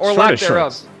shorts. Or lack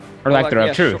thereof. Or lack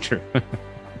thereof. True.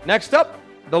 Next up,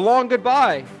 The Long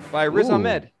Goodbye by Riz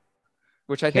Ahmed,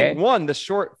 which I think won the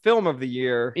short film of the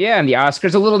year. Yeah, and the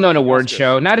Oscars, a little known award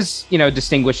show, not as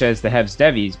distinguished as the Hevs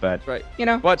Devies, but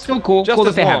but still cool. Cool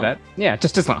that they have that. Yeah,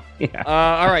 just as long. Yeah.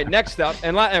 All right, next up,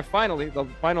 and finally, the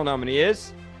final nominee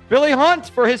is Billy Hunt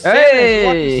for his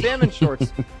Lucky Salmon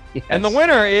shorts. Yes. And the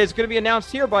winner is going to be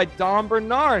announced here by Don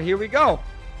Bernard. Here we go,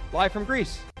 live from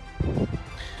Greece.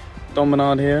 Don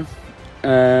Bernard here.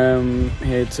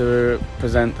 Here to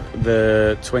present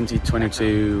the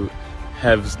 2022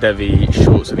 Hevs Devi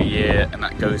Shorts of the Year, and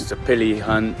that goes to Billy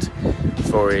Hunt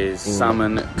for his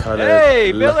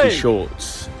salmon-coloured lucky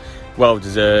shorts. Well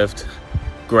deserved.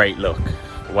 Great look.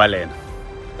 Well in.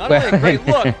 Not only a great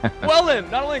look, well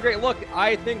in. Not only a great look,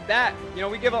 I think that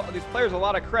we give these players a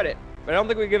lot of credit, but I don't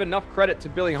think we give enough credit to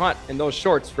Billy Hunt in those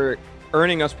shorts for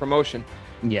earning us promotion.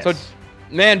 Yes. So,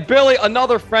 man, Billy,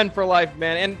 another friend for life,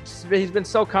 man, and he's been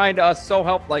so kind to us, so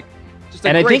helped, just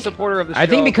a great supporter of the show. I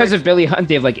think because of Billy Hunt,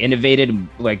 they've innovated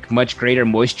much greater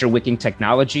moisture wicking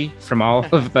technology from all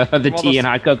of the tea and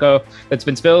hot cocoa that's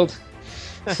been spilled.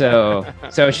 So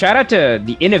shout out to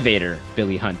the innovator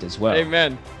Billy Hunt as well.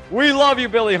 Amen. We love you,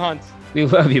 Billy Hunt. We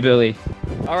love you, Billy.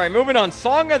 All right, moving on.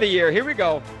 Song of the Year. Here we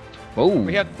go. Oh.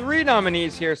 We have 3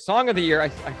 nominees here. Song of the Year. I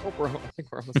think we're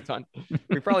almost done.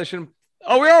 We probably shouldn't.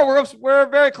 Oh, we are. We're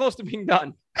very close to being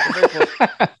done.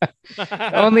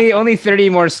 only 30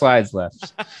 more slides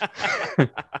left. No,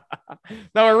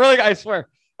 we're really. I swear.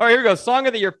 All right, here we go. Song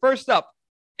of the year. First up,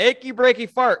 Achy Breaky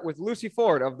Fart with Lucy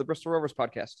Ford of the Bristol Rovers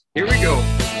podcast. Here we go.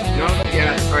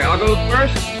 Yeah. All right, I'll go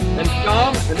first, then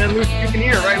Tom, and then Lucy. You can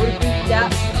hear, right, Lucy? Yeah,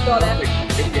 got it.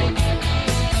 Here we go.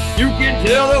 You can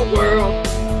tell the world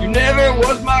you never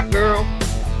was my girl.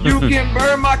 You can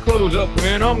burn my clothes up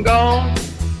when I'm gone.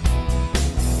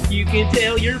 You can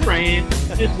tell your friends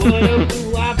just what a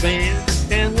fool I've been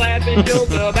and laugh and joke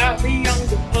about me on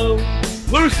the phone.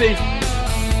 Lucy!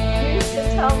 You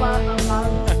can tell my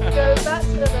mom to go back to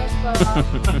the bar.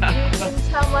 You can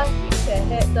tell my feet to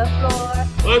hit the floor.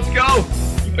 Let's go!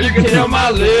 You can tell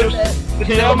my lips,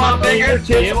 tell my fingertips,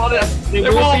 they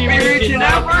won't be reaching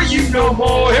out for you no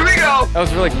more. Here we go! That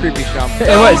was really creepy, Sean.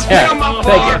 It was, yeah.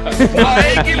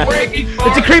 Thank you.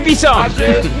 It's a creepy song. I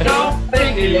just don't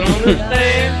think you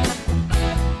understand.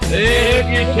 If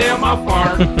you tell my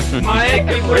fart, my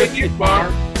achy breaky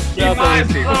fart, you might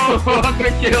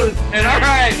fucking kill it. And all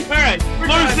right,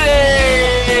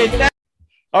 Lucy!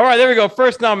 All right, there we go.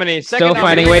 First nominee. Second Still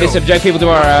finding a way to subject people to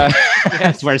our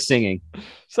to our singing.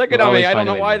 Second nominee. I don't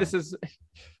know why this is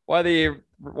why this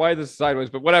is sideways,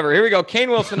 but whatever. Here we go. Kane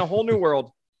Wilson, A Whole New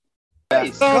World.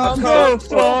 Come so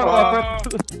far.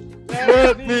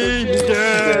 Let me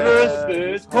share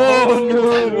this whole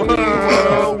new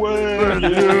world with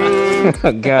you.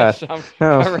 Oh gosh. I'm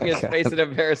Oh, covering his God. face in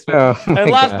embarrassment. Oh, and my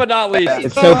last God. but not least,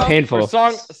 It's so painful. for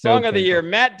So song of the painful. year,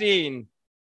 Matt Dean.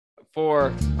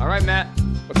 All right, Matt.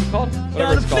 What's it called?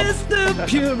 Whatever it's called. Fist of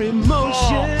pure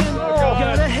emotion.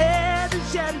 Got a head and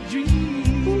shattered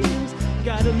dreams.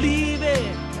 Gotta leave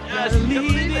it. Gotta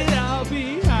leave it all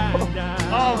behind now.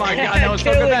 Oh my God, that was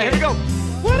so good. Here we go.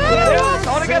 Whatever.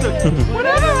 All together.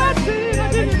 Whatever I did,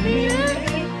 I didn't mean it.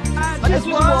 I just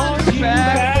want you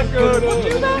back.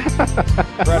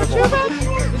 Incredible.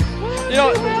 You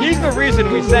know, he's the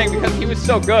reason we sang because he was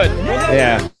so good.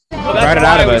 Yeah. So Brought it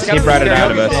out of us. He brought it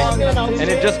out of us. And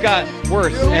it just got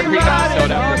worse every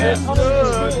episode after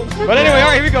that. But anyway, all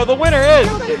right, here we go. The winner is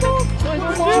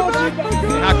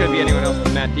not going to be anyone else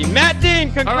than Matt Dean. Matt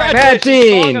Dean, congratulations. Matt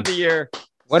Dean. Song of the year.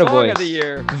 What a Song voice. of the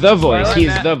year. The voice. All right, He's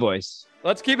Matt. the voice.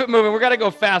 Let's keep it moving. We got to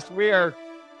go fast. We are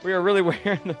really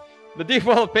wearing the Deep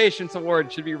Well of Patience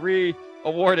Award should be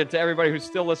re-awarded to everybody who's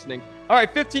still listening. All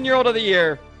right, 15-year-old of the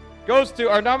year goes to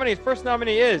our nominees. First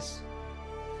nominee is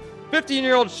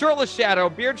 15-year-old Shirtless Shadow,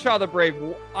 Beardshaw the Brave.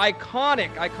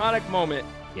 Iconic moment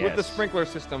with the sprinkler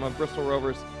system of Bristol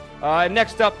Rovers.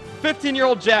 Next up,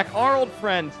 15-year-old Jack, our old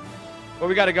friend. What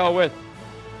we got to go with?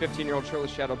 15-year-old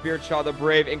Shirtless Shadow, Beardshaw the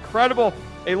Brave. Incredible.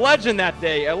 A legend that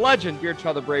day. A legend,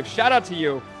 Beardshaw the Brave. Shout out to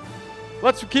you.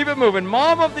 Let's keep it moving.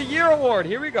 Mom of the Year Award.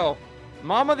 Here we go.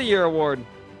 Mom of the Year Award.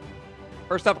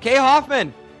 First up, Kay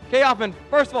Hoffman. Kay Hoffman,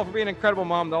 first of all, for being an incredible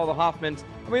mom to all the Hoffmans.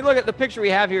 I mean, look at the picture we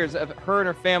have here is of her and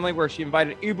her family where she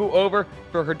invited Ibu over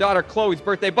for her daughter Chloe's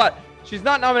birthday. But she's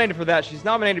not nominated for that. She's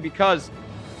nominated because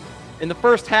in the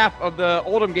first half of the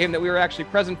Oldham game that we were actually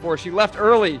present for, she left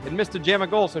early and missed a jam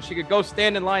of goal so she could go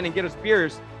stand in line and get us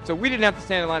beers. So we didn't have to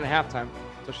stand in line at halftime.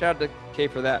 So shout out to Kay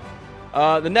for that.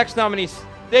 The next nominee,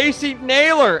 Stacy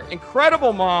Naylor.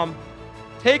 Incredible mom.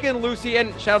 Taking Lucy,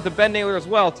 and shout out to Ben Naylor as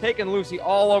well, taking Lucy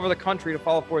all over the country to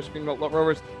follow Forest Green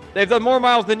Rovers. They've done more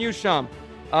miles than you, Sham.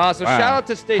 So Wow. shout out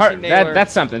to Stacy Naylor.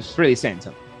 That's something. It's really saying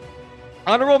something.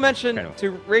 Honorable mention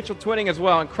to Rachel Twinning as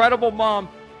well. Incredible mom.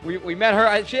 We met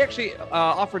her. She actually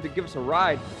offered to give us a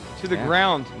ride to the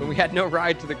ground when we had no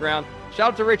ride to the ground.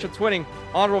 Shout out to Rachel Twinning.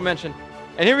 Honorable mention.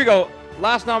 And here we go.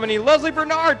 Last nominee, Leslie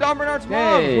Bernard, Don Bernard's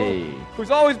mom,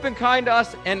 who's always been kind to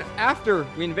us. And after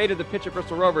we invaded the pitch at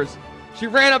Bristol Rovers, she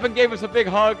ran up and gave us a big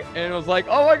hug, and it was like,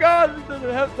 oh my God,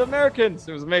 the Americans.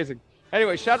 It was amazing.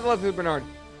 Anyway, shout out to Leslie Bernard.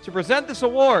 To present this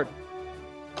award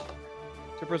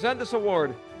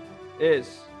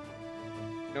is,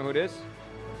 you know who it is?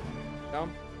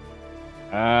 Tom?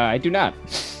 I do not.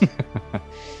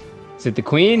 Is it the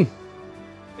Queen?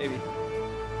 Maybe.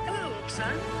 Hello,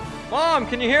 son. Mom,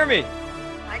 can you hear me?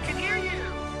 I can hear you.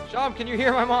 Sham, can you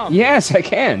hear my mom? Yes, I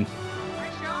can.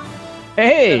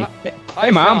 Hey. Hi, Hey,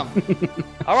 Mom.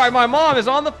 All right, my mom is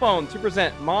on the phone to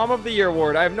present Mom of the Year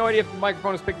Award. I have no idea if the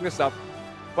microphone is picking this up.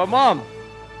 But, Mom,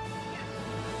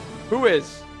 who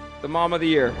is the Mom of the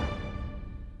Year?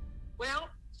 Well,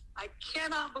 I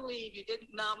cannot believe you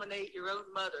didn't nominate your own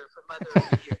mother for Mother of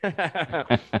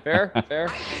the Year. Fair.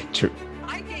 True.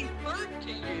 I gave birth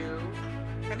to you,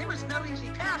 and it was no easy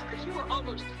task because you were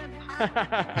almost 10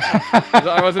 pounds.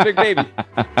 I was a big baby.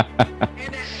 And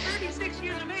at 36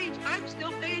 years of age, I'm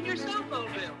still paying your cell phone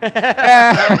bill.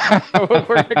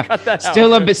 We're gonna cut that out.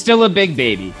 Still a big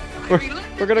baby.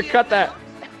 We're gonna cut that.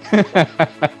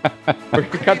 We're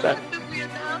gonna cut that.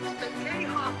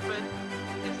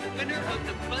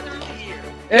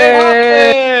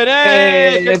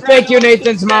 Hey, and thank you,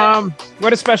 Nathan's mom.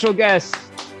 What a special guest.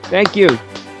 Thank you.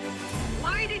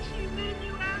 Why did she leave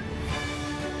you out?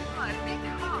 But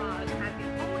because at the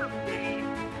Oldham game,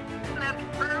 you left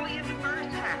early in the first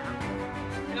half.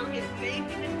 They'll get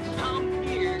Nathan and Tom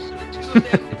here, so the two of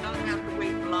them did not have to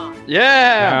wait long.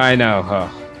 Yeah. I know. Oh.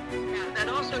 That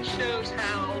also shows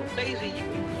how lazy you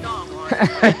and Tom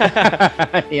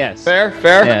are. Yes. Fair.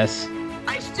 Yes.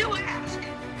 I still ask,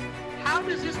 how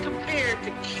does this compare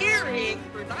to carrying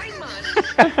for 9 months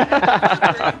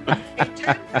a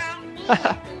 10-pound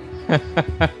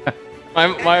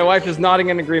My wife is nodding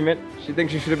in agreement. She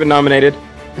thinks you should have been nominated.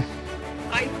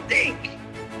 I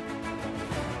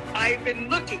have been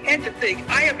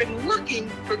looking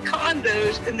for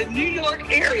condos in the New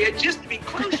York area just to be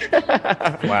closer.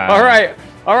 Wow.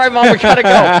 All right, Mom, we gotta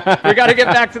go. We gotta get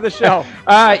back to the show.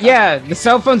 Yeah, the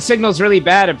cell phone signal's really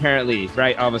bad apparently,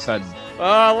 right? All of a sudden. Oh,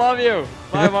 I love you.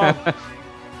 Bye, Mom.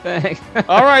 Thanks.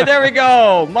 All right, there we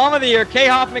go. Mom of the Year, Kay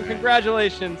Hoffman,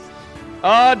 congratulations.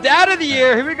 Dad of the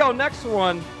Year, here we go. Next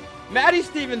one. Maddie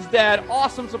Stevens' dad,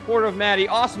 awesome supporter of Maddie,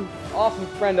 awesome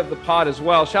friend of the pod as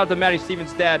well. Shout out to Maddie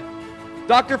Stevens' dad.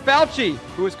 Dr. Fauci,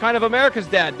 who was kind of America's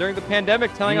dad during the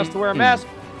pandemic, telling us to wear a mask.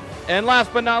 And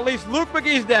last but not least, Luke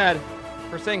McGee's dad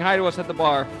for saying hi to us at the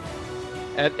bar,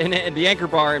 in the Anchor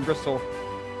Bar in Bristol,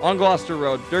 on Gloucester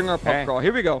Road during our pub crawl.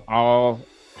 Here we go.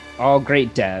 All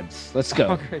great dads. Let's go.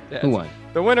 All great dads. Who won?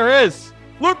 The winner is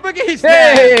Luke McGee's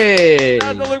dad. Hey!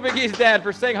 Shout out to Luke McGee's dad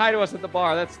for saying hi to us at the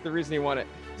bar. That's the reason he won it.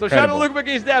 So shout out to Luke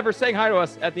McGee's dad for saying hi to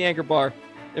us at the Anchor Bar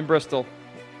in Bristol.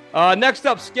 Next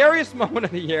up, scariest moment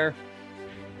of the year.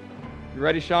 You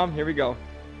ready, Sham? Here we go.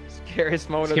 Scariest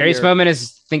moment of the year. Scariest moment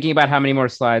is thinking about how many more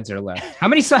slides are left. How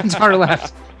many slides are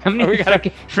left? How many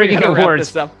freaking wrap awards?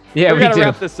 this up. Yeah, we we gotta do.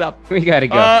 wrap this up. We gotta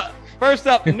go. First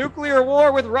up, nuclear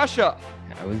war with Russia.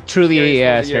 Truly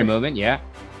a scary moment, yeah.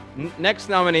 Next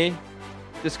nominee,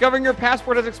 discovering your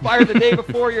passport has expired the day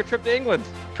before your trip to England.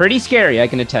 Pretty scary, I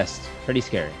can attest. Pretty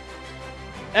scary.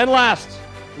 And last,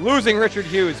 losing Richard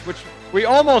Hughes, which we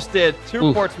almost did to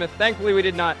Oof. Portsmouth. Thankfully, we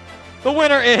did not. The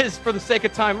winner is, for the sake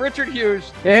of time, Richard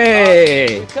Hughes.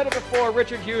 Hey! We said it before,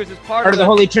 Richard Hughes is part of the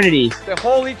Holy Trinity. The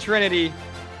Holy Trinity.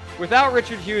 Without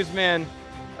Richard Hughes, man,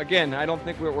 again, I don't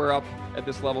think we're up at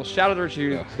this level. Shout out to Richard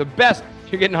Hughes. The best.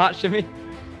 You're getting hot, Shimmy?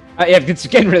 Yeah, it's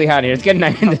getting really hot here. It's getting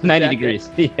 90 degrees.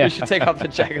 Yeah. We should take off the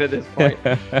jacket at this point.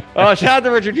 Shout out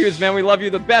to Richard Hughes, man. We love you.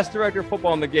 The best director of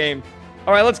football in the game.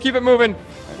 All right, let's keep it moving.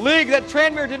 League that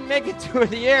Tranmere didn't make it to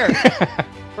the year.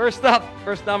 First up,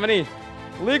 first nominee.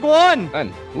 League One.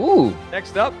 Ooh.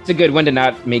 Next up. It's a good one to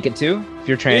not make it to if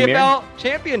you're Tranmere. EFL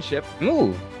Championship.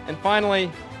 Ooh. And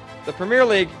finally, the Premier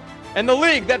League. And the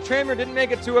league that Tranmere didn't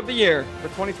make it to of the year for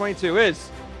 2022 is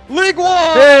League One.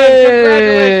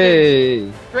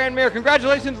 Hey! Congratulations, Tranmere.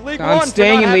 Congratulations, League On One,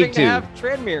 staying for not in League having to Two.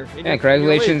 have Tranmere. in Yeah, your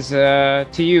congratulations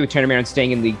league. to you, Tranmere, on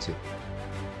staying in League Two.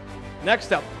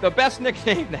 Next up, the best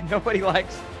nickname that nobody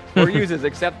likes or uses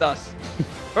except us.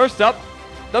 First up,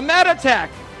 the Mad Attack.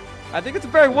 I think it's a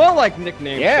very well-liked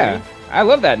nickname. Yeah, too. I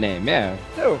love that name. Yeah.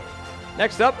 Too.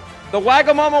 Next up, the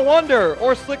Wagamama Wonder,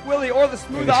 or Slick Willie, or the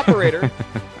Smooth Operator.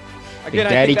 Again, I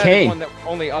Daddy think that Kane. is one that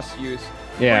only us use.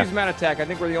 Yeah. We use Mad Attack. I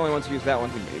think we're the only ones who use that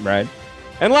one. Right.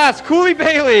 And last, Cooley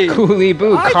Bailey. Cooley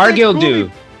Boo. I think Cargill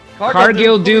Do.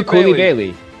 Cargill Do. Cooley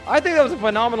Bailey. I think that was a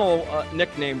phenomenal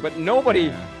nickname, but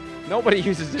nobody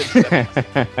uses it.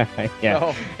 Yeah.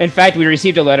 So- In fact, we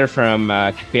received a letter from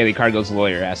Bailey Cargill's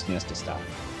lawyer asking us to stop.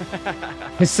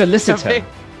 His solicitor.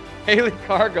 Haley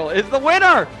Cargill is the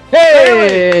winner.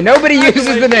 Hey! Haley, Nobody uses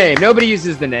the congratulations. name. Nobody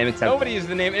uses the name except Nobody uses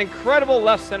the name. Incredible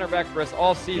left center back for us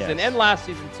all season Yes. and last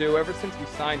season too. Ever since we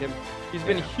signed him, he's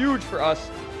been huge for us.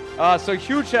 So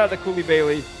huge shout out to Cooley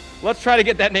Bailey. Let's try to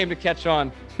get that name to catch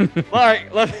on. All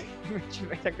right, let's.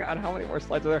 God, how many more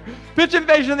slides are there? Pitch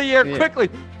invasion of the year, Yeah. quickly.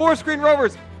 4-screen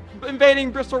Rovers invading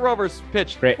Bristol Rovers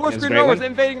pitch. Great. That was a 4-screen great Rovers one.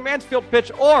 invading Mansfield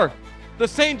pitch, or the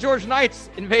St. George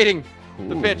Knights invading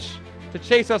the pitch to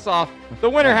chase us off. The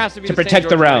winner has to be to the St. protect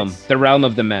the George realm. Knights. The realm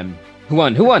of the mem. Who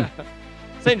won? Who won?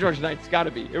 St. George Knights, got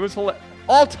to be. It was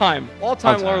all-time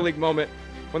All-time. lower league moment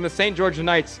when the St. George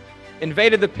Knights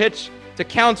invaded the pitch to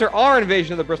counter our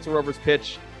invasion of the Bristol Rovers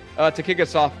pitch to kick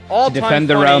us off. To All-time defend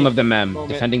the funny realm of the mem.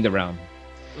 moment. Defending the realm.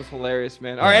 It was hilarious,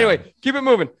 man. All right, anyway, keep it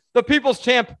moving. The People's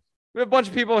Champ. We have a bunch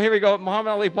of people. Here we go.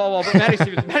 Muhammad Ali, Paul Wall, but Matty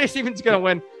Stevens. Matty Stevens is going to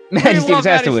win. Maddie We Stevens love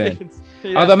has to Matty win. Stevens. He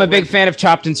Although has I'm a to big win. fan of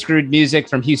chopped and screwed music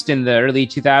from Houston, the early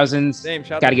 2000s. Same.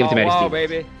 Shout out Gotta give it to Paul Matty Wall, Stevens.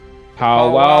 baby.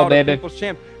 Paul Wall, the baby. People's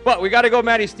Champ. But we got to go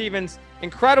Matty Stevens.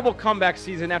 Incredible comeback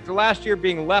season after last year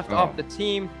being left off the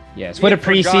team. Yes. What a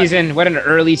being forgotten. preseason. What an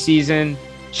early season.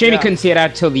 Shame he Yeah. couldn't see it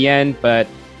out till the end, but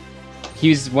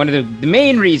He's one of the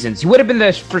main reasons. He would have been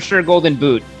the for sure Golden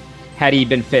Boot had he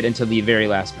been fit until the very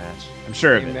last match. I'm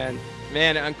sure of it.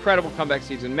 Man, incredible comeback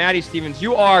season. Matty Stevens,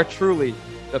 you are truly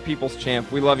the people's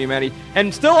champ. We love you, Matty.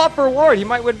 And still up for award. He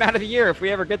might win Match of the Year if we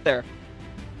ever get there.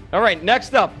 All right,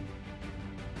 next up,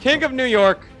 King of New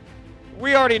York.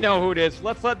 We already know who it is.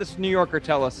 Let's let this New Yorker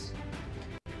tell us.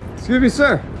 Excuse me,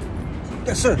 sir.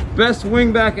 Yes, sir. Best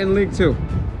wingback in League Two.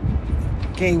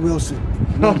 Kane Wilson.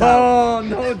 No doubt.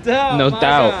 No doubt. No My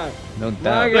doubt. God. No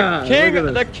My doubt.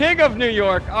 God. The king of New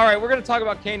York. All right, we're going to talk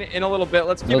about Kane in a little bit.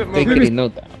 Let's keep it moving. No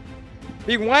doubt.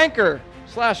 The Wanker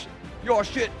 / Your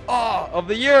Shit of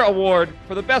the Year award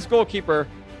for the best goalkeeper.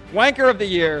 Wanker of the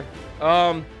Year.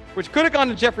 Which could have gone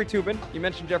to Jeffrey Toobin. You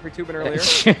mentioned Jeffrey Toobin earlier.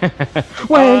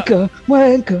 Wanker.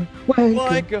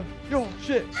 Your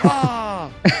shit.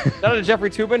 That is Jeffrey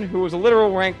Toobin, who was a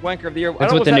literal wanker of the year.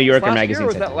 That's what the New Yorker magazine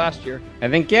was said. that last year? I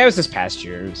think, it was this past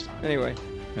year. It was fine. Anyway.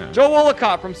 Yeah. Joe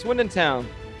Wollicott from Swindon Town.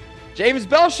 James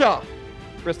Belshaw,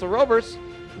 Bristol Rovers.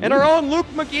 And our own Luke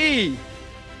McGee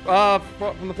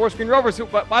from the Forest Green Rovers. Who,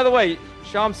 by the way,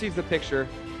 Sham sees the picture.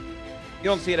 You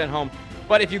don't see it at home.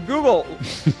 But if you Google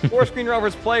Forest Green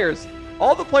Rovers players,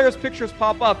 all the players' pictures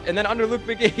pop up, and then under Luke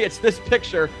McGee, it's this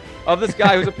picture of this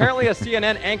guy who's apparently a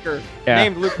CNN anchor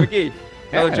named Luke McGee.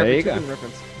 Another Jeffrey Toobin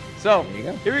reference. So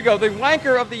here we go. The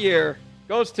Wanker of the Year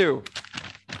goes to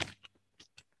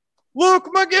Luke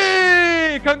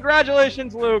McGee.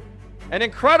 Congratulations, Luke. An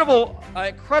incredible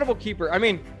keeper. I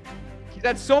mean, he's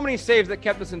had so many saves that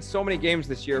kept us in so many games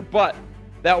this year, but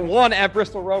that one at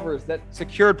Bristol Rovers that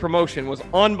secured promotion was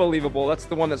unbelievable. That's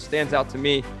the one that stands out to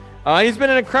me. He's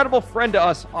been an incredible friend to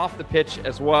us off the pitch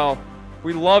as well.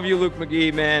 We love you, Luke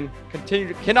McGee, man.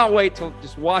 Cannot wait to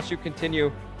just watch you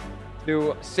continue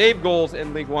to save goals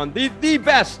in League One. The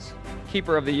best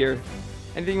keeper of the year.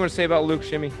 Anything you want to say about Luke,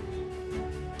 Shimmy?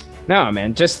 No,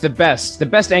 man, just the best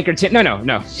anchor.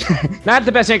 No, not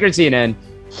the best anchor at CNN.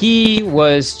 He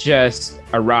was just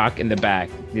a rock in the back.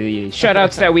 The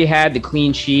shutouts that we had, the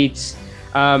clean sheets,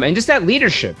 and just that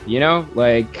leadership,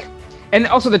 and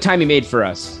also the time he made for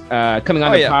us coming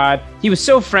on the pod. He was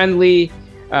so friendly.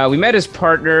 We met his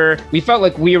partner. We felt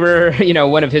like we were,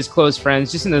 one of his close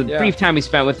friends just in the brief time we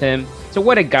spent with him. So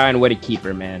what a guy and what a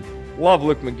keeper, man. Love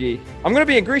Luke McGee. I'm going to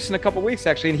be in Greece in a couple weeks,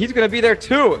 actually, and he's going to be there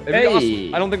too. Hey.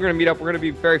 Awesome. I don't think we're going to meet up. We're going to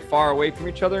be very far away from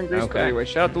each other in Greece. Okay. But anyway,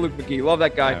 shout out to Luke McGee. Love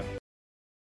that guy. Yeah.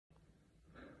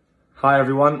 Hi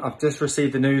everyone, I've just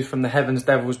received the news from the Heavens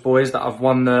Devils boys that I've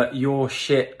won the Your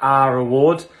Shit R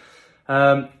award.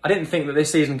 I didn't think that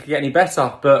this season could get any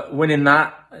better, but winning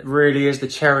that really is the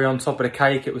cherry on top of the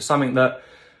cake. It was something that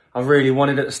I really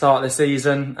wanted at the start of the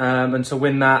season, and to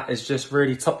win that is just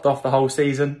really topped off the whole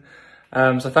season.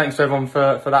 So thanks to everyone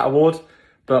for that award.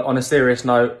 But on a serious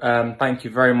note, thank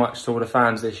you very much to all the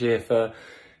fans this year for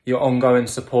your ongoing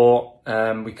support.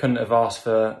 We couldn't have asked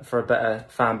for a better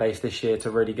fan base this year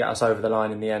to really get us over the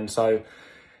line in the end. So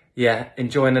yeah,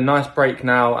 enjoying a nice break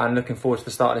now and looking forward to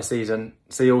the start of the season.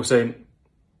 See you all soon.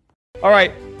 All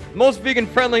right, most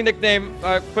vegan-friendly nickname,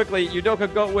 quickly, Udoka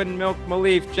Goatwin Milk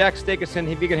Malif, Jack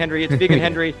Stakeson, Vegan Henry. It's Vegan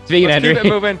Henry. It's Vegan Let's Henry. Keep it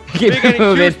moving. Keep it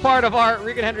moving. Huge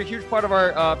part of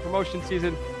our promotion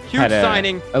season. Huge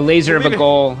signing. A laser of a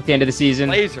goal at the end of the season.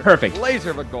 Perfect.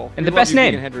 Laser of a goal. And the best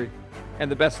name. Vegan Henry. And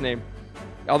the best name.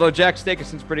 Although Jack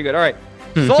Stakeson's pretty good. All right.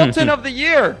 Sultan of the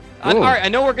Year. All right. I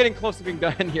know we're getting close to being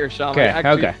done here, Sham.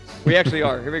 Okay. We actually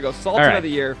are. Here we go. Sultan of the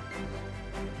Year.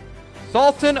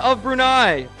 Sultan of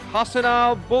Brunei. Hassan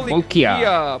Al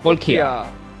Bolkiah.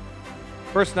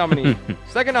 First nominee.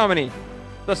 Second nominee.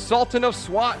 The Sultan of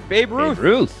SWAT. Babe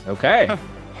Ruth. Okay.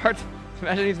 Hard to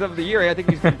imagine he's of the year. I think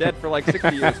he's been dead for like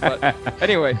 60 years. But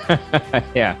anyway.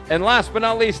 Yeah. And last but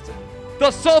not least,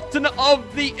 the Sultan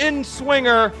of the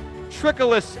In-Swinger,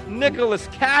 Nicholas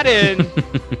Cadden.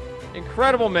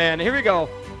 Incredible, man. Here we go.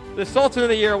 The Sultan of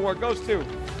the Year award goes to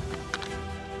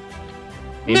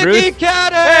Nicky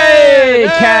Cadden! Hey,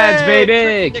 Cads,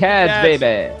 baby! Cads,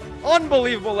 baby!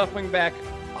 Unbelievable left wing back.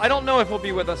 I don't know if he'll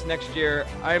be with us next year.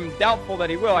 I'm doubtful that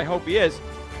he will. I hope he is.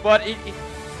 But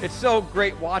it's so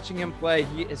great watching him play.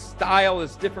 His style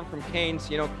is different from Kane's.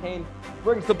 Kane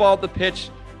brings the ball to the pitch.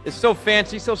 Is so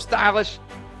fancy, so stylish.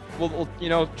 Will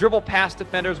dribble past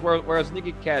defenders, whereas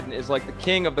Nicky Cadden is like the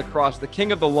king of the cross, the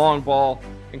king of the long ball.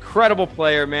 Incredible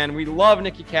player, man. We love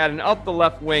Nicky Cadden up the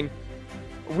left wing.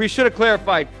 We should have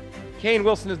clarified, Kane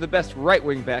Wilson is the best right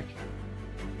wing back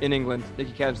in England.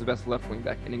 Nicky Cadden is the best left wing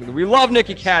back in England. We love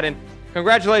Nicky Cadden.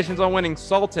 Congratulations on winning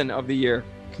Sultan of the Year.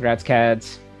 Congrats,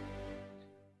 Cads.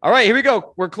 All right, here we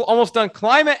go. We're almost done.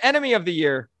 Climate Enemy of the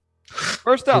Year.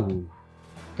 First up. Ooh.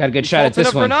 Got a good shot at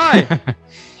this one.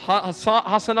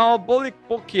 Hassan Al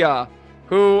Bolkiah.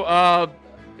 who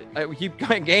he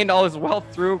gained all his wealth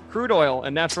through crude oil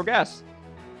and natural gas.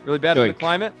 Really bad for the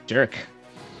climate. Jerk.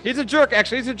 He's a jerk,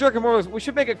 actually. He's a jerk. We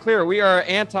should make it clear. We are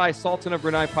anti-Sultan of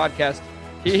Brunei podcast.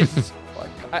 He's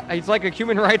like a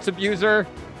human rights abuser.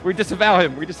 We disavow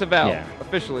him.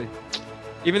 Officially.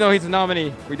 Even though he's a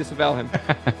nominee, we disavow him.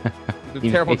 He's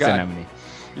a terrible guy.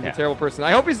 He's a terrible person.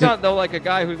 I hope he's not, though, like a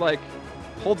guy who like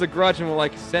holds a grudge and will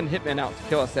like send hitmen out to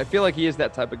kill us. I feel like he is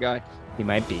that type of guy. He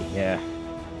might be, yeah.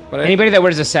 But anybody that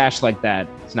wears a sash like that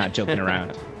is not joking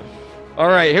around. All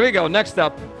right, here we go. Next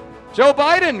up, Joe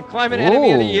Biden, climate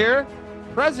enemy of the year,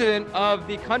 president of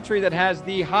the country that has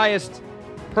the highest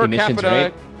per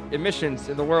capita emissions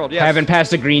in the world. Yes. Haven't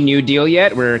passed a Green New Deal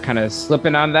yet. We're kind of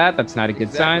slipping on that. That's not a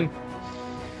good sign.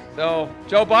 So,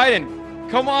 Joe Biden,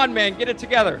 come on, man, get it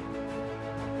together.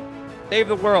 Save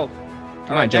the world.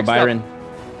 Come on, Joe Byron.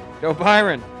 Joe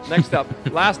Byron. Next up,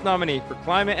 last nominee for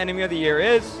climate enemy of the year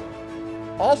is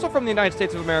also from the United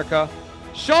States of America,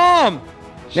 Sham.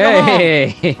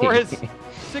 Hey. For his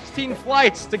 16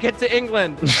 flights to get to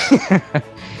England.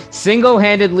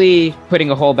 Single-handedly putting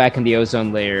a hole back in the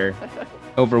ozone layer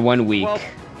over 1 week.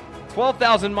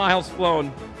 12,000 miles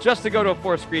flown just to go to a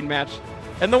Forest Green match.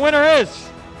 And the winner is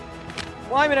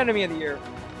climate enemy of the year,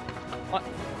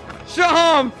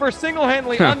 Sham, for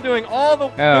single-handedly undoing all the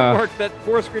good work that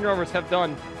Forest Green Rovers have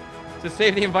done to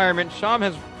save the environment. Sham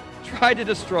has tried to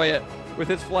destroy it with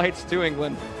his flights to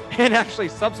England and actually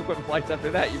subsequent flights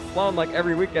after that. You've flown like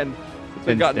every weekend since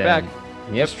we've gotten back.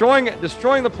 Yep.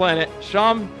 Destroying the planet.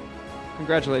 Sham,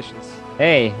 congratulations.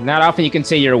 Hey, not often you can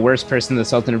say you're a worse person than the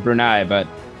Sultan of Brunei, but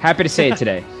happy to say it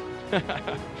today.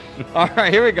 All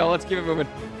right, here we go. Let's keep it moving.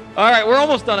 All right, we're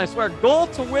almost done, I swear. Goal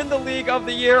to win the League of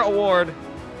the Year award.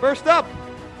 First up,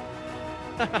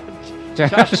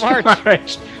 Josh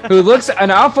March, who looks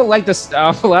an awful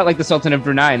lot like the Sultan of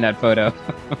Brunei in that photo.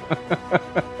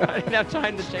 I didn't have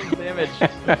time to change the image.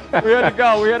 We had to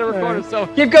go. We had to record it. So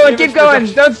keep going.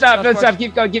 Don't stop.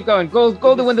 Keep going. Goal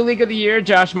to win the League of the Year,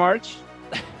 Josh March.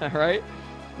 All right.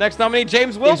 Next nominee,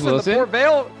 James Wilson, the Port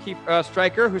Vale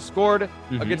striker who scored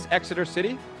against Exeter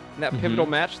City in that pivotal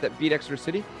match that beat Exeter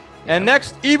City. And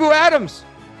next, Ibu Adams,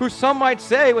 who some might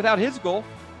say without his goal,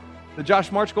 the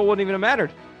Josh March goal wouldn't even have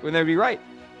mattered. Wouldn't they be right?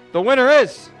 The winner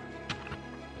is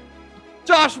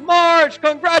Josh March.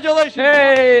 Congratulations!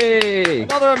 Hey,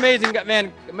 another amazing guy,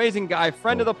 man. Amazing guy,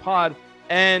 friend of the pod,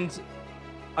 and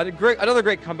another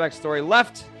great comeback story.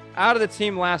 Left out of the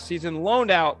team last season,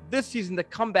 loaned out this season to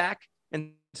come back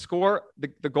and score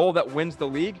the goal that wins the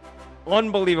league.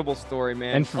 Unbelievable story,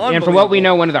 man. And for what we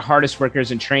know, one of the hardest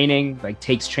workers in training, like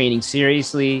takes training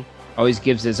seriously, always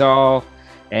gives his all.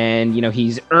 And,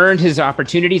 he's earned his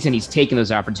opportunities and he's taken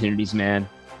those opportunities, man.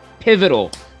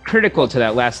 Pivotal, critical to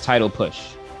that last title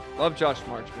push. Love Josh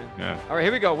March, man. Yeah. All right,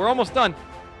 here we go. We're almost done.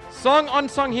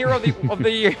 Unsung hero of the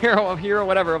year,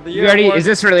 whatever, of the year. Is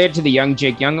this related to the Young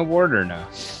Jake Young Award or no?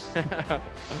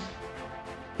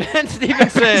 Ben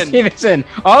Stevenson,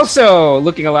 also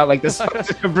looking a lot like the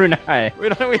Sultan of Brunei. We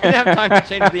didn't have time to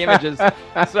change the images,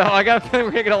 so I got a feeling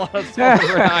we're gonna get a lot of Sultan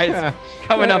of Brunei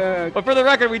coming up. But for the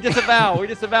record, we disavow.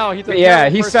 He's a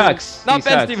he sucks. Not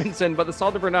Ben Stevenson, but the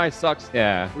Sultan of Brunei sucks.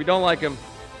 Yeah, we don't like him.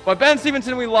 But Ben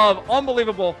Stevenson, we love.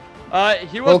 Unbelievable.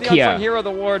 He was the unsung hero of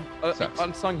the award,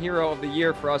 unsung hero of the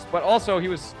year for us. But also he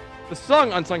was the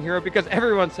sung unsung hero because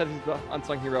everyone said he's the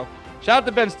unsung hero. Shout out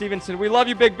to Ben Stevenson. We love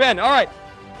you, Big Ben. All right.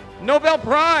 Nobel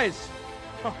Prize.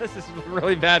 Oh, this is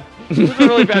really bad. This is a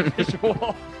really bad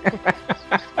visual.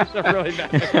 This is a really bad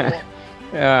visual.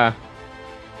 Yeah.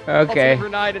 Okay.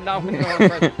 Brunei did not win the Nobel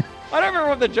Prize. I don't remember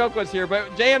what the joke was here, but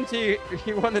JMT,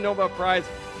 he won the Nobel Prize.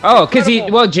 Oh, because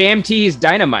JMT is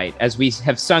Dynamite, as we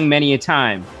have sung many a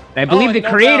time. And I believe the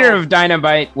creator of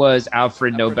Dynamite was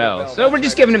Alfred Nobel. So we're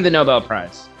just giving him the Nobel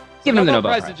Prize. Give him the Nobel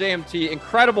Prize to JMT.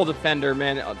 Incredible defender,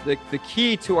 man. The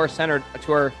key to our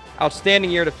outstanding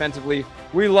year defensively.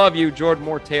 We love you, Jordan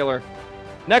Moore Taylor.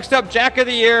 Next up, Jack of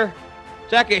the Year,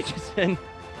 Jack Aitchison.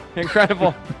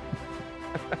 Incredible.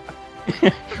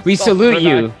 We salute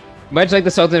you. Much like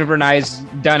the Sultan of Brunei's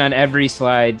done on every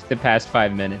slide the past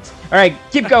 5 minutes. All right,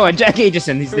 keep going. Jack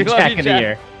Aitchison. He's the Jack of the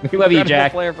Year. We love you,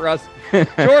 Jack. Player for us.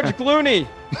 George Clooney.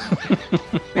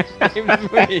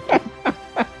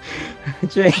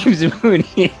 James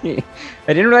Mooney.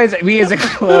 I didn't realize that we as a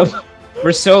club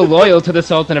were so loyal to the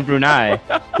Sultan of Brunei.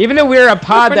 Even though we're a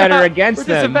pod that are against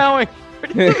them. We're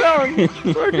disavowing.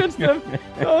 We're against them.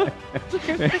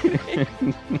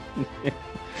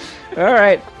 All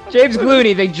right. James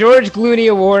Clooney. The George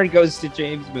Clooney Award goes to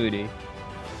James Mooney.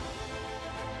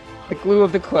 The glue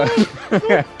of the club.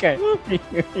 Okay.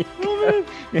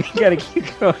 You gotta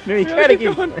keep going. You gotta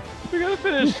keep going. We gotta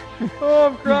finish. Oh,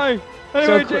 I'm crying.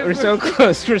 Anyway, We're so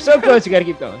close. We're so close. You gotta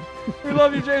keep going. We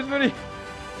love you, James Moody.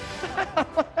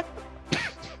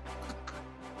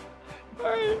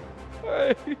 All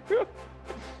right.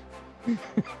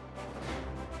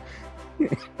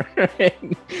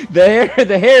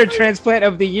 The hair transplant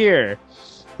of the year.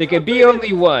 There could be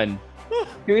only one.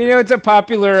 You know, it's a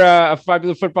popular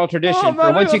football tradition.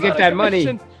 man, Once you get that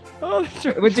money, Oh, that's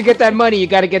right. once you get that money, you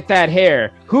got to get that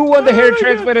hair. Who won the hair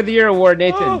transplant of the year award,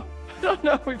 Nathan? Oh, I don't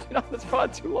know. We've been on this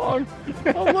pod too long.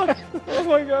 Oh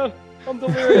my god. I'm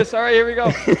delirious. All right, here we go.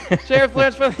 Sheriff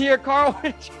Lance for the year, Carl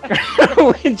Winchester.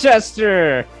 Carl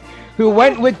Winchester, who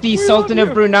went with the Sultan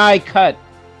of Brunei cut.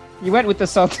 He went with the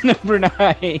Sultan of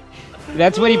Brunei.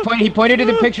 That's what he pointed. He pointed to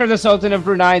the picture of the Sultan of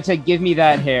Brunei and said, "Give me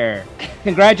that hair."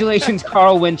 Congratulations,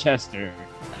 Carl Winchester.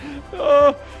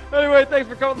 Oh, anyway, thanks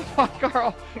for coming to the pod,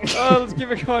 Carl. Let's keep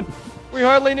it going. We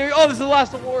hardly knew. Oh, this is the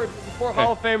last award before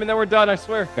Hall of Fame, and then we're done. I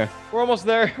swear. Okay. We're almost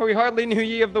there. We hardly knew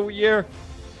ye of the year.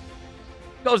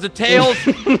 Goes to Tails.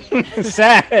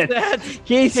 Sad.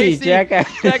 Casey, Jack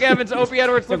Evans, Opie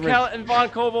Edwards, Luke Hallett, and Von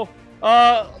Koval.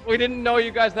 We didn't know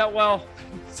you guys that well,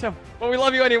 so but we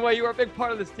love you anyway. You are a big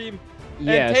part of this team.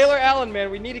 Yes. And Taylor Allen,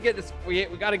 man, we need to get this. We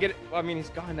got to get it. I mean, he's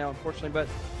gone now, unfortunately, but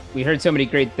We heard so many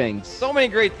great things. so many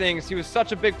great things. He was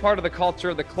such a big part of the culture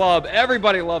of the club.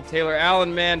 Everybody loved Taylor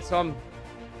Allen, man. Some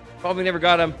probably never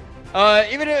got him.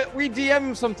 Even we DM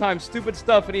him sometimes, stupid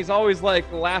stuff, and he's always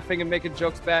like laughing and making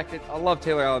jokes back. I love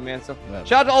Taylor Allen, man. So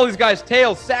shout out to all these guys: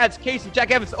 Tails, Sads, Casey,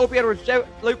 Jack Evans, Opie Edwards,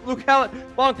 Luke Hallett,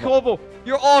 Von Koval.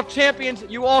 You're all champions.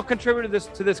 You all contributed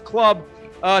to this club,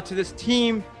 to this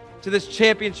team, to this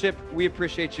championship. We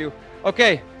appreciate you.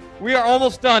 Okay, we are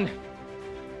almost done.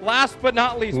 Last but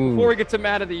not least, before we get to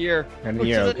Man of the Year, which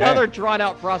is another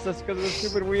drawn-out process because of the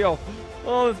stupid wheel.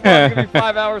 Oh, this is going to be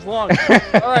 5 hours long.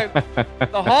 All right,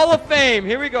 the Hall of Fame.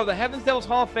 Here we go. The Heavens Devils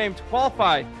Hall of Fame. To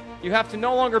qualify, you have to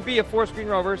no longer be a Forest Green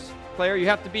Rovers player. You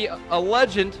have to be a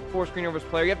legend Forest Green Rovers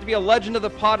player. You have to be a legend of the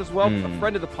pod as well, a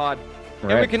friend of the pod.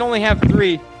 And we can only have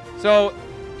 3. So,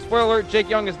 spoiler alert, Jake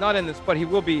Young is not in this, but he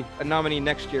will be a nominee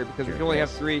next year because we can only have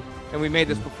 3, and we made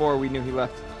this before we knew he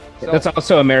left. So, That's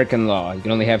also American law. You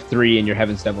can only have 3 in your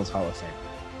Heavens Devils Hall of Fame.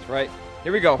 that's right.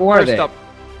 Here we go. Who are First they? up,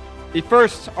 the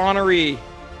first honoree,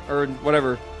 or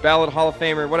whatever, ballot Hall of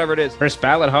Famer, whatever it is. First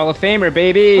ballot Hall of Famer,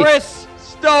 baby. Chris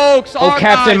Stokes. Oh, our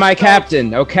captain, guy, my Stokes.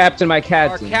 captain. Oh, captain, my Our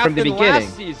captain. captain From the beginning.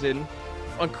 last season.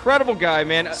 Incredible guy,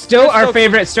 man. Still Chris our Stokes-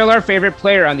 favorite. Still our favorite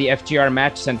player on the FGR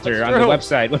Match Center That's on the true.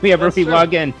 website. Whenever That's we true.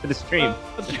 log in for the stream.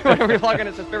 Whenever we log in,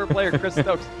 it's his favorite player, Chris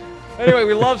Stokes. Anyway,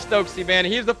 we love Stokesy, man.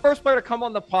 He's the first player to come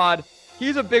on the pod.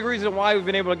 He's a big reason why we've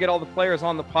been able to get all the players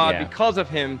on the pod because of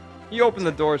him. He opened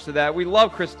the doors to that. We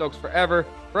love Chris Stokes forever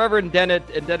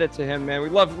indebted to him, man. We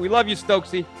love you,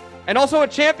 Stokesy, and also a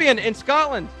champion in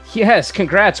Scotland. Yes,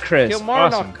 congrats, Chris.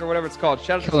 Kilmarnock Awesome. or whatever it's called.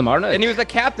 Shout out to Kilmarnock. and he was the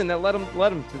captain that led him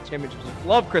to the championships.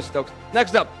 Love Chris Stokes.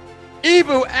 Next up,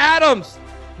 Ibu Adams,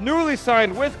 newly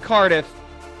signed with Cardiff,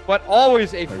 but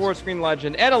always a Forest Green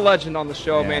legend and a legend on the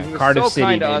show, man. He was Cardiff so City,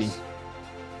 kind to baby. us.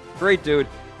 Great dude.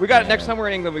 We got it next time we're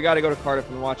in England. We got to go to Cardiff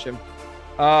and watch him.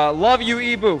 Love you,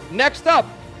 Ibu. Next up,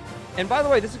 and by the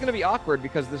way, this is going to be awkward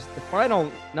because the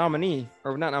final nominee,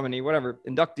 or not nominee, whatever,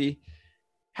 inductee,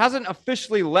 hasn't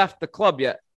officially left the club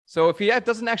yet. So if he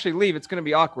doesn't actually leave, it's going to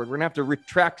be awkward. We're going to have to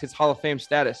retract his Hall of Fame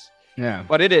status. Yeah.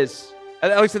 But it is.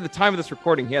 At least at the time of this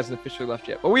recording, he hasn't officially left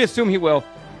yet. But we assume he will.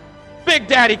 Big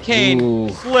Daddy Kane, Ooh.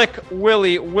 Slick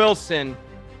Willie Wilson.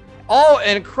 All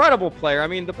an incredible player. I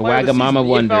mean, the player of the Wagamama season,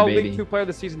 wonder, EFL baby. League 2 player of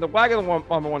the season, the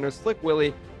Wagamama wonder, Slick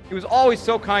Willie. He was always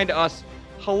so kind to us.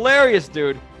 Hilarious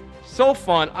dude. So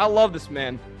fun. I love this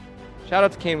man. Shout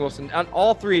out to Kane Wilson and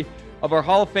all 3 of our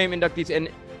Hall of Fame inductees. And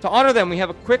to honor them, we have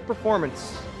a quick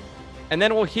performance. And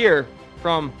then we'll hear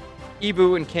from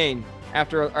Ibu and Kane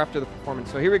after the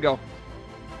performance. So here we go.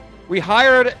 We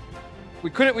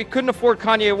couldn't afford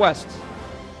Kanye West,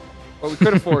 but we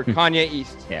could afford Kanye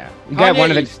East. Yeah, we got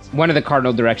Kanye one of the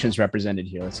cardinal directions represented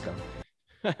here. Let's go.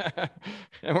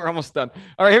 And we're almost done.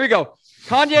 All right, here we go.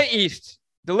 Kanye East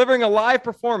delivering a live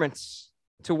performance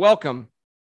to welcome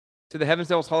to the Heavens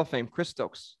Devils Hall of Fame Chris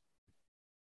Stokes,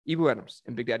 Ibu Adams,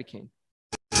 and Big Daddy Kane.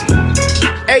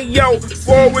 Hey yo,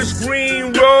 Forest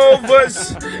Green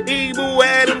Rovers, Ibu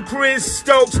Adam, Chris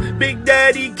Stokes, Big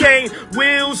Daddy Kane,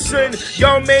 Wilson,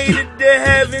 y'all made it to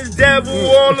Heaven's Devil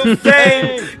Hall of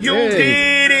Fame. You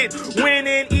did it,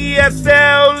 winning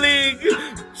EFL League,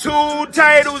 2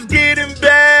 titles, getting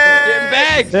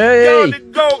back. Y'all to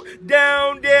go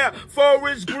down there,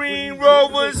 Forest Green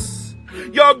Rovers.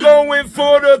 Y'all going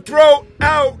for the throat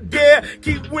out yeah,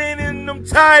 keep winning them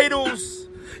titles.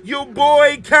 Your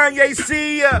boy Kanye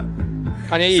see ya.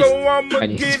 Kanye So I'ma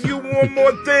give you one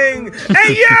more thing.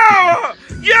 Hey yo!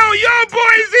 Your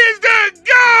boys is the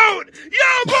GOAT!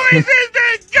 Your boys is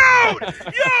the GOAT!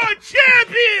 You're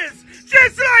champions!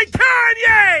 Just like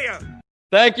Kanye!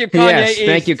 Thank you, Kanye. Yes,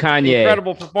 thank you, Kanye.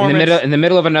 Incredible performance. In the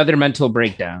middle of another mental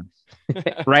breakdown.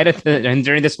 Right and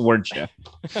during this award show.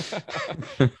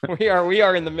 we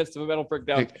are in the midst of a mental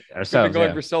breakdown. Ourselves, We've been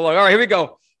going for so long. All right, here we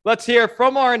go. Let's hear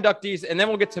from our inductees, and then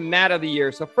we'll get to Matt of the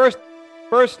Year. So first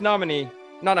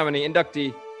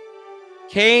inductee,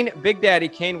 Kane, Big Daddy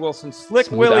Kane Wilson, Slick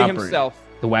Smooth Willie operator. himself.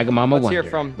 The Wagamama Let's Wonder. hear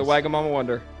from the Wagamama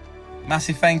Wonder.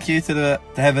 Massive thank you to the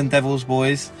Heaven Devils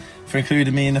boys for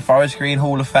including me in the Forest Green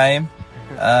Hall of Fame.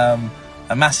 A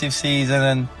massive season,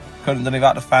 and couldn't have done it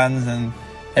without the fans and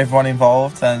everyone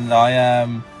involved. And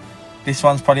this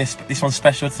one's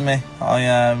special to me.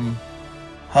 I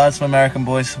heard some American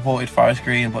boys supported Forest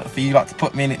Green, but for you to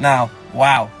put me in it now,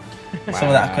 wow. Some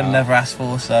of that I could have never asked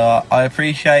for. So I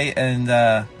appreciate and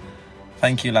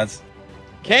thank you, lads.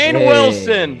 Kane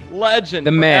Wilson, legend.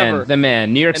 The man, forever. the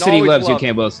man. New York And City always loves you, loved.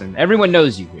 Kane Wilson. Everyone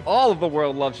knows you here. All of the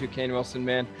world loves you, Kane Wilson,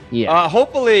 man. Yeah.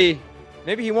 Hopefully,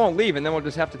 maybe he won't leave, and then we'll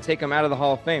just have to take him out of the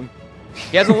Hall of Fame.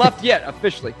 He hasn't left yet,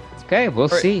 officially. Okay, we'll All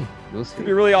right. see. We'll see. It'd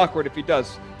be really awkward if he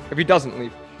doesn't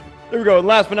leave. There we go. And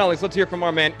last but not least, let's hear from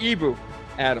our man, Ibu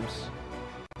Adams.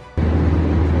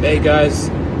 Hey guys,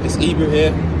 it's Ibu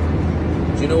here.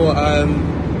 Do you know what?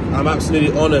 I'm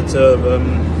absolutely honoured to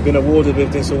have been awarded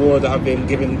with this award that I've been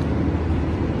given.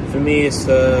 For me, it's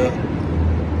probably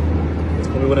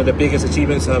one of the biggest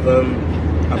achievements I've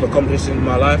accomplished in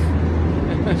my life.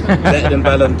 Better than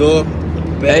Ballon d'Or,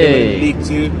 better than League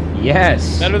Two.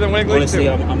 Yes. Better than winning League Honestly,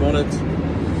 Two. I'm honoured,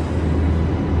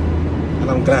 and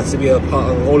I'm glad to be a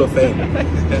part of the Hall of Fame.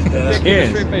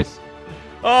 Straight face.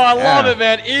 Oh, I love it,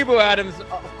 man. Ibu Adams,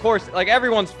 of course, like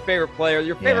everyone's favorite player.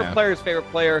 Your favorite player's favorite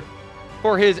player,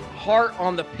 for his heart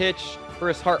on the pitch, for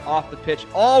his heart off the pitch,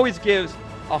 always gives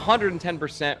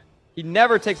 110%. He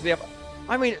never takes the up.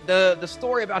 I mean, the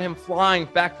story about him flying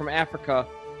back from Africa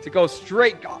to go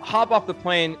straight, hop off the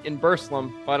plane in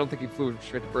Burslem. Well, I don't think he flew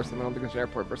straight to Burslem. I don't think there's an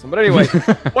airport in Burslem. But anyway,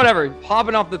 whatever.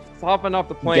 Hopping off the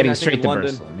plane, Getting I think, straight in to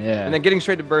London, Burslem, yeah. and then getting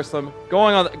straight to Burslem,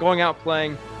 going out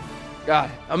playing.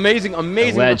 God, amazing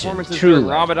legend, performances true during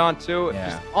legend. Ramadan too.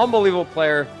 Just unbelievable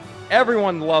player.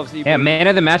 Everyone loves Ibu. Yeah, man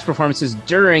of the match performances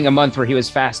during a month where he was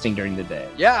fasting during the day.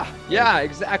 Yeah,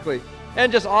 exactly.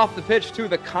 And just off the pitch too,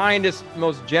 the kindest,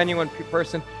 most genuine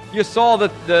person. You saw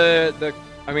the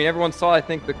I mean, everyone saw, I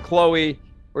think, the Chloe,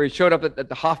 where he showed up at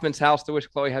the Hoffman's house to wish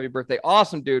Chloe happy birthday.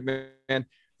 Awesome dude, man.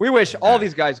 We wish all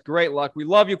these guys great luck. We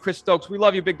love you, Chris Stokes. We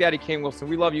love you, Big Daddy Kane Wilson.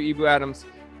 We love you, Ibu Adams.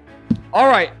 All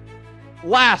right,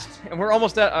 last, and we're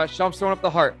almost at, Sean's throwing up the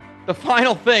heart. The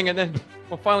final thing, and then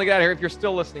we'll finally get out of here if you're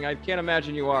still listening. I can't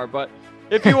imagine you are, but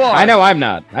if you are. I know I'm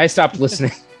not. I stopped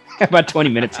listening about 20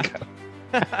 minutes ago.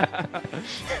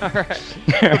 All right.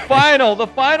 The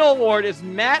final award is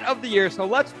Matt of the Year. So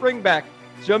let's bring back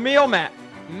Jamil Matt,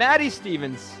 Maddie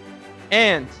Stevens,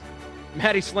 and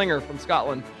Maddie Slinger from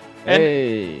Scotland,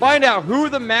 and find out who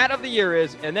the Matt of the Year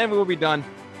is, and then we will be done.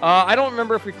 I don't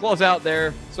remember if we close out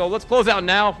there, so let's close out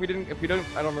now. If we don't,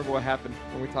 I don't remember what happened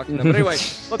when we talked to them. But anyway,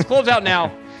 let's close out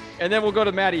now, and then we'll go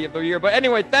to Maddie of the Year. But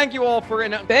anyway, thank you all for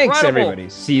an Thanks, everybody.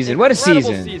 What a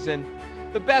season.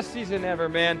 The best season ever,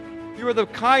 man. You were the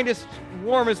kindest,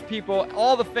 warmest people.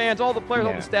 All the fans, all the players,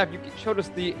 all the staff. You showed us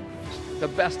the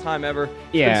best time ever.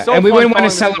 Yeah, so and we fun wouldn't want following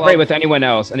to this celebrate club. with anyone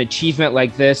else an achievement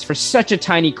like this for such a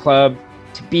tiny club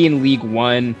to be in League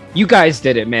One. You guys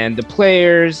did it, man. The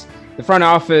players, the front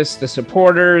office, the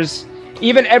supporters,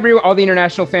 even all the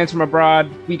international fans from abroad.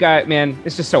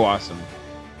 It's just so awesome.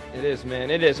 It is,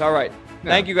 man. It is. All right.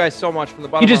 Thank you guys so much from the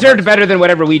bottom You of our deserved better than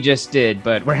whatever we just did,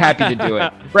 but we're happy to do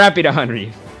it. We're happy to honor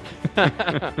you.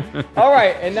 All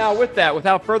right, and now with that,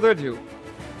 without further ado,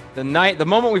 the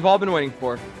moment we've all been waiting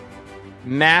for,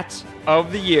 Matt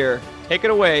of the Year. Take it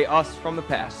away, us from the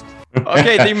past.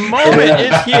 Okay, the moment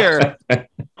is here.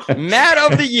 Matt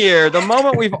of the Year, the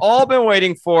moment we've all been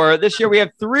waiting for. This year we have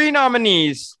 3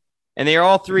 nominees, and they are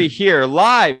all 3 here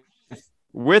live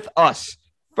with us.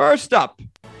 First up,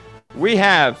 we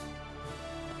have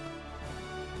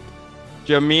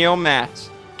Jamil Matt,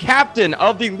 captain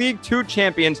of the League Two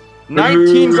champions,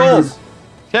 19 goals,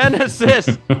 10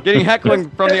 assists, getting heckling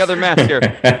from the other Matts here.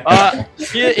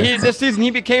 This season,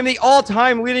 he became the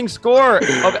all-time leading scorer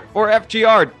for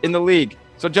FGR in the league.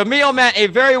 So Jamil Matt, a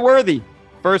very worthy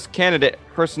first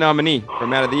nominee for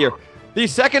Matt of the Year. The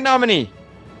second nominee,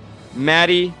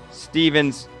 Maddie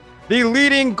Stevens, the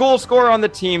leading goal scorer on the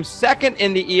team, second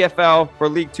in the EFL for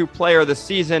League Two Player of the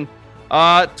Season.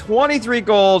 23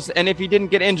 goals, and if he didn't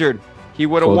get injured, he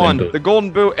would have won the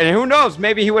Golden Boot. And who knows,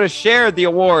 maybe he would have shared the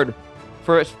award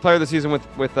for Player of the Season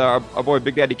with our boy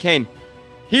Big Daddy Kane.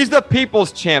 He's the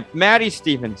people's champ, Matty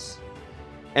Stevens.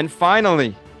 And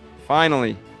finally,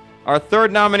 our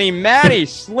third nominee, Matty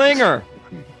Slinger.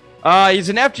 He's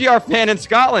an FGR fan in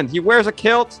Scotland. He wears a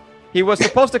kilt. He was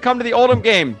supposed to come to the Oldham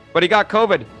game, but he got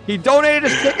COVID. He donated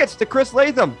his tickets to Chris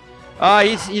Latham.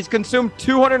 He's consumed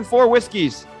 204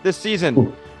 whiskeys this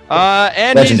season.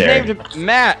 And Legendary.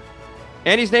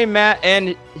 he's named Matt.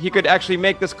 And he could actually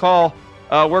make this call,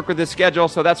 work with his schedule.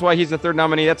 So that's why he's the third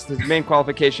nominee. That's his main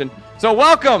qualification. So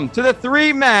welcome to the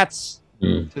three Matts,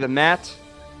 to the Matt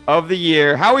of the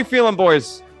Year. How are we feeling,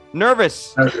 boys?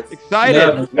 Nervous?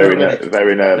 Excited? Very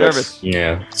nervous.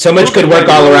 Yeah. So much good work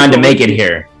all around to make it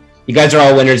here. You guys are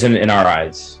all winners in our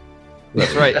eyes.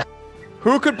 That's right.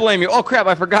 Who could blame you? Oh crap!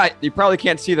 I forgot. You probably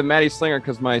can't see the Matty Slinger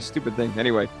because my stupid thing.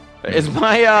 Anyway, is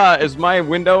my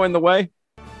window in the way?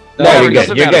 No, you're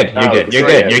good.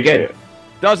 You're good.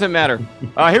 Doesn't matter.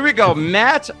 Here we go.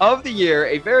 Matt of the Year,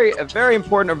 a very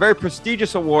important, a very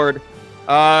prestigious award.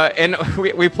 And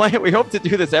we hope to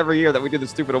do this every year that we do the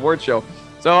stupid award show.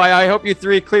 So I hope you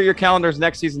three clear your calendars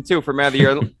next season too for Man of the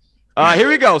Year. Here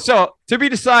we go. So to be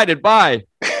decided by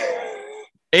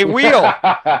a wheel.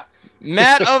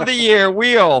 Matt of the Year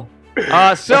wheel.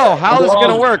 So how this is going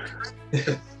to work?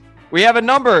 We have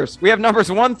numbers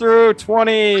 1 through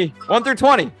 20.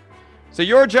 So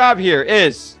your job here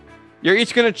is you're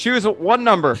each going to choose one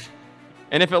number.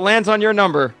 And if it lands on your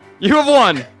number, you have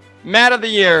won Matt of the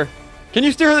Year. Can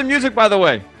you still hear the music, by the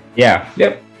way? Yeah.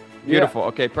 Yep. Beautiful.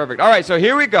 Okay, perfect. All right, so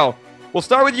here we go. We'll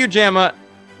start with you, Jamma.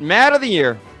 Matt of the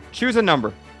Year. Choose a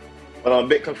number. Well, I'm a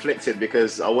bit conflicted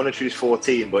because I want to choose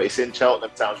 14, but it's in Cheltenham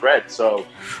Town's red, so...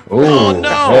 Oh, no!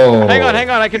 Oh. Hang on.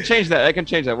 I can change that.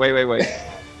 Wait.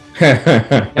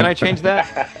 Can I change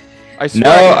that? I swear.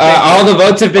 No, all the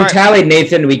votes have been tallied,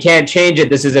 Nathan. We can't change it.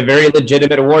 This is a very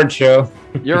legitimate award show.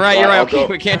 You're right. Okay,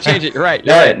 we can't change it. You're right.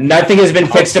 Nothing has been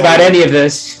fixed about any of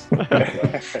this.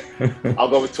 I'll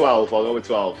go with 12.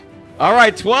 All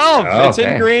right, 12. Oh, it's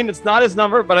in green. It's not his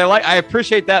number, but I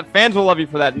appreciate that. Fans will love you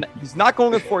for that. He's not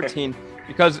going with 14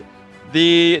 because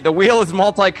the wheel is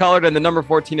multicolored and the number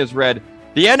 14 is red.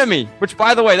 The Enemy, which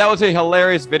by the way, that was a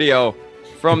hilarious video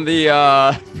from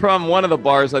the from one of the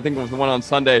bars. I think it was the one on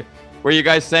Sunday where you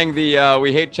guys sang the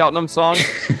 "We Hate Cheltenham" song.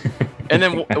 And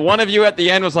then one of you at the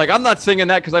end was like, "I'm not singing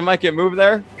that because I might get moved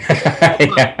there."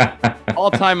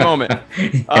 All-time moment.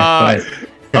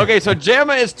 Okay, so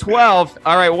Jamma is 12.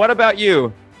 All right, what about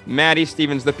you, Matty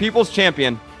Stevens, the people's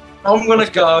champion? I'm going to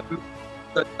go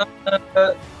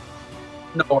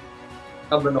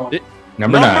number 9.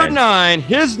 Number 9.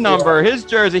 His number, his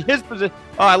jersey, his position.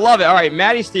 Oh, I love it. All right,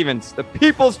 Matty Stevens, the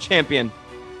people's champion.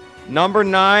 Number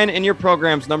 9 in your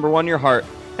programs, number 1 in your heart.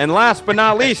 And last but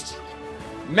not least,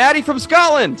 Matty from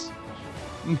Scotland.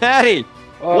 Matty,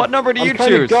 what number do you choose? I'm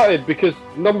kind of gutted because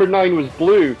number 9 was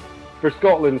blue for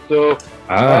Scotland, so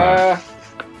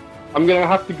I'm going to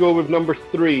have to go with number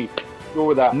 3. Go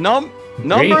with that.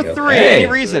 Number 3, any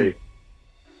reason?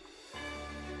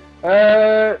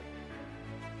 No,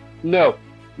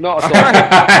 not at all.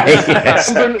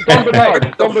 Yes. Don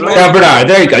Bernard. Don Bernard,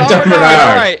 there you go. Don Bernard.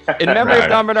 All right, in memory of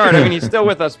Don Bernard. I mean, he's still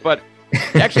with us, but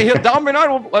actually, Don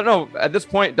Bernard at this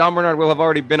point, Don Bernard will have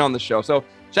already been on the show. So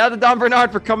shout out to Don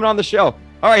Bernard for coming on the show.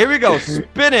 All right, here we go.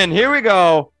 Spinning. Here we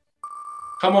go.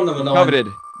 Come on, number 9. Coveted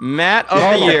Matt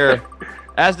of the Year,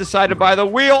 as decided by the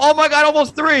wheel. Oh my God,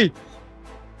 almost 3.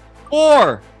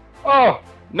 4. Oh.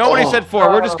 Nobody said 4.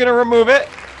 We're just gonna remove it.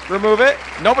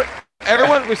 Nobody.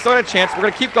 Everyone, we still have a chance. We're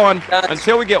gonna keep going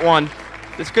until we get one.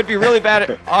 This could be really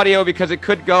bad audio because it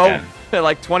could go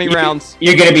like 20 rounds.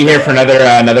 You're gonna be here for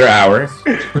another hour.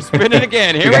 We're spinning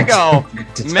again. Here we go.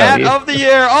 Matt of the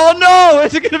Year. Oh no!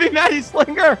 Is it gonna be Matty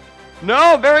Slinger?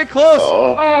 No, very close.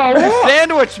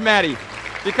 Sandwich Matty.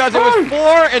 Because it was 4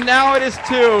 and now it is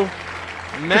 2.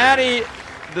 Matty,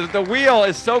 the wheel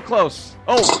is so close.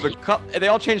 Oh, they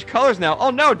all changed colors now.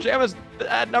 Oh no, Jamma's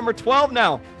at number 12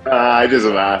 now. It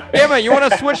doesn't matter. Jamma, you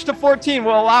want to switch to 14?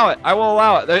 We'll allow it. I will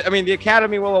allow it. I mean, the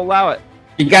Academy will allow it.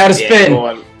 You gotta spin.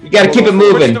 You gotta keep it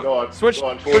moving. Switch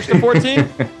to 14?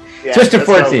 Switch to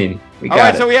 14. All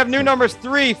right, so we have new numbers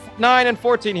 3, 9, and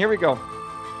 14. Here we go.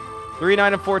 3,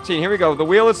 9, and 14. Here we go. The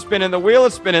wheel is spinning.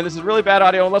 This is really bad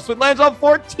audio unless it lands on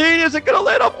 14. Is it going to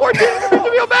land on 14? It's going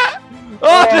to feel bad.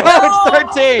 Oh, no,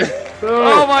 it's 13.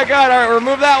 Oh, my God. All right,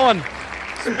 remove that one.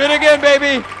 Spin again,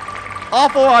 baby.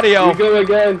 Awful audio. We go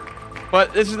again.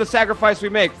 But this is the sacrifice we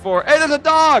make for... Hey, there's a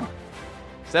dog.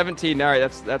 17. All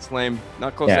right, that's lame.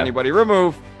 Not close Yeah. to anybody.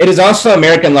 Remove. It is also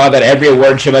American law that every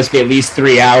award show must be at least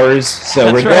 3 hours.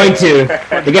 So we're going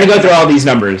to go through all these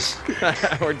numbers.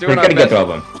 We're doing We're our going to get best. through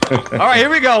all of them. All right, here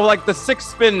we go. Like the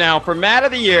sixth spin now for Matt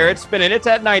of the Year. It's spinning. It's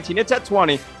at 19. It's at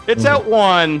 20. It's at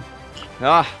 1.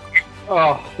 That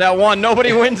 1.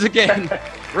 Nobody wins again.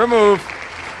 Remove.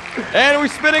 And we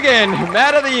spin again.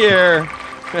 Matt of the Year.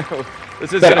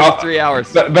 This is going to be 3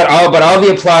 hours. But all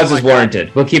the applause is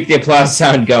warranted. We'll keep the applause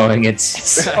sound going.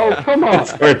 It's oh, come on.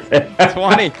 It's worth it.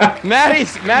 20. Maddie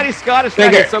Scottish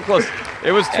Matt is so close.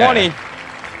 It was 20. Yeah.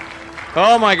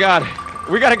 Oh my God.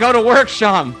 We got to go to work,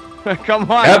 Sean.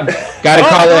 Come on. Yep. Gotta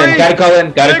call in.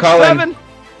 Gotta call in.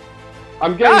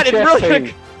 I'm getting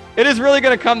God, it is really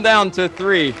gonna come down to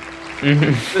 3.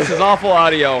 This is awful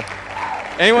audio.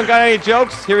 Anyone got any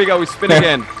jokes? Here we go. We spin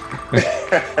again.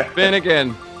 Spin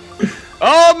again.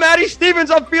 Oh, Maddie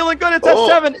Stevens, I'm feeling good. It's at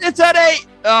 7. It's at 8.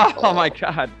 Oh my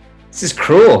God. This is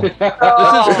cruel. This is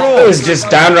cruel. It was just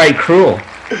downright cruel.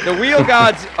 The wheel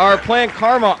gods are playing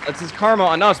karma. This is karma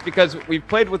on us because we've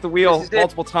played with the wheel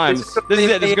multiple times. This is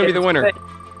it. This is going to be the winner.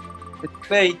 It's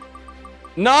fate.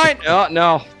 9. Oh,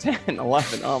 no. 10,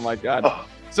 11. Oh, my God.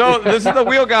 So this is the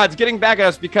wheel gods getting back at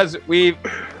us because we've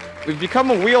become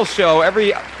a wheel show.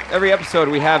 Every episode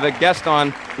we have a guest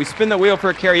on. We spin the wheel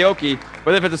for a karaoke.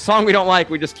 But if it's a song we don't like,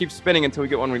 we just keep spinning until we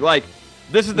get one we like.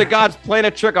 This is the gods playing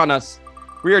a trick on us.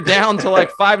 We are down to like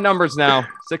 5 numbers now.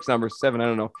 6 numbers, 7, I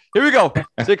don't know. Here we go.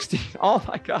 16. Oh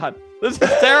my God. This is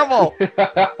terrible.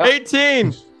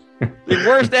 18. The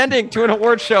worst ending to an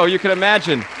award show you can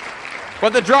imagine.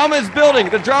 But the drama is building.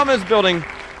 The drama is building.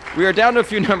 We are down to a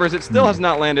few numbers. It still has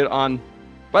not landed on.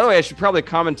 By the way, I should probably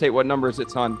commentate what numbers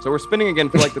it's on. So we're spinning again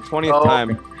for like the 20th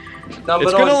time. It's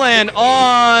going to land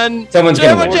on. Someone's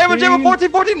Jamma, gonna Jamma, Jamma, 14,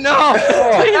 14. No. I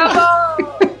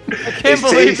can't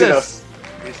believe this.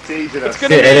 It's teasing us. It's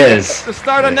going to be the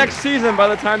start of next season by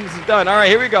the time this is done. All right,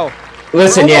 here we go.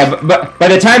 Listen, but by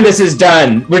the time this is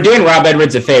done, we're doing Rob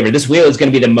Edwards a favor. This wheel is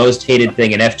going to be the most hated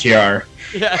thing in FGR.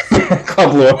 Yes.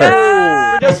 Club lore. We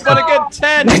just won a good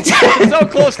 10. It's so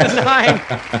close to 9.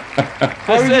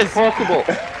 How is this possible?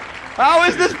 How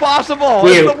is this possible?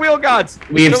 It's the wheel gods.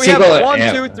 We have 1,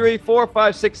 2, 3, 4,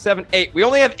 5, 6, 7, 8. We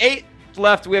only have 8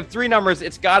 left. We have 3 numbers.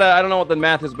 It's gotta. I don't know what the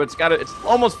math is, but it's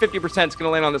almost 50%. It's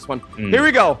gonna land on this one. Here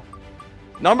we go.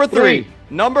 Number 3.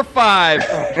 Number 5.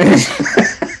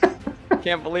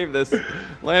 Can't believe this.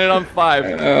 Landed on 5.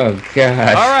 Oh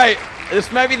God. All right.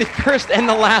 This might be the first and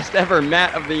the last ever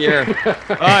Matt of the Year.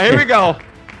 Here we go.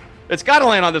 It's got to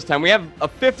land on this time. We have a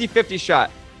 50-50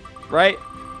 shot, right?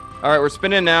 All right, we're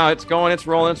spinning now. It's going. It's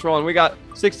rolling. It's rolling. We got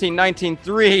 16, 19,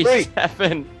 3,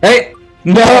 7. Hey,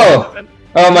 no.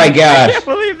 Oh my God. I can't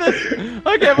believe this.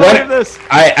 I can't believe this.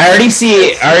 I already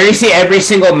see every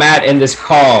single Matt in this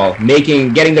call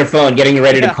getting their phone, getting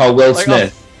ready to call Will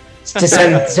Smith to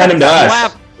send him to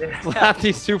us. Slap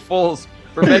these 2 fools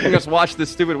for making us watch this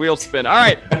stupid wheel spin. All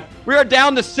right, we are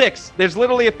down to 6. There's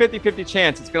literally a 50-50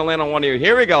 chance it's going to land on one of you.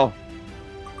 Here we go.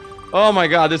 Oh, my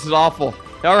God, this is awful.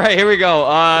 All right, here we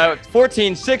go.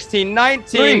 14, 16,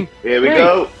 19. Here we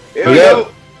go. Here we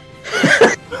go.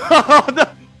 All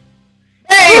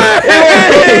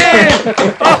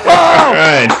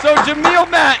right. So Jamil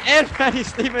Matt and Maddie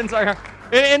Stevens are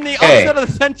in the upset of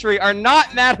the century are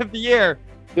not Matt of the Year.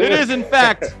 It is, in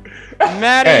fact,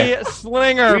 Maddie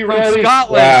Slinger from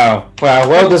Scotland. Wow,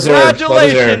 well deserved.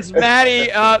 Congratulations,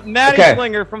 Maddie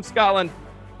Slinger from Scotland.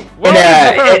 Well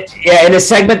deserved. In a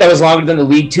segment that was longer than the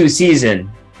League 2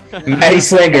 season, Maddie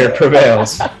Slinger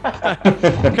prevails.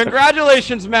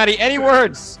 Congratulations, Maddie. Any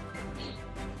words?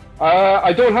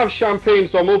 I don't have champagne,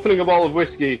 so I'm opening a bottle of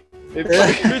whiskey. He's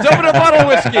opening a bottle of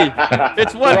whiskey.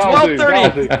 It's what,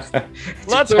 12:30?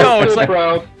 Let's go. It's like,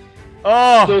 proud.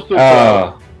 Oh,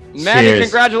 proud. Maddie, Cheers.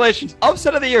 congratulations.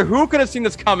 Upset of the year. Who could have seen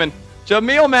this coming?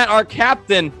 Jamil Matt, our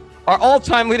captain, our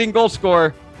all-time leading goal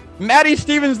scorer. Maddie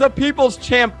Stevens, the people's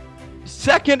champ,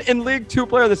 second in League 2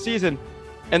 player of the season.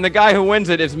 And the guy who wins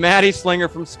it is Maddie Slinger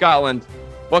from Scotland.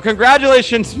 Well,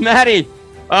 congratulations, Maddie.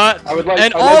 All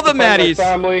the Maddies. My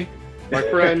family, my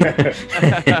friend,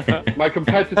 my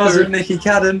competitor, Cousin Nicky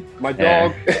Cadden, my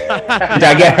dog.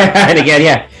 And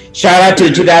again, shout out to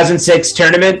the 2006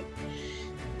 tournament.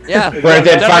 Yeah, where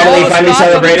they finally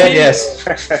celebrated. Yes,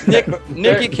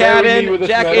 Nicky Cadden,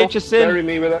 Jack Aitchison, Bury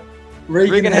me with it.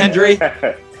 Regan Hendry.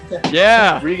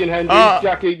 Yeah, Regan Hendry,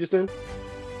 Jack Aitchison.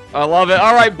 I love it.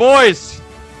 All right, boys.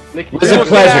 Nicky, it was a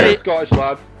pleasure. Scottish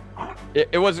lad.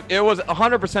 It was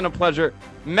 100% a pleasure.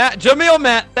 Jamil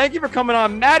Matt, thank you for coming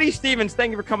on. Maddie Stevens,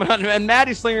 thank you for coming on. And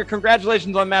Maddie Slinger,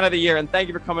 congratulations on Matt of the Year. And thank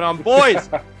you for coming on. Boys,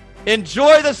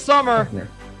 enjoy the summer.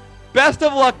 Best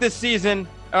of luck this season.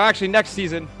 actually next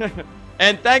season.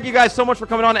 And thank you guys so much for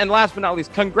coming on. And last but not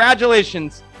least,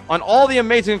 congratulations on all the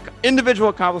amazing individual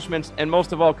accomplishments. And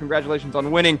most of all, congratulations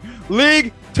on winning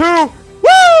League 2.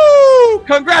 Woo!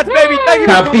 Congrats, baby. Thank you.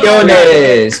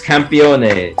 Campeones.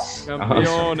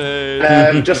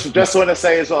 Just want to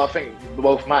say as well, I think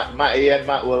both Matty and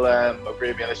Matt will agree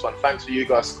with me on this one. Thanks for you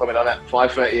guys coming on at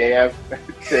 5:30 a.m.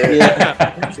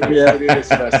 to do this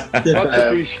for us. Much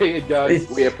appreciated, guys.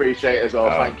 We appreciate it as well.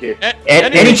 Thank you.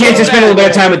 Any chance to spend a little bit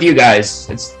of time with you guys,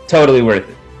 it's totally worth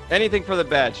it. Anything for the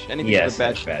badge. Anything for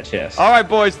the badge. Yes. All right,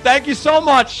 boys. Thank you so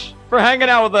much for hanging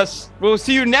out with us. We'll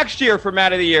see you next year for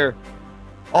Matt of the Year.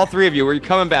 All three of you. We're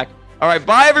coming back. All right.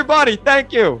 Bye, everybody.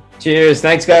 Thank you. Cheers.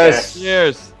 Thanks, guys.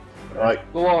 Cheers. All right.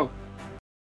 Go on.